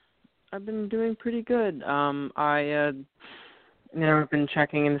 I've been doing pretty good. I've been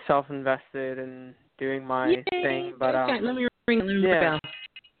checking in self-invested and doing my thing. But okay. Let me ring the bell.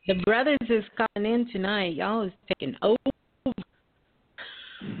 The brothers is calling in tonight. Y'all is taking over.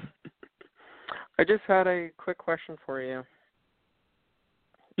 I just had a quick question for you.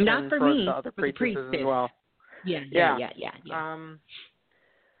 Not for me. The other priestesses as well. Yeah.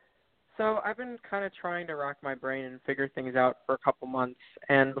 So I've been kind of trying to rack my brain and figure things out for a couple months.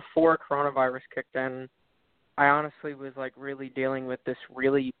 And before coronavirus kicked in, I honestly was like really dealing with this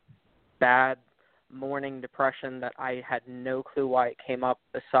really bad morning depression that I had no clue why it came up,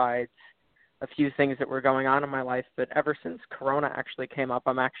 besides a few things that were going on in my life. But ever since Corona actually came up,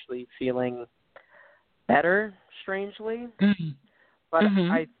 I'm actually feeling better, strangely. But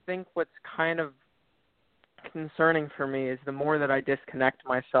I think what's kind of concerning for me is the more that I disconnect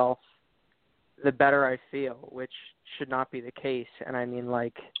myself, the better I feel, which should not be the case. And I mean,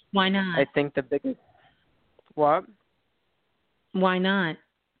 like, why not? I think the biggest... What? Why not?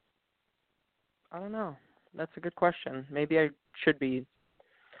 I don't know. That's a good question. Maybe I should be.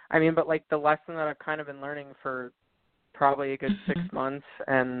 I mean, but like the lesson that I've kind of been learning for probably a good 6 months,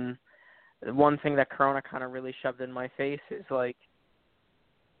 and one thing that Corona kind of really shoved in my face is, like,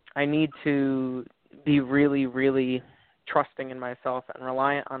 I need to be really, really trusting in myself and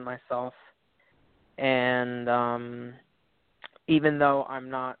reliant on myself. And even though I'm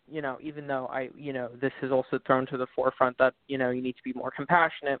not, even though this is also thrown to the forefront that, you need to be more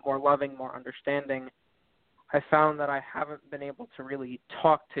compassionate, more loving, more understanding, I found that I haven't been able to really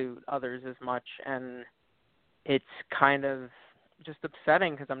talk to others as much, and it's kind of just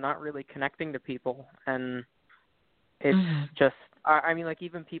upsetting because I'm not really connecting to people, and it's just, I mean, like,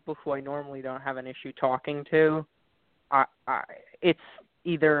 even people who I normally don't have an issue talking to, it's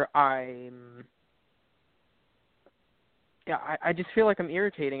either I just feel like I'm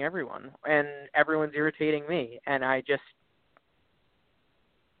irritating everyone, and everyone's irritating me, and I just,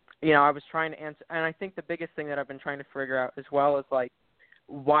 I was trying to answer, and I think the biggest thing that I've been trying to figure out as well is, like,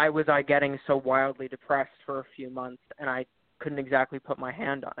 why was I getting so wildly depressed for a few months, and I couldn't exactly put my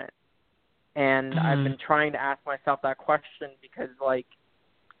hand on it. And I've been trying to ask myself that question because, like,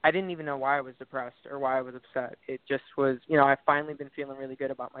 I didn't even know why I was depressed or why I was upset. It just was, I've finally been feeling really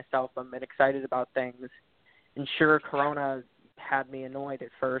good about myself. I've been excited about things. And sure, Corona had me annoyed at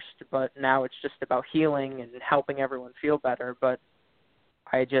first, but now it's just about healing and helping everyone feel better. But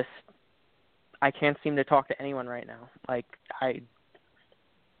I can't seem to talk to anyone right now. Like, I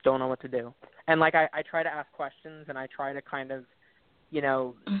don't know what to do. And, like, I try to ask questions, and I try to kind of,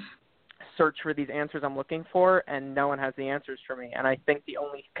 search for these answers I'm looking for, and no one has the answers for me. And I think the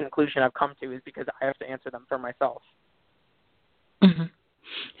only conclusion I've come to is because I have to answer them for myself. Mm-hmm.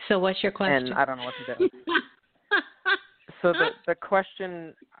 So what's your question? And I don't know what to do. So the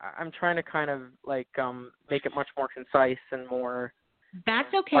question, I'm trying to kind of, like, make it much more concise and more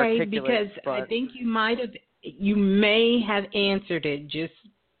That's okay, articulate, because but I think you may have answered it. Just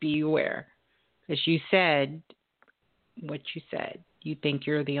be aware. Because you said what you said. You think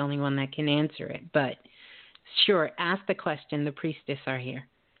you're the only one that can answer it. But sure, ask the question. The priestess are here.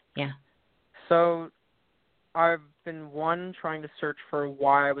 Yeah. So I've been, trying to search for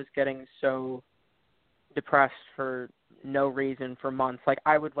why I was getting so depressed for no reason for months. Like,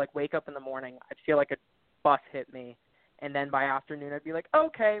 I would, like, wake up in the morning, I'd feel like a bus hit me, and then by afternoon I'd be like,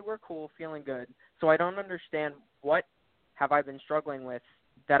 okay, we're cool, feeling good. So I don't understand, what have I been struggling with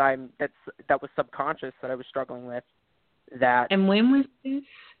that was subconscious that I was struggling with. And when was this?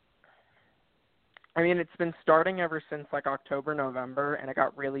 I mean, it's been starting ever since, like, October, November, and it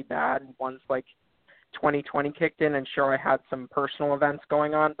got really bad once, like, 2020 kicked in, and sure, I had some personal events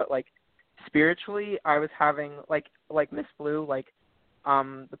going on, but, like, spiritually, I was having, like Miss Blue, like,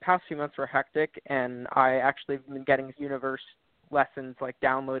 the past few months were hectic, and I actually have been getting universe lessons, like,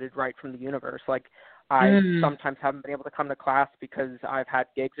 downloaded right from the universe. Like, I sometimes haven't been able to come to class because I've had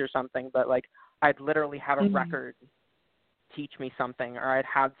gigs or something, but, like, I'd literally have a record teach me something, or I'd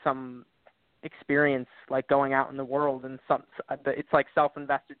had some experience, like, going out in the world, and it's like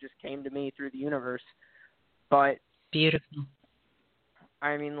self-invested just came to me through the universe. But beautiful.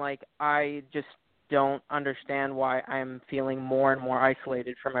 I mean, like, I just don't understand why I'm feeling more and more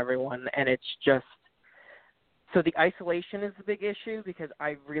isolated from everyone, and it's just, so the isolation is the big issue because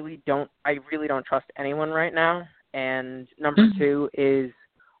I really don't trust anyone right now. And number two is,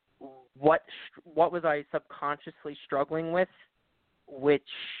 what was I subconsciously struggling with, which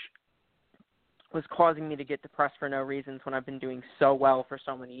was causing me to get depressed for no reasons when I've been doing so well for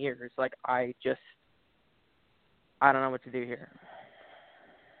so many years. Like, I don't know what to do here.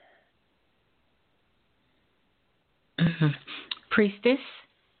 Priestess?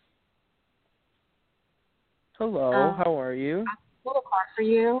 Hello, how are you? I pulled a card for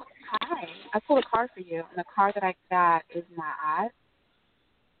you. Hi. I pulled a card for you, and the card that I got is my eye.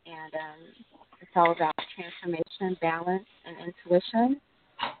 And it's all about transformation, balance, and intuition.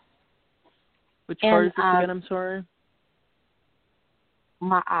 Which card is this again? I'm sorry.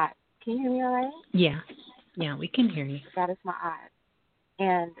 My eye. Can you hear me all right? Yeah. Yeah, we can hear you. That is my eye.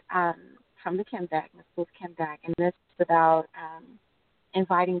 And from the Kim deck, Miss Blue's Kim deck, and this is about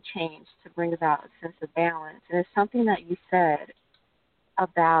inviting change to bring about a sense of balance. And it's something that you said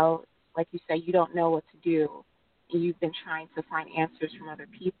about, like you said, you don't know what to do, and you've been trying to find answers from other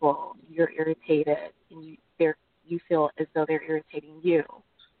people. You're irritated, and you feel as though they're irritating you.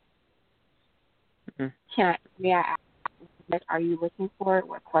 May I ask, what are you looking for?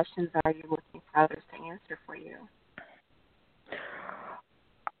 What questions are you looking for others to answer for you?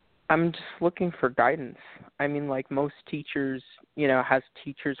 I'm just looking for guidance. I mean, like most teachers, as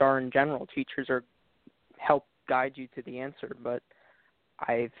teachers are in general, teachers help guide you to the answer, but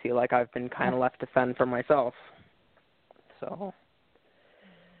I feel like I've been kind of left to fend for myself. So,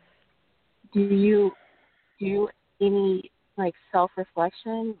 do you any like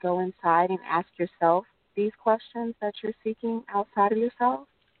self-reflection? Go inside and ask yourself these questions that you're seeking outside of yourself?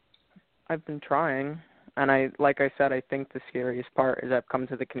 I've been trying, and like I said, I think the scariest part is I've come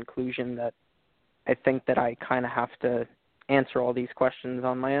to the conclusion that I think that I kind of have to answer all these questions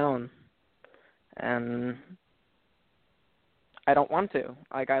on my own, and I don't want to.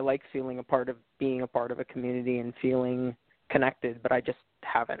 Like, I like being a part of a community and feeling connected, but I just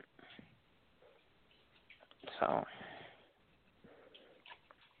haven't. So.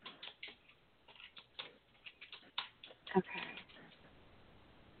 Okay.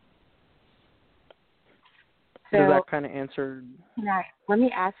 Does that kind of answer? Let me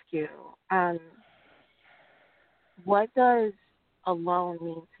ask you, what does alone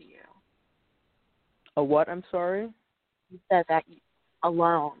mean to you? A what? I'm sorry? You said that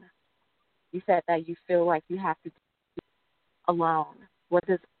alone. You said that you feel like you have to do it alone. What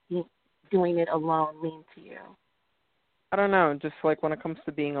does doing it alone mean to you? I don't know. Just like when it comes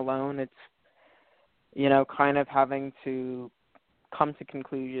to being alone, it's, kind of having to come to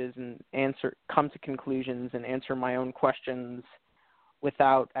conclusions and answer my own questions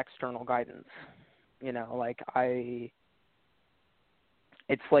without external guidance.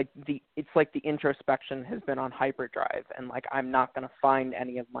 It's like the introspection has been on hyperdrive, and like I'm not going to find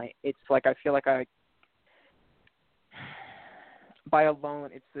any of my. It's like I feel like by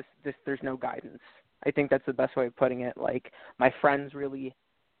alone, it's this. There's no guidance. I think that's the best way of putting it. Like, my friends really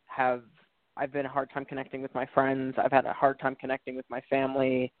have. I've been a hard time connecting with my friends. I've had a hard time connecting with my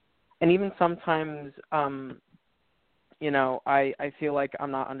family, and even sometimes, I feel like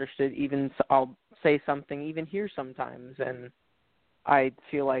I'm not understood. Even I'll say something, even here sometimes, and I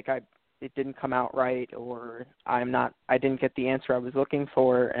feel like it didn't come out right, or I didn't get the answer I was looking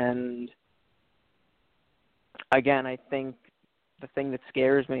for. And again, I think the thing that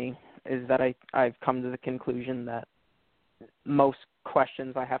scares me is that I've come to the conclusion that most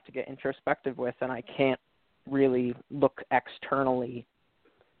questions I have to get introspective with, and I can't really look externally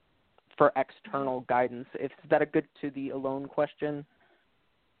for external guidance. Is that a good to the alone question?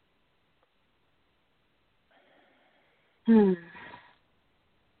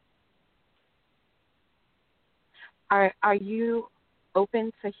 Are you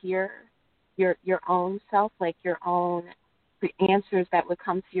open to hear your own self, like the answers that would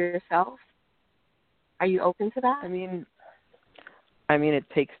come to yourself? Are you open to that? I mean, it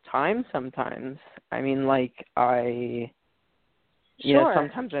takes time sometimes. Sometimes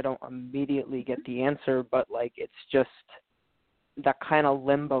I don't immediately get the answer, but like it's just that kind of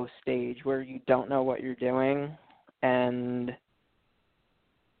limbo stage where you don't know what you're doing, and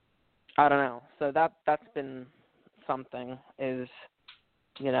I don't know. So that's been something. Is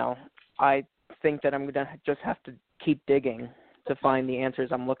I think that I'm gonna just have to keep digging to find the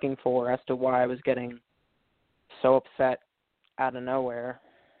answers I'm looking for as to why I was getting so upset out of nowhere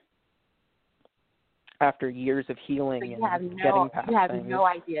after years of healing and getting past things. You have no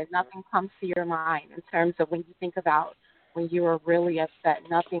idea. Nothing comes to your mind in terms of when you think about when you were really upset.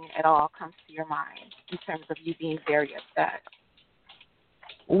 Nothing at all comes to your mind in terms of you being very upset.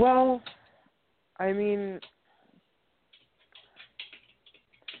 Well, I mean,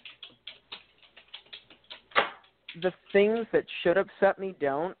 the things that should upset me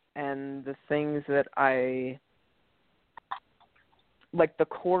don't, and the things that like the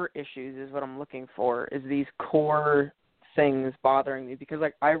core issues is what I'm looking for, is these core things bothering me, because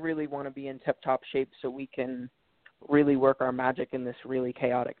like I really want to be in tip-top shape so we can really work our magic in this really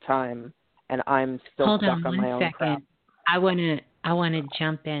chaotic time, and I'm still stuck on my own crap. I want to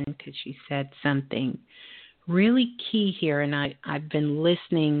jump in because you said something really key here, and I've been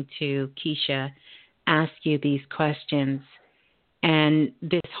listening to Keisha ask you these questions, and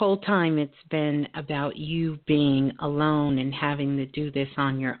this whole time it's been about you being alone and having to do this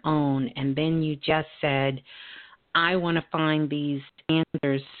on your own, and then you just said, I want to find these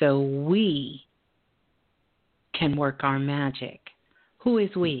answers so we can work our magic. Who is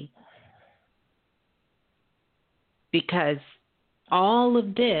we? Because all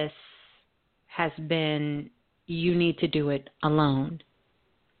of this has been, you need to do it alone.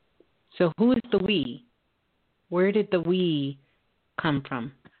 So who is the we? Where did the we come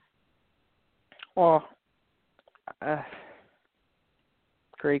from? Well,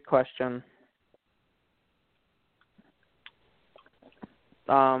 great question.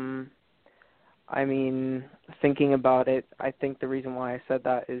 I mean, thinking about it, I think the reason why I said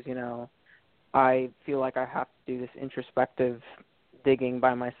that is, I feel like I have to do this introspective digging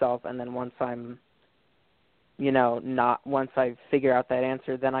by myself, and then once I'm, once I figure out that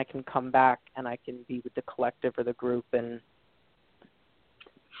answer, then I can come back and I can be with the collective or the group and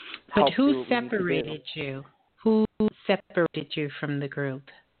help. But who separated you? Who separated you from the group?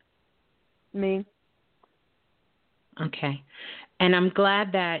 Me. Okay. And I'm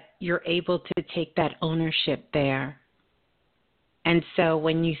glad that you're able to take that ownership there. And so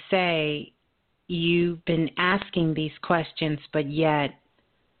when you say you've been asking these questions, but yet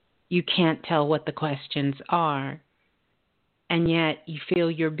you can't tell what the questions are, and yet you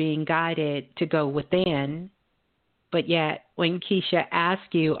feel you're being guided to go within, but yet when Keisha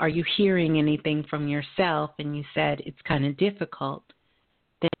asked you, are you hearing anything from yourself, and you said it's kind of difficult,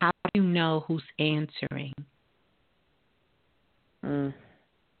 then how do you know who's answering?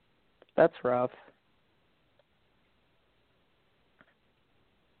 That's rough.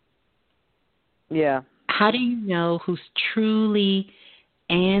 Yeah. How do you know who's truly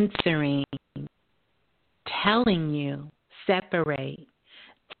answering, telling you, separate,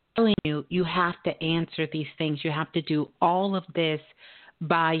 telling you you have to answer these things, you have to do all of this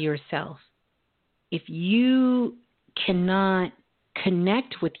by yourself? If you cannot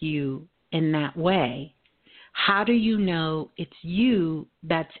connect with you in that way, how do you know it's you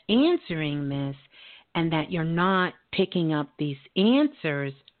that's answering this and that you're not picking up these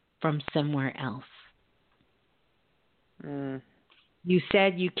answers from somewhere else? You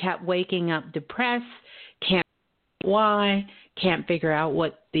said you kept waking up depressed, can't why, can't figure out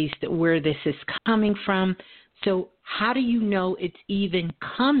where this is coming from. So how do you know it's even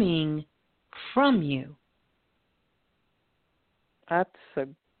coming from you? That's a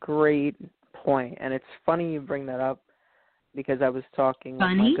great point, and it's funny you bring that up because I was talking with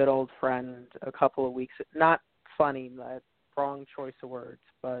my good old friend a couple of weeks. Not funny, wrong choice of words,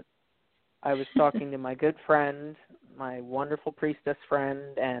 but I was talking to my good friend, my wonderful priestess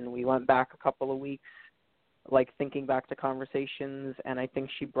friend, and we went back a couple of weeks, like thinking back to conversations, and I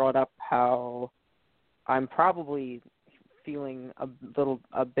think she brought up how I'm probably feeling a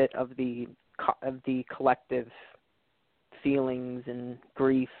bit of the collective feelings and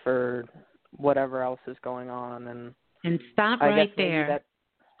grief or whatever else is going on, and stop right there.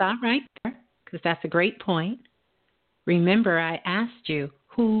 Stop right there, because that's a great point. Remember, I asked you,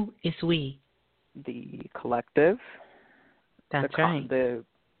 who is we? The collective. That's right. The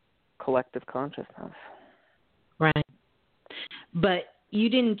collective consciousness. Right. But you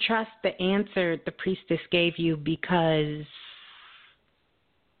didn't trust the answer the priestess gave you because...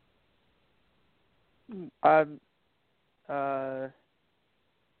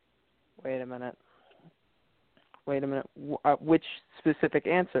 Wait a minute. Which specific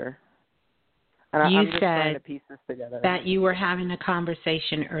answer? And you I'm just said trying to piece this together. That you were having a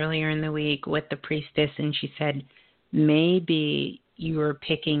conversation earlier in the week with the priestess, and she said maybe you were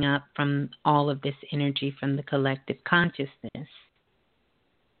picking up from all of this energy from the collective consciousness.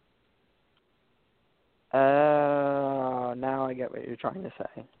 Oh, now I get what you're trying to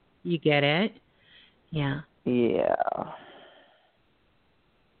say. You get it? Yeah. Yeah.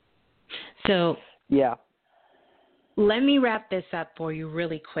 So, yeah. Let me wrap this up for you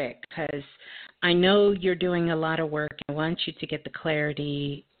really quick, because I know you're doing a lot of work. I want you to get the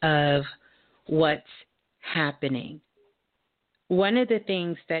clarity of what's happening. One of the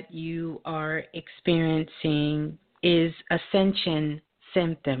things that you are experiencing is ascension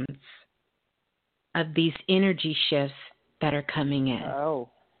symptoms of these energy shifts that are coming in. Oh.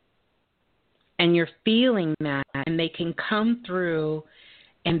 And you're feeling that, and they can come through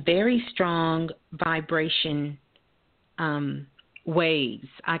in very strong vibration waves.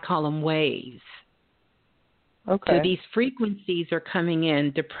 I call them waves. Okay. So these frequencies are coming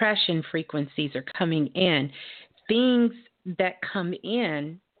in. Depression frequencies are coming in. Things that come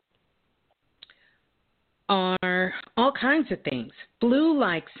in are all kinds of things.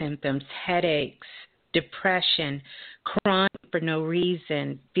 Flu-like symptoms, headaches, depression, crying for no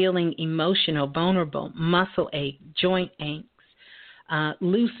reason, feeling emotional, vulnerable, muscle ache, joint aches,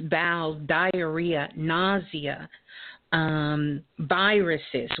 loose bowels, diarrhea, nausea,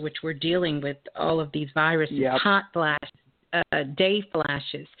 viruses, which we're dealing with all of these viruses, hot flashes, day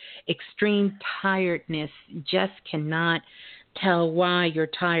flashes, extreme tiredness, just cannot tell why you're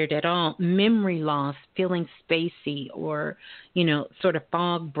tired at all, memory loss, feeling spacey or, sort of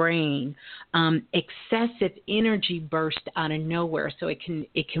fog brain, excessive energy burst out of nowhere. So it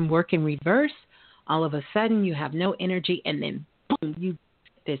can work in reverse. All of a sudden you have no energy, and then boom, you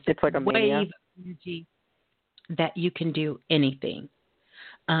get this it's like a wave mania. of energy that you can do anything.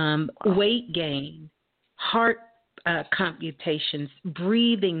 Weight gain, heart computations,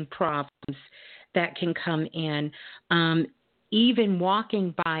 breathing problems that can come in, even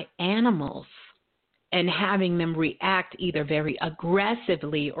walking by animals and having them react either very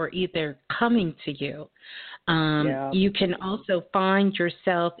aggressively or either coming to you. You can also find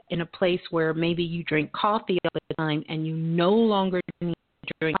yourself in a place where maybe you drink coffee all the time and you no longer need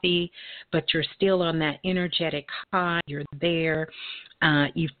to drink coffee, but you're still on that energetic high. You're there.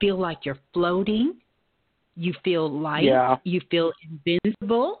 You feel like you're floating. You feel light. Yeah. You feel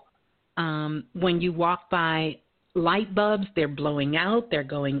invincible. When you walk by light bulbs, they're blowing out, they're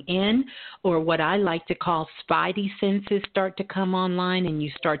going in, or what I like to call spidey senses start to come online, and you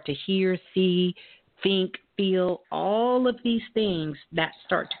start to hear, see, think, feel, all of these things that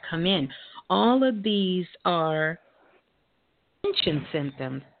start to come in. All of these are tension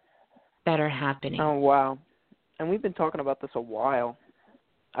symptoms that are happening. Oh, wow. And we've been talking about this a while.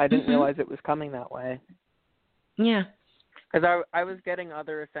 I didn't realize it was coming that way. Yeah. Because I was getting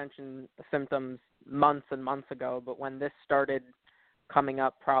other ascension symptoms months and months ago, but when this started coming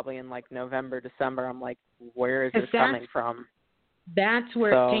up probably in like November, December, I'm like, where is this coming from? That's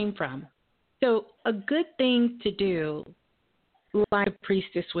where it came from. So a good thing to do, like the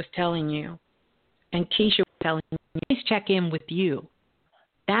priestess was telling you, and Keisha was telling you, is check in with you.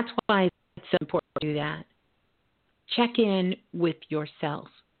 That's why it's so important to do that. Check in with yourself.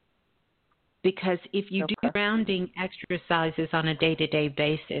 Because if you do grounding exercises on a day-to-day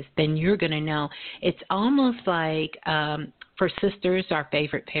basis, then you're going to know. It's almost like for sisters, our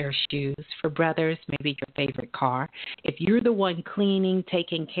favorite pair of shoes. For brothers, maybe your favorite car. If you're the one cleaning,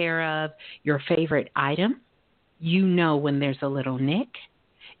 taking care of your favorite item, you know when there's a little nick.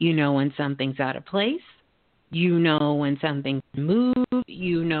 You know when something's out of place. You know when something's moved.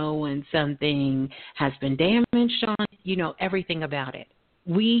 You know when something has been damaged on it. You know everything about it.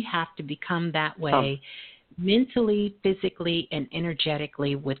 We have to become that way mentally, physically, and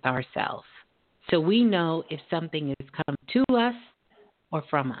energetically with ourselves. So we know if something is come to us or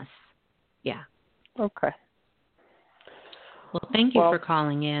from us. Yeah. Okay. Well, thank you for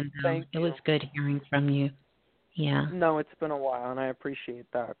calling in. It was good hearing from you. Yeah. No, it's been a while, and I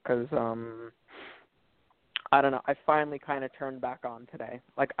appreciate that because, I don't know, I finally kind of turned back on today.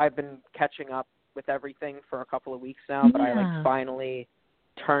 Like, I've been catching up with everything for a couple of weeks now, but I finally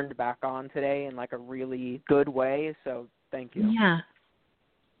turned back on today in like a really good way, so thank you. Yeah.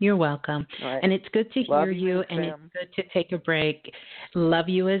 You're welcome. Right. And it's good to Love hear you, and it's good to take a break. Love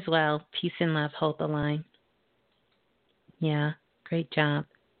you as well. Peace and love. Hold the line. Yeah, great job.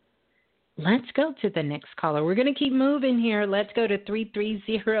 Let's go to the next caller. We're going to keep moving here. Let's go to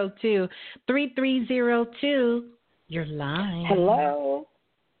 3302. 3302, you're live. Hello.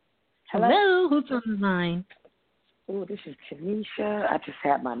 Hello. Who's on the line? Oh, this is Tanisha. I just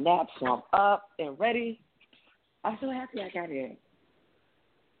had my nap, so I'm up and ready. I'm so happy I got in.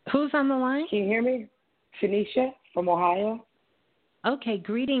 Who's on the line? Can you hear me? Tanisha from Ohio. Okay,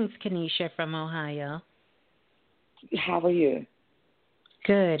 greetings, Kanisha from Ohio. How are you?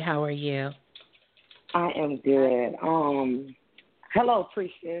 Good. How are you? I am good. Hello,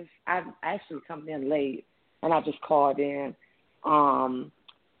 Priestess. I've actually come in late, and I just called in.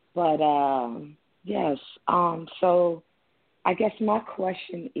 Yes. So I guess my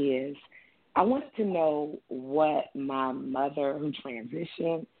question is, I wanted to know what my mother who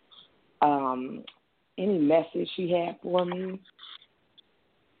transitioned, any message she had for me.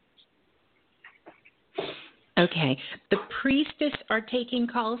 Okay. The priestess are taking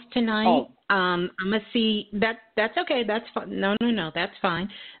calls tonight. Oh. I'm going to see that's okay. That's fine. No, that's fine.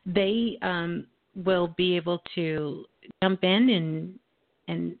 They will be able to jump in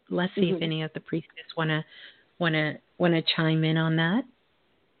and let's see if any of the priestess want to chime in on that.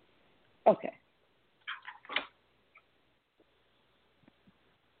 Okay.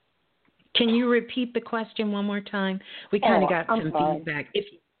 Can you repeat the question one more time? We kind of got some feedback.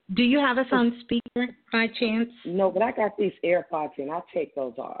 Do you have us on speaker by chance? No, but I got these AirPods in. I'll take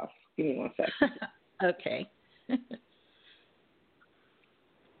those off. Give me 1 second. Okay.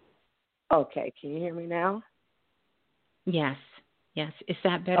 Okay. Can you hear me now? Yes. Is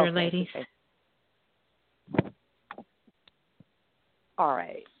that better, ladies? Okay. All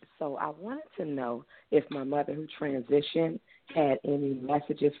right. So I wanted to know if my mother who transitioned had any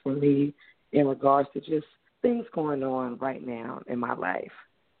messages for me in regards to just things going on right now in my life.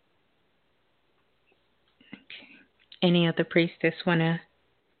 Okay. Any other priestess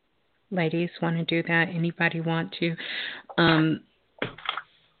ladies want to do that? Anybody want to?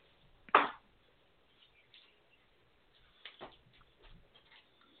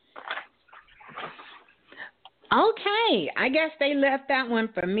 Okay, I guess they left that one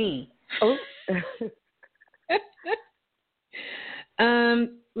for me. Oh.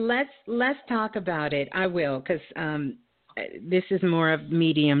 Let's talk about it. I will, because this is more of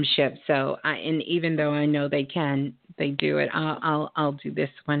mediumship. So, and even though I know they do it. I'll do this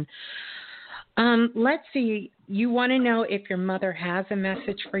one. Let's see. You want to know if your mother has a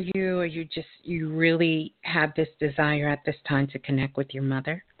message for you, or you really have this desire at this time to connect with your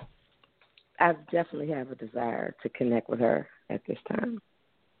mother? I definitely have a desire to connect with her at this time.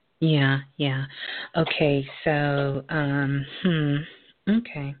 Yeah. Okay, so,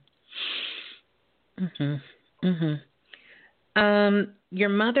 okay. Your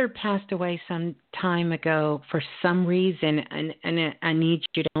mother passed away some time ago for some reason, and I need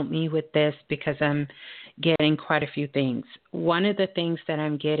you to help me with this because I'm getting quite a few things. One of the things that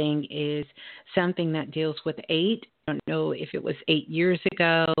I'm getting is something that deals with 8. I don't know if it was 8 years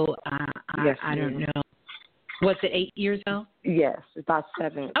ago. Yes, I don't know. Was it 8 years ago? Yes, about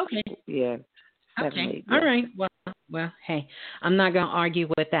 7. Okay. Yeah. 7, Okay. 8, yeah. All right. Well, hey, I'm not going to argue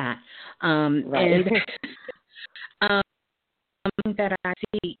with that. Right. And that I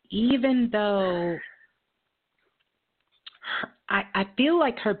see, even though I feel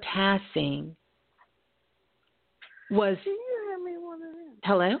like her passing was.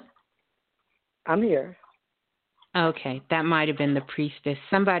 Hello? I'm here. Okay, that might have been the priestess.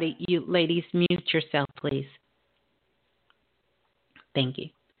 Somebody, you ladies, mute yourself, please. Thank you.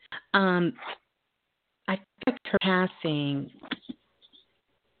 I feel like her passing,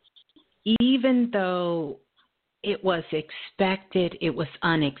 even though it was expected, it was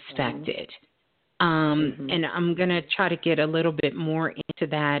unexpected. And I'm going to try to get a little bit more into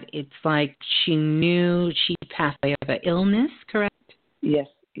that. It's like she knew she passed away of an illness, correct? Yes,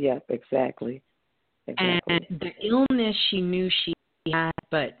 exactly. And the illness she knew she had,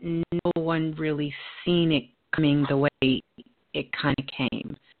 but no one really seen it coming the way it kind of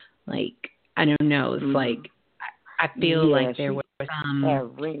came. Like, I don't know. It's like, I feel like there was some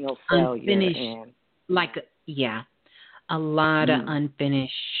renal failure unfinished,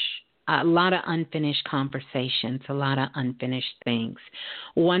 and a lot of unfinished conversations, a lot of unfinished things.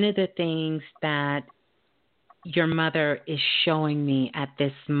 One of the things that your mother is showing me at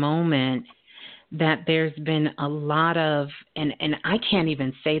this moment, that there's been a lot of, and I can't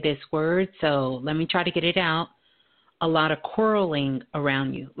even say this word, so let me try to get it out, a lot of quarreling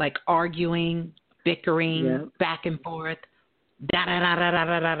around you, like arguing, bickering, back and forth,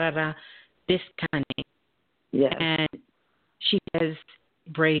 da-da-da-da-da-da-da-da, this kind of thing. Yeah. And she says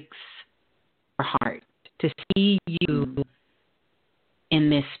breaks her heart to see you in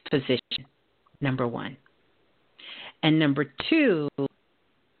this position, number one. And number two,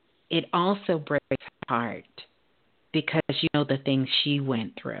 it also breaks her heart because you know the things she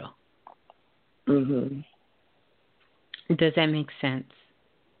went through. Does that make sense?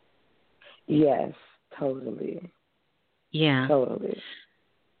 Yes, totally. Yeah. Totally.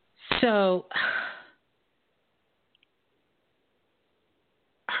 So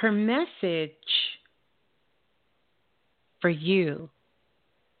her message for you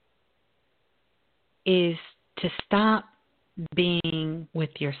is to stop being with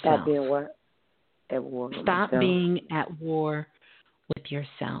yourself. Stop being what? At war with Stop myself. being at war with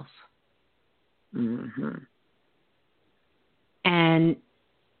yourself. And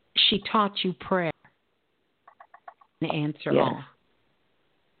she taught you prayer and answer all.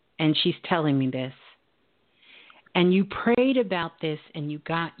 And she's telling me this. And you prayed about this and you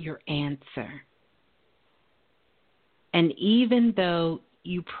got your answer. And even though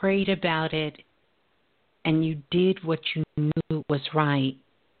you prayed about it and you did what you knew was right,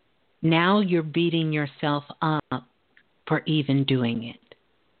 now you're beating yourself up for even doing it.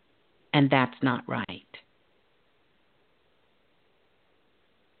 And that's not right.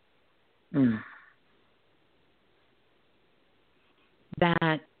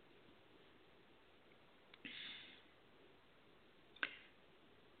 That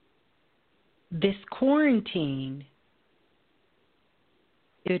this quarantine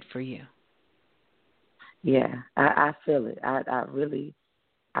is good for you. Yeah, I feel it. I really,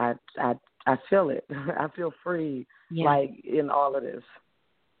 I feel it. I feel free, like in all of this.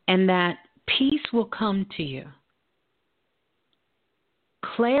 And that peace will come to you.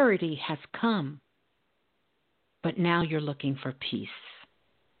 Clarity has come, but now you're looking for peace.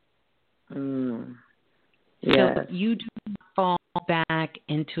 So that you do not fall back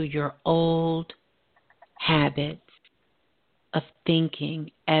into your old habits of thinking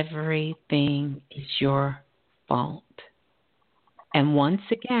everything is your fault. And once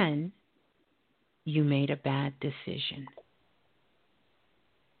again, you made a bad decision.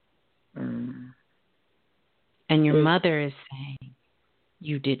 And your mother is saying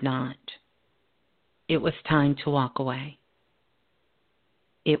you did not. It was time to walk away.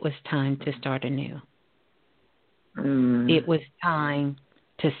 It was time to start anew. It was time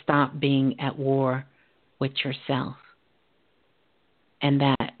to stop being at war with yourself. And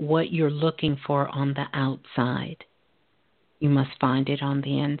that what you're looking for on the outside, you must find it on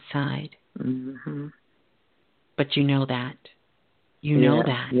the inside. Mm-hmm. But you know that. You know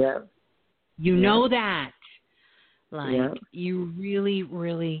that. Yeah. You know that. Like, you really,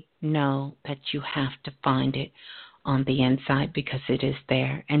 really know that you have to find it on the inside because it is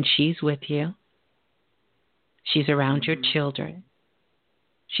there. And she's with you. She's around your children.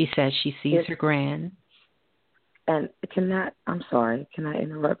 She says she sees her grand. And I'm sorry, can I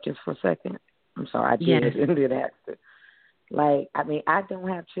interrupt just for a second? I'm sorry, I did ask it. Like, I mean, I don't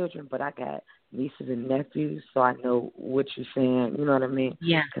have children, but I got nieces and nephews, so I know what you're saying, you know what I mean?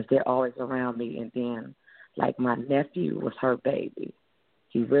 Yeah. Because they're always around me. And then, like, my nephew was her baby.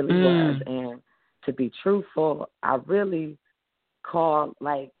 He really was. And to be truthful, I really called,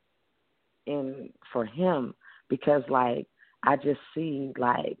 like, in for him because, like, I just see,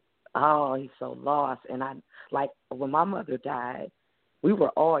 like, oh, he's so lost. And I, like, when my mother died, we were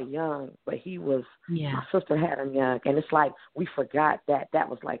all young, but he was, my sister had him young. And it's like we forgot that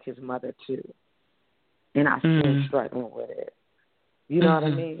was like his mother, too. And I still struggling with it. You know what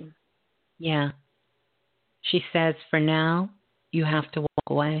I mean? Yeah. She says, for now, you have to walk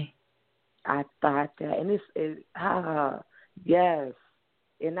away. I thought that. And yes.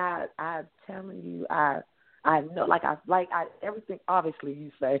 And I'm telling you, I know, everything, obviously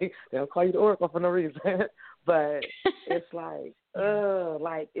you say, they don't call you the Oracle for no reason, but it's like,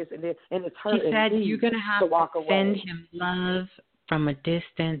 it's hurting. She said you're going to have to send him love from a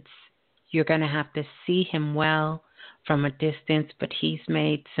distance. You're going to have to see him well from a distance, but he's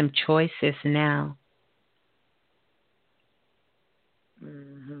made some choices now.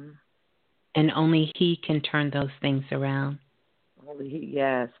 Mm-hmm. And only he can turn those things around. Only he,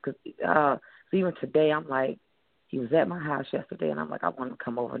 yes. Because even today, I'm like, he was at my house yesterday, and I'm like, I want him to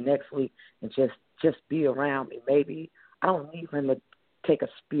come over next week and just be around me. Maybe I don't need him to take a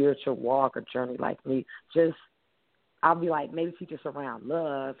spiritual walk or journey like me. I'll be like, maybe if he's just around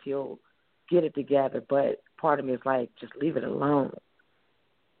love, he'll get it together. But part of me is like, just leave it alone.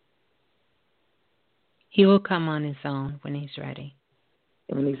 He will come on his own when he's ready.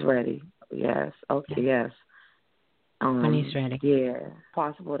 When he's ready, yes. Okay, yes. When he's ready. Yeah.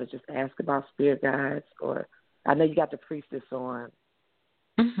 Possible to just ask about spirit guides, or I know you got the priestess on.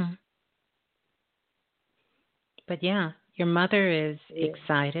 Mm-hmm. But yeah, your mother is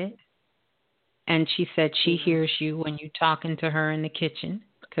excited. And she said she hears you when you're talking to her in the kitchen,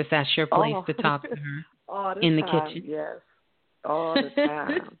 because that's your place to talk to her in the kitchen. Yes, all the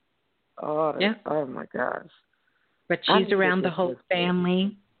time. Oh my gosh! But she's around the whole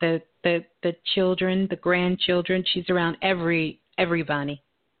family, the children, the grandchildren. She's around everybody.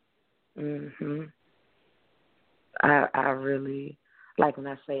 Mhm. I really, like, when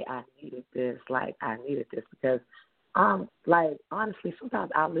I say I needed this, like, I needed this because like, honestly,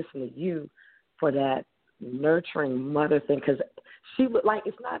 sometimes I'll listen to you for that nurturing mother thing, because she would, like,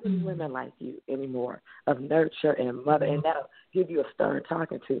 it's not many women like you anymore of nurture and mother, and that'll give you a stern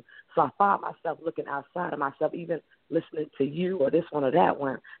talking to. So I find myself looking outside of myself, even listening to you or this one or that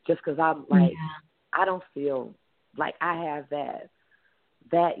one, just because I'm like, I don't feel like I have that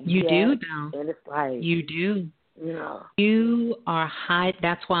you yet. do, though. And it's like, you do. You know. You are high.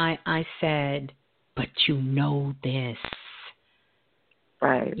 That's why I said, but you know this.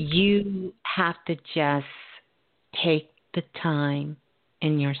 Right. You have to just take the time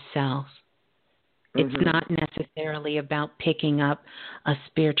in yourself. It's not necessarily about picking up a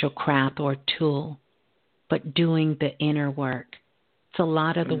spiritual craft or tool, but doing the inner work. It's a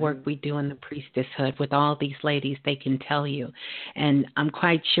lot of the work we do in the priestesshood with all these ladies, they can tell you. And I'm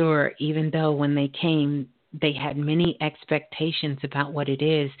quite sure, even though when they came, they had many expectations about what it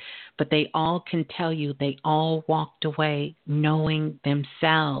is, but they all can tell you they all walked away knowing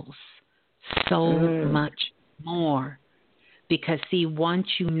themselves so much more. Because, see, once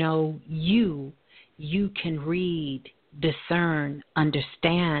you know you can read, discern,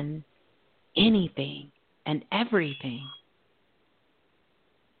 understand anything and everything.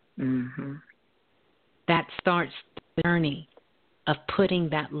 That starts the journey of putting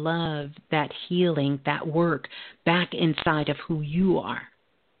that love, that healing, that work back inside of who you are.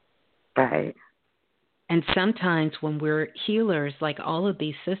 Right. And sometimes when we're healers, like all of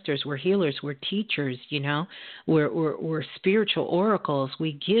these sisters, we're healers, we're teachers, you know, we're spiritual oracles.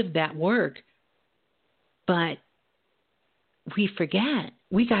 We give that work, but we forget.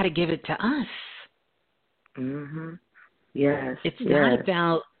 We got to give it to us. Yes. It's not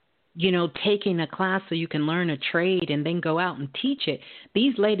about taking a class so you can learn a trade and then go out and teach it.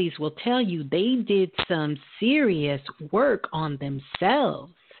 These ladies will tell you they did some serious work on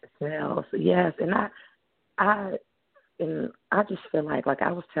themselves. Yes, and I just feel like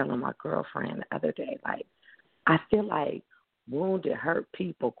I was telling my girlfriend the other day, like I feel like wounded, hurt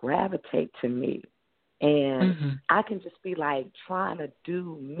people gravitate to me, and I can just be like trying to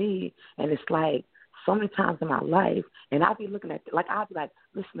do me, and it's like so many times in my life, and I'll be looking at, I'll be like,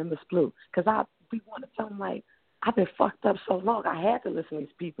 listen to Miss Blue, because I'll be wanting to tell them, like, I've been fucked up so long, I had to listen to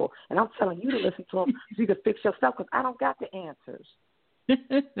these people, and I'm telling you to listen to them so you can fix yourself, because I don't got the answers.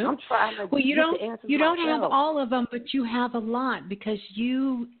 I'm trying to well, you get don't, the answers you don't myself. have all of them, but you have a lot, because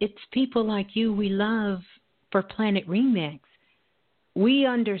it's people like you we love for Planet Remix. We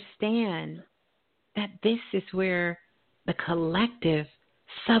understand that this is where the collective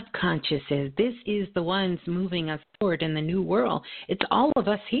subconscious is. This is the ones moving us forward in the new world. It's all of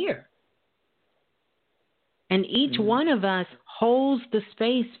us here. And each one of us holds the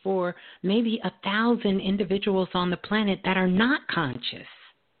space for maybe 1,000 individuals on the planet that are not conscious.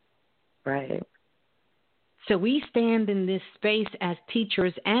 Right. So we stand in this space as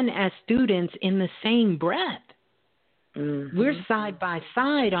teachers and as students in the same breath. We're side by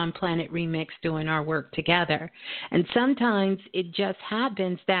side on Planet Remix doing our work together. And sometimes it just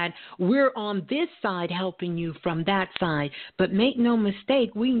happens that we're on this side helping you from that side. But make no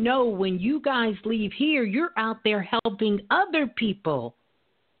mistake, we know when you guys leave here, you're out there helping other people.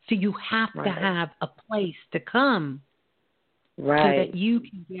 So you have to have a place to come. So that you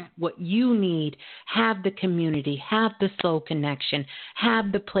can get what you need, have the community, have the soul connection,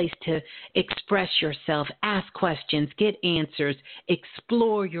 have the place to express yourself, ask questions, get answers,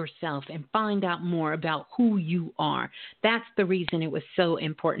 explore yourself, and find out more about who you are. That's the reason it was so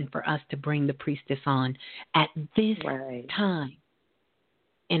important for us to bring the Priestess on at this time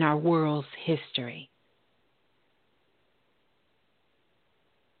in our world's history.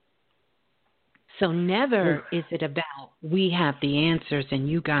 So never is it about we have the answers and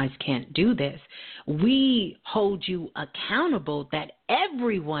you guys can't do this. We hold you accountable that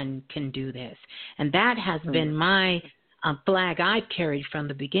everyone can do this. And that has been my flag I've carried from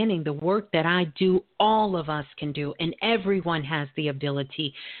the beginning. The work that I do, all of us can do, and everyone has the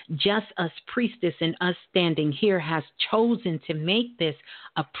ability. Just us Priestess and us standing here has chosen to make this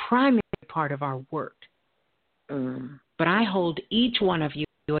a primary part of our work. But I hold each one of you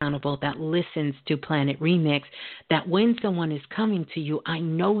accountable that listens to Planet Remix, that when someone is coming to you, I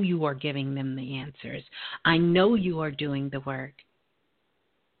know you are giving them the answers. I know you are doing the work.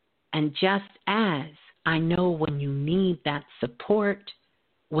 And just as I know when you need that support,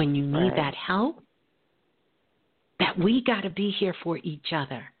 when you need that help, that we got to be here for each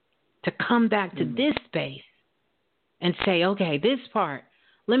other, to come back to this space and say, okay, this part,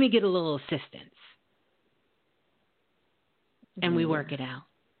 let me get a little assistance. And we work it out.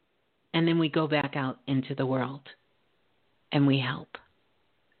 And then we go back out into the world and we help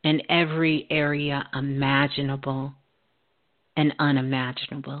in every area imaginable and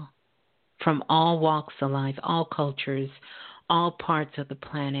unimaginable, from all walks of life, all cultures, all parts of the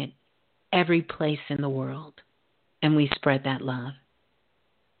planet, every place in the world. And we spread that love.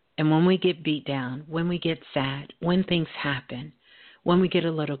 And when we get beat down, when we get sad, when things happen, when we get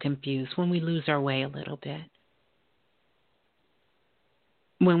a little confused, when we lose our way a little bit,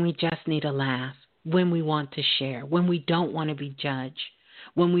 when we just need a laugh, when we want to share, when we don't want to be judged,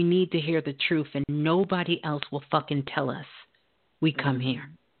 when we need to hear the truth and nobody else will fucking tell us, we come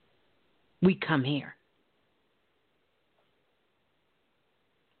here. We come here.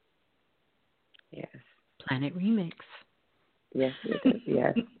 Yes. Planet Remix. Yes, it is.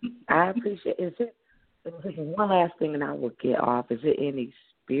 Yes. I appreciate it. One last thing and I will get off. Is there any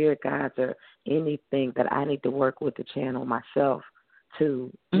spirit guides or anything that I need to work with the channel myself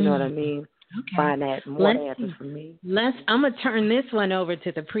to, you know what I mean? Okay. Find that more answers for me. I'm going to turn this one over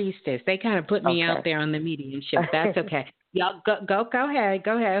to the Priestess. They kind of put me out there on the mediumship. That's okay. Y'all go ahead.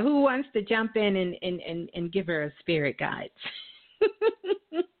 Go ahead. Who wants to jump in and give her a spirit guide?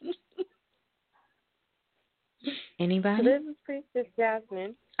 Anybody? This is Priestess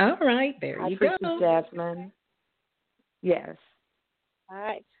Jasmine. All right. There you go. Priestess Jasmine. Yes. All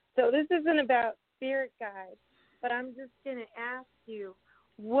right. So this isn't about spirit guides, but I'm just going to ask you,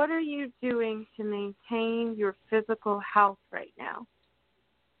 what are you doing to maintain your physical health right now?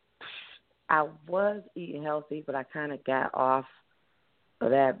 I was eating healthy, but I kind of got off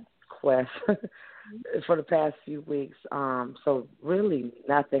of that quest for the past few weeks. So really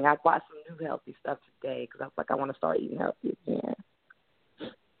nothing. I bought some new healthy stuff today because I was like, I want to start eating healthy again.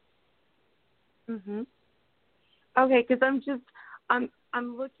 Okay, because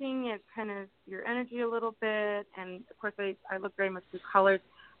I'm looking at kind of your energy a little bit, and of course I look very much through colors,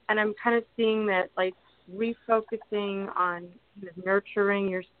 and I'm kind of seeing that like refocusing on kind of nurturing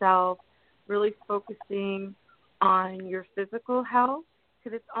yourself, really focusing on your physical health,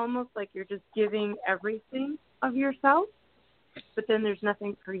 because it's almost like you're just giving everything of yourself, but then there's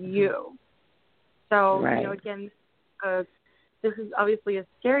nothing for you. So, right. you know, again, this is obviously a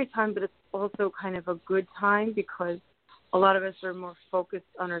scary time, but it's also kind of a good time because a lot of us are more focused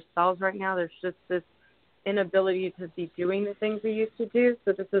on ourselves right now. There's just this inability to be doing the things we used to do.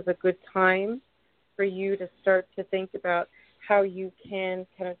 So this is a good time for you to start to think about how you can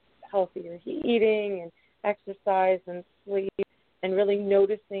kind of healthier eating and exercise and sleep and really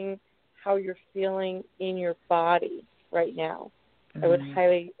noticing how you're feeling in your body right now. I would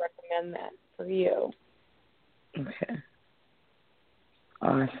highly recommend that for you. Okay.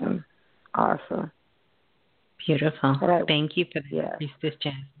 Awesome. Beautiful. Right. Thank you for that, Priestess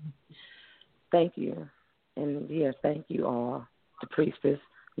Jasmine. Thank you. And, thank you all, the Priestess,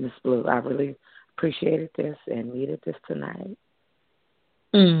 Miss Blue. I really appreciated this and needed this tonight.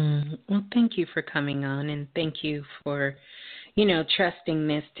 Well, thank you for coming on, and thank you for, trusting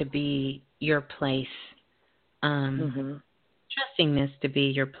this to be your place. Trusting this to be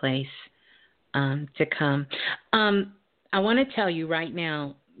your place to come. I want to tell you right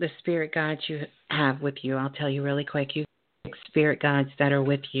now, the spirit guides you have with you. I'll tell you really quick. You have 6 spirit guides that are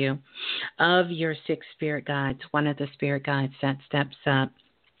with you. Of your 6 spirit guides, one of the spirit guides that steps up.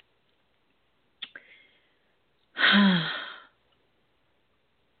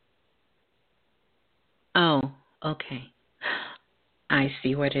 Oh, okay. I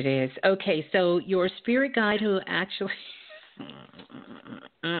see what it is. Okay, so your spirit guide who actually...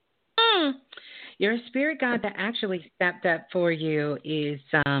 Your spirit guide that actually stepped up for you is,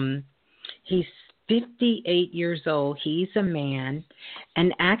 he's 58 years old. He's a man,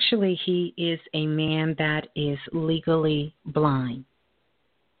 and actually he is a man that is legally blind.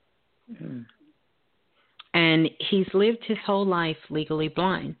 And he's lived his whole life legally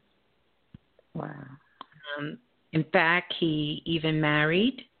blind. Wow. In fact, he even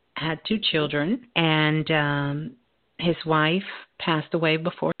married, had 2 children, and his wife passed away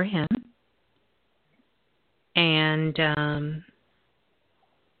before him. And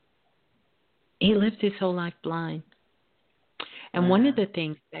he lived his whole life blind. And one of the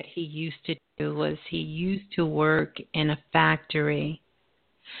things that he used to do was he used to work in a factory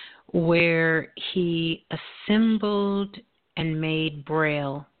where he assembled and made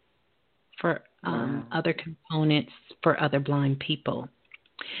braille for other components for other blind people.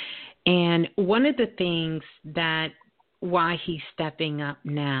 And one of the things that why he's stepping up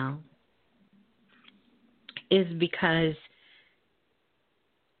now is because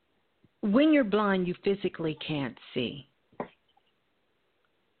when you're blind, you physically can't see.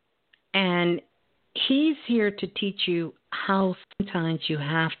 And he's here to teach you how sometimes you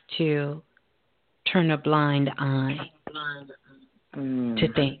have to turn a blind eye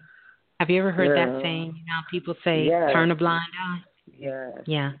to think. Have you ever heard that saying? People say, turn a blind eye?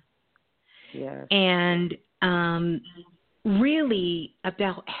 Yes. Yeah. And really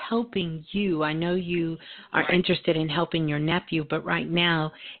about helping you. I know you are interested in helping your nephew, but right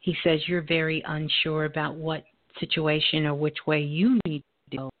now he says you're very unsure about what situation or which way you need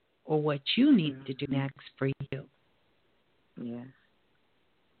to go or what you need to do next for you.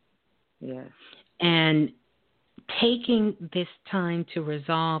 Yes. And taking this time to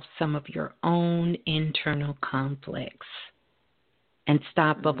resolve some of your own internal conflicts and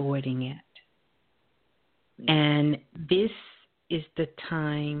stop avoiding it. And this is the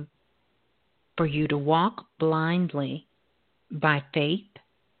time for you to walk blindly by faith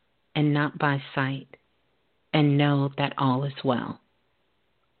and not by sight and know that all is well.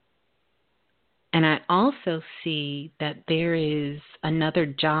 And I also see that there is another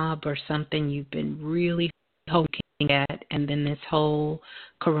job or something you've been really hoping at, and then this whole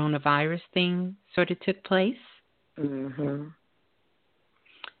coronavirus thing sort of took place.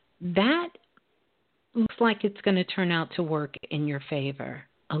 That looks like it's going to turn out to work in your favor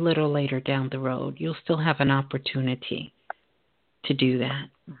a little later down the road. You'll still have an opportunity to do that.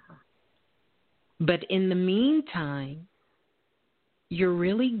 But in the meantime, you're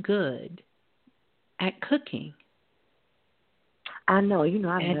really good at cooking. I know.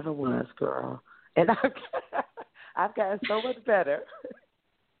 I never was, girl. And I've gotten so much better.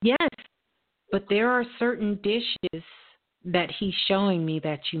 Yes, but there are certain dishes that he's showing me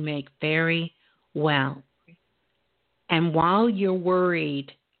that you make very well. And while you're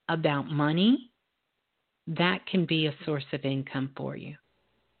worried about money, that can be a source of income for you.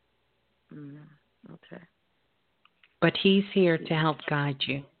 Okay. But he's here to help guide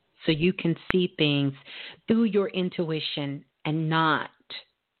you so you can see things through your intuition and not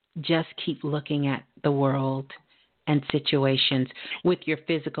just keep looking at the world and situations with your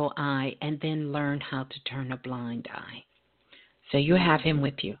physical eye and then learn how to turn a blind eye. So you have him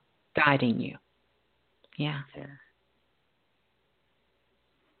with you, guiding you. Yeah.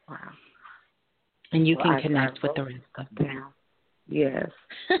 Wow. And you can connect with the rest of them. Yes.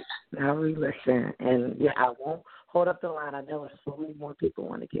 Now we listen. And yeah, I won't hold up the line. I know so many more people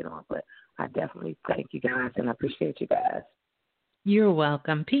want to get on, but I definitely thank you guys and I appreciate you guys. You're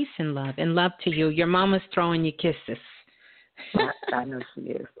welcome. Peace and love. And love to you. Your mama's throwing you kisses. I know she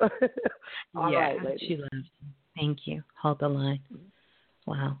is. All yeah, right, lady. She loves you. Thank you. Hold the line.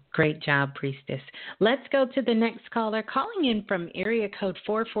 Wow. Great job, Priestess. Let's go to the next caller. Calling in from area code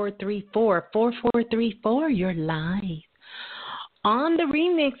 4434. 4434, you're live on the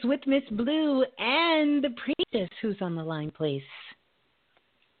remix with Miss Blue and the Priestess. Who's on the line, please?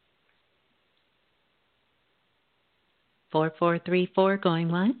 4434 going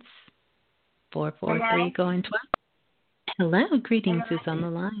once. 443 going twice. Hello, greetings. Who's on the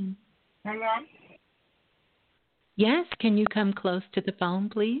line? Hello? Yes, can you come close to the phone,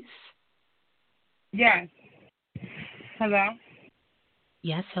 please? Yes. Hello?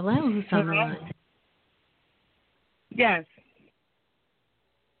 Yes, hello. Who's on the line? Yes.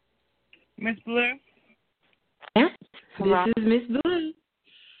 Miss Blue? Yes, Hello? This is Miss Blue.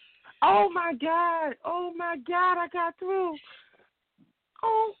 Oh, my God. Oh, my God. I got through.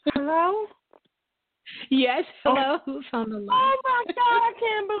 Oh, hello? Yes, hello. Who's on the line? Oh, my God. I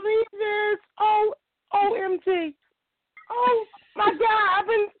can't believe this. Oh, OMG. Oh, my God. I've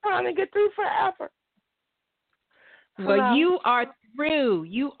been trying to get through forever. Hello? Well, you are through.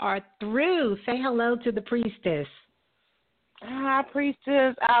 You are through. Say hello to the Priestess. Hi,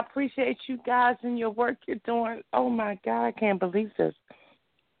 Priestess. I appreciate you guys and your work you're doing. Oh, my God. I can't believe this.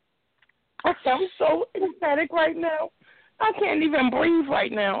 I'm so ecstatic right now. I can't even breathe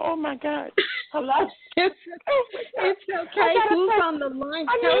right now. Oh, my God. Hello? It's okay. Who's on the line?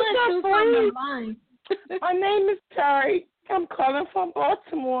 Tell us who's on the line. My name is Terry. I'm calling from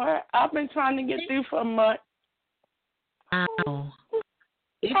Baltimore. I've been trying to get through for a month. Wow.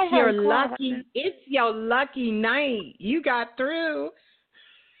 It's your lucky night. You got through.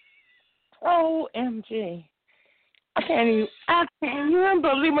 OMG. I can't even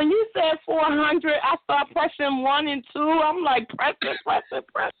believe when you said 400, I started pressing 1 and 2. I'm like, pressing.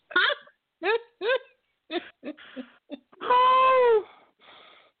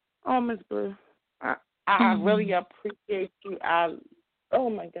 Oh, Miss Blue. I really appreciate you. Oh,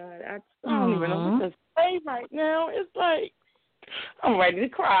 my God. I don't even know what to say right now. It's like, I'm ready to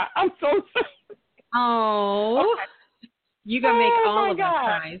cry. I'm so sorry. Oh. Okay. You're going to make all of us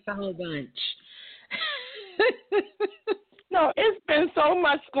cry. It's a whole bunch. No, it's been so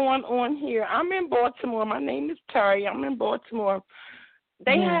much going on here. I'm in Baltimore. My name is Terry. I'm in Baltimore.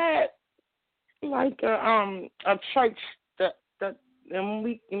 They had like a church that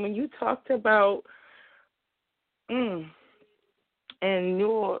and when you talked about and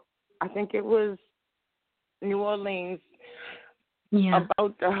I think it was New Orleans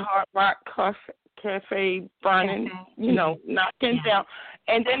about the Hard Rock Cafe burning, knocking down.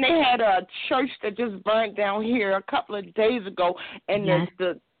 And then they had a church that just burned down here a couple of days ago, and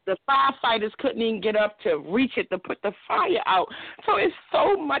the firefighters couldn't even get up to reach it to put the fire out. So it's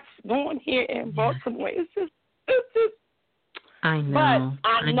so much going here in Baltimore. It's just. I know. But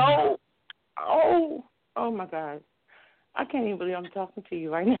I know. Oh my God. I can't even believe I'm talking to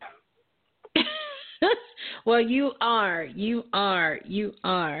you right now. Well, you are. Yeah.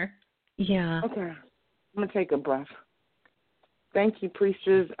 Okay. I'm going to take a breath. Thank you,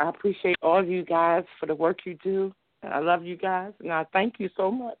 Priestess. I appreciate all of you guys for the work you do. I love you guys, and I thank you so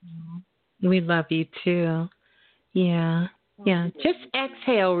much. We love you, too. Yeah. Yeah. Just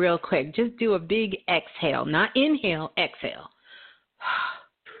exhale real quick. Just do a big exhale. Not inhale, exhale.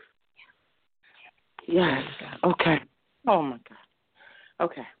 Yes. Okay. Oh, my God.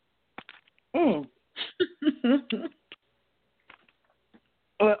 Okay.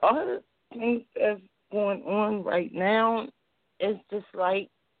 Well, all the things that's going on right now, it's just like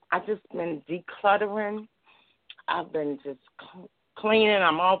I've just been decluttering. I've been just cleaning.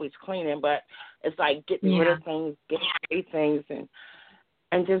 I'm always cleaning, but it's like getting rid of things, getting rid of things,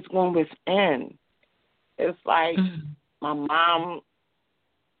 and just going within. It's like my mom,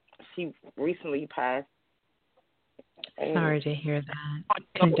 she recently passed. Sorry to hear that.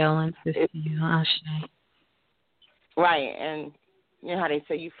 Condolences to you, Ashe. Right, and you know how they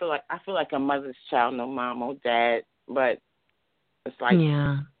say I feel like a mother's child, no mom, no dad, but it's like I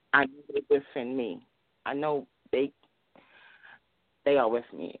know it within me. I know they they are with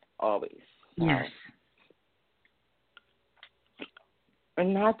me always. Yes.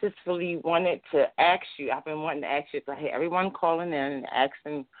 And I just really wanted to ask you. I've been wanting to ask you. So, hey, everyone calling in and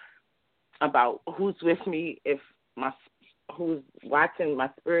asking about who's with me, who's watching my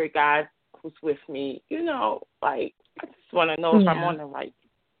spirit guide, who's with me. You know, like I just want to know if I'm on the right.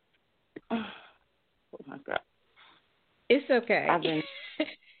 Oh my God. It's okay.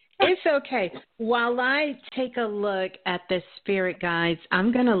 It's okay. While I take a look at the spirit guides,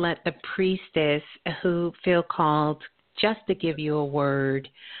 I'm going to let the priestess who feel called just to give you a word,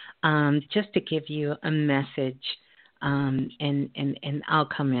 just to give you a message, and I'll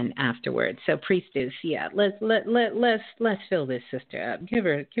come in afterwards. So, priestess, yeah, let's fill this sister up. Give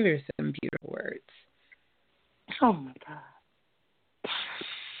her some beautiful words. Oh my God.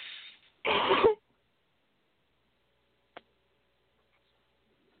 I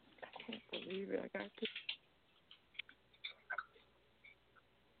can't believe it. I got this.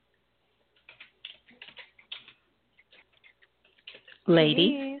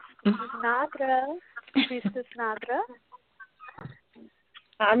 Lady. This is Nadra, Priestess Nadra.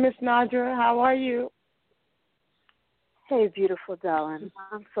 Hi, Miss Nadra. How are you? Hey, beautiful darling.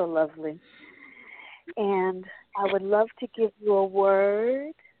 I'm so lovely. And I would love to give you a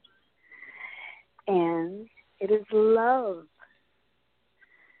word, and it is love.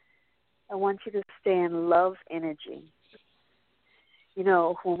 I want you to stay in love energy. You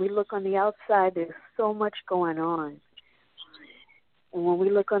know, when we look on the outside, there's so much going on. And when we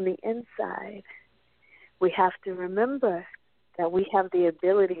look on the inside, we have to remember that we have the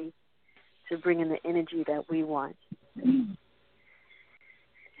ability to bring in the energy that we want.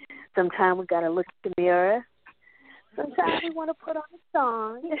 Sometimes we got to look in the mirror. Sometimes we want to put on a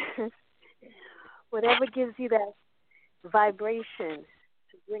song. Whatever gives you that vibration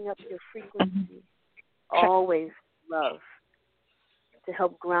to bring up your frequency. Always love, to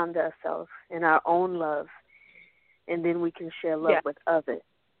help ground ourselves in our own love. And then we can share love with others.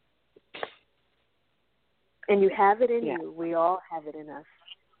 And you have it in you. We all have it in us.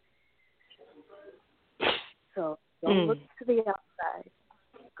 So don't look to the outside.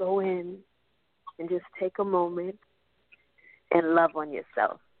 Go in and just take a moment and love on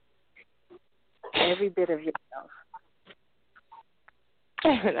yourself. Every bit of yourself.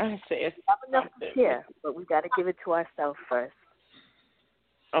 I say it's not enough to share, but we got to give it to ourselves first.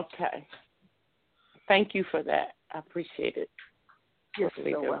 Okay. Thank you for that. I appreciate it. You're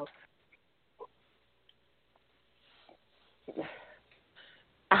so welcome.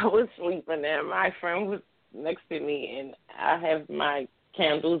 I was sleeping and my friend was next to me, and I have my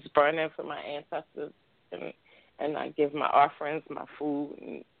candles burning for my ancestors, and I give my offerings, my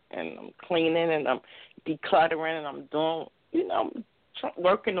food, and I'm cleaning and I'm decluttering and I'm doing,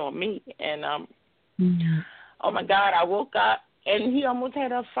 working on me. And oh my God, I woke up and he almost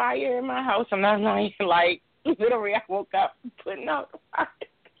had a fire in my house, and I'm like literally, I woke up putting out the fire.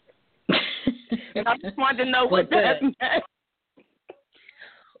 And I just wanted to know what that meant.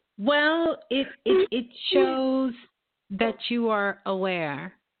 Well, it shows that you are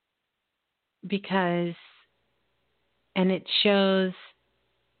aware, and it shows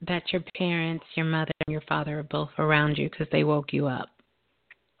that your parents, your mother and your father are both around you because they woke you up.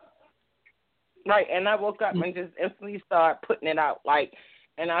 Right, and I woke up and just instantly started putting it out,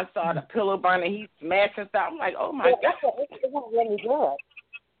 and I saw the pillow burning, he's smashing stuff. I'm like, oh my God. It won't let me do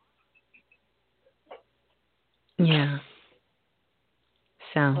it. Yeah.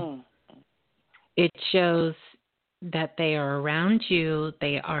 So it shows that they are around you,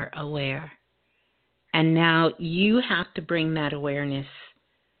 they are aware. And now you have to bring that awareness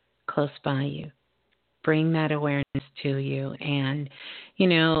close by you. Bring that awareness to you. And,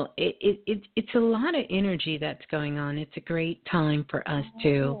 it's a lot of energy that's going on. It's a great time for us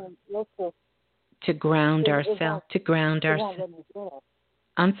to ground ourselves,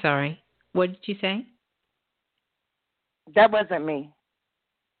 I'm sorry. What did you say? That wasn't me.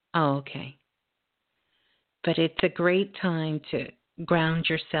 Oh, okay. But it's a great time to ground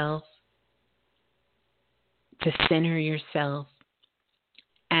yourself, to center yourself,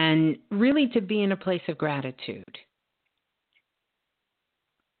 and really to be in a place of gratitude.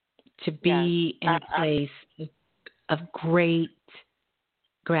 To be in a place of great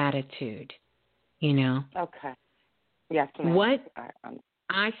gratitude, Okay. Yes, ma'am. What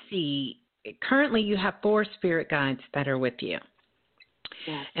I see, currently you have 4 spirit guides that are with you.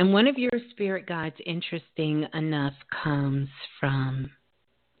 Yes. And one of your spirit guides, interesting enough, comes from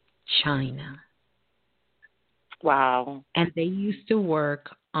China. Wow. And they used to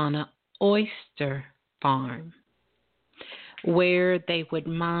work on an oyster farm where they would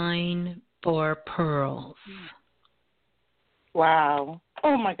mine for pearls. Wow.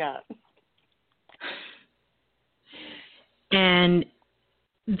 Oh, my God. And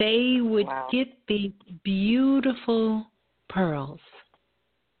they would get these beautiful pearls,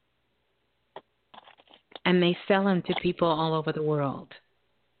 and they sell them to people all over the world.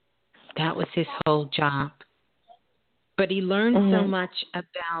 That was his whole job. But he learned so much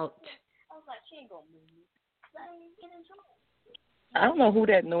about... I don't know who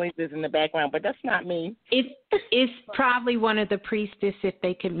that noise is in the background, but that's not me. It's probably one of the priestess. If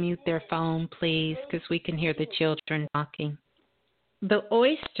they could mute their phone, please, because we can hear the children talking. The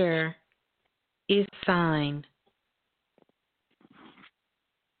oyster is a sign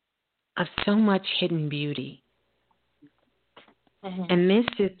of so much hidden beauty. And this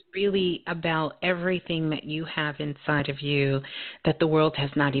is really about everything that you have inside of you that the world has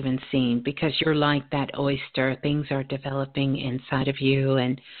not even seen, because you're like that oyster. Things are developing inside of you,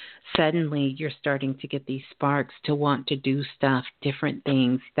 and suddenly you're starting to get these sparks to want to do stuff, different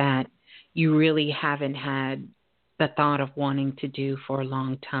things that you really haven't had the thought of wanting to do for a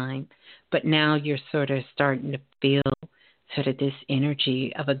long time. But now you're sort of starting to feel sort of this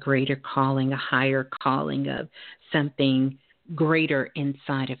energy of a greater calling, a higher calling of something greater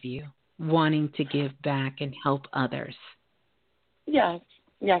inside of you, wanting to give back and help others. Yes,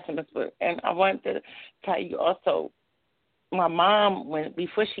 and I wanted to tell you also, my mom,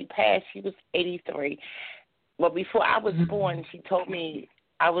 before she passed, she was 83. Well, before I was born, she told me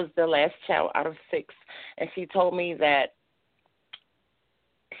I was the last child out of 6, and she told me that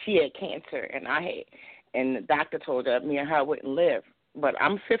she had cancer, and the doctor told her me and her wouldn't live. But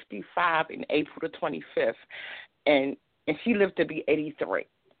I'm 55 in April the 25th, and she lived to be 83.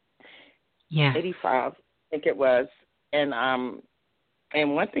 Yeah. 85, I think it was. And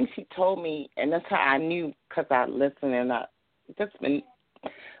one thing she told me, and that's how I knew, because I listened, and I just been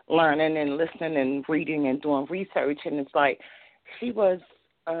learning and listening and reading and doing research, and it's like she was,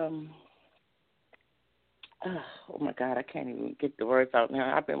 oh my God, I can't even get the words out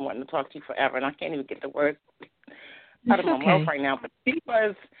now. I've been wanting to talk to you forever, and I can't even get the words out of my mouth right now. But she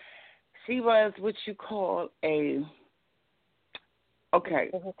was what you call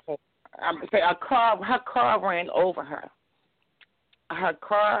her car ran over her. Her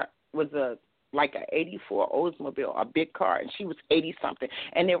car was like an 84 Oldsmobile, a big car, and she was 80-something,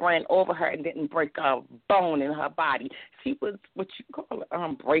 and it ran over her and didn't break a bone in her body. She was what you call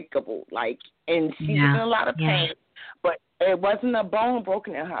unbreakable, and she was in a lot of pain, but it wasn't a bone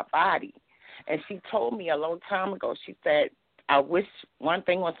broken in her body. And she told me a long time ago, she said, I wish one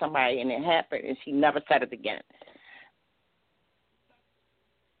thing on somebody, and it happened, and she never said it again.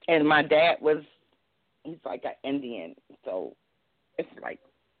 And my dad he's like an Indian, so it's like,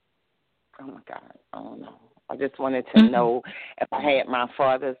 oh my God, I don't know. I just wanted to know if I had my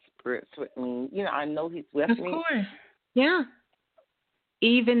father's spirits with me. I know he's with me. Of course. Yeah.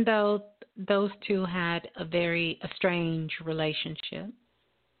 Even though those two had a very strange relationship.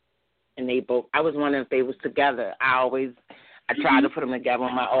 And I was wondering if they was together. I tried to put them together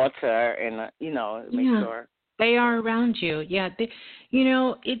on my altar and, make sure. They are around you. Yeah.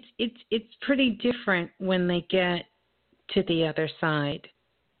 It's pretty different when they get to the other side.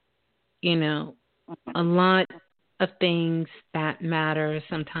 A lot of things that matter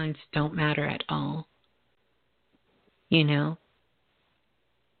sometimes don't matter at all.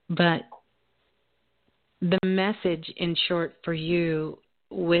 But the message, in short, for you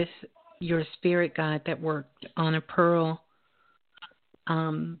with your spirit guide that worked on a pearl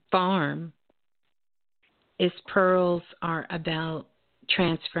farm is pearls are about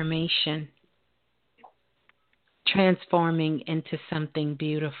transformation, transforming into something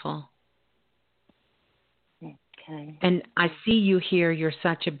beautiful. Okay. And I see you here. You're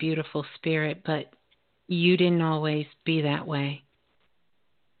such a beautiful spirit, but you didn't always be that way.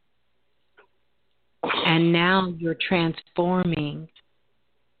 And now you're transforming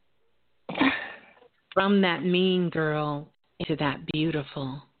from that mean girl into that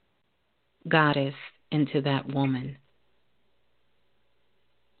beautiful goddess, into that woman.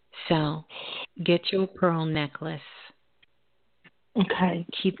 So get your pearl necklace. Okay.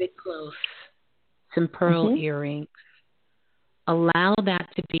 Keep it close. Some pearl earrings. Allow that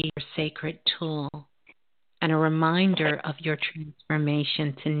to be your sacred tool and a reminder of your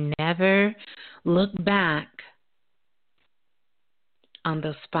transformation, to never look back on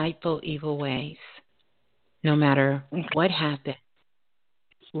those spiteful, evil ways. No matter what happened,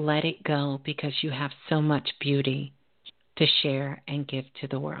 let it go, because you have so much beauty to share and give to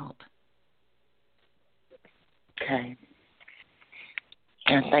the world. Okay.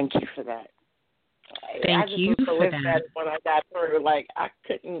 And thank you for that. Thank you for that. When I got through, I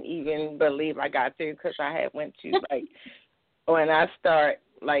couldn't even believe I got through, because I had went to when I start,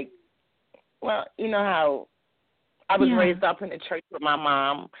 like, well, you know how I was raised up in the church with my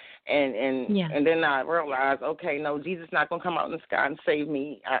mom, and then I realized, okay, no, Jesus not going to come out in the sky and save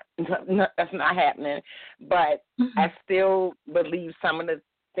me. That's not happening. But I still believe some of the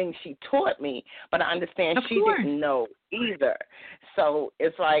things she taught me, but I understand she didn't know either. So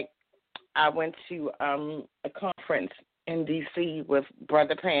it's like I went to a conference in D.C. with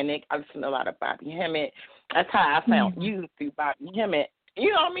Brother Panic. I listened to a lot of Bobby Hemmett. That's how I found you, through Bobby Hemmett. You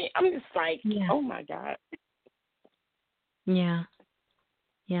know what I mean? I'm just like, oh, my God. Yeah.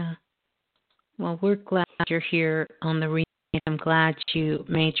 Yeah. Well, we're glad you're here on the remix. I'm glad you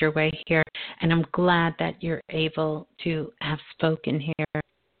made your way here, and I'm glad that you're able to have spoken here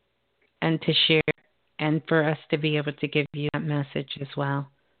and to share, and for us to be able to give you that message as well.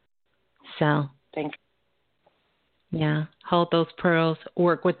 So, thank you. Yeah. Hold those pearls,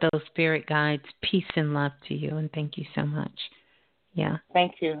 work with those spirit guides. Peace and love to you, and thank you so much. Yeah.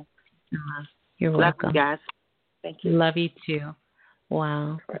 Thank you. You're welcome. welcome. Love you guys. Thank you. Love you too.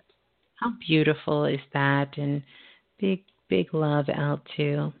 Wow. How beautiful is that? And big love out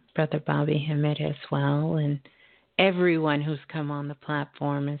to Brother Bobby Hemmett as well, and everyone who's come on the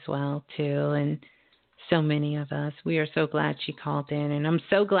platform as well too, and so many of us. We are so glad she called in, and I'm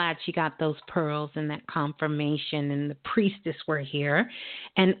so glad she got those pearls and that confirmation, and the priestess were here.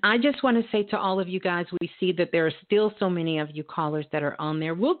 And I just want to say to all of you guys, we see that there are still so many of you callers that are on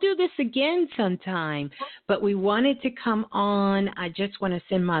there. We'll do this again sometime, but we wanted to come on. I just want to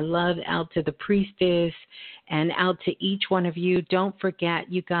send my love out to the priestess and out to each one of you. Don't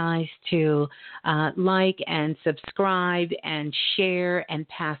forget, you guys, to like and subscribe and share and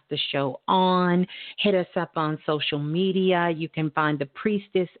pass the show on. Hit us up on social media. You can find the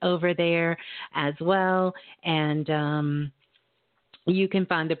priestess over there as well. And you can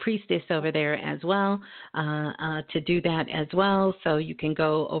find the priestess over there as well to do that as well. So you can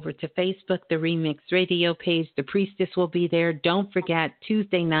go over to Facebook, the Remix Radio page. The priestess will be there. Don't forget,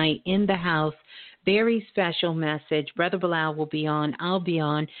 Tuesday night in the house, very special message. Brother Bilal will be on. I'll be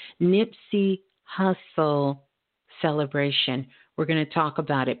on. Nipsey Hussle celebration. We're going to talk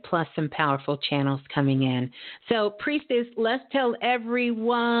about it, plus some powerful channels coming in. So, priestess, let's tell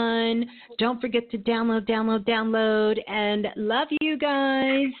everyone. Don't forget to download. And love you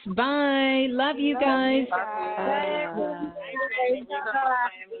guys. Bye. Love you guys.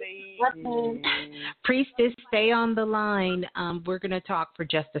 Priestess, stay on the line. We're going to talk for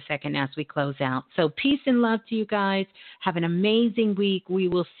just a second as we close out. So, peace and love to you guys. Have an amazing week. We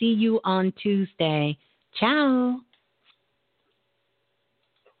will see you on Tuesday. Ciao.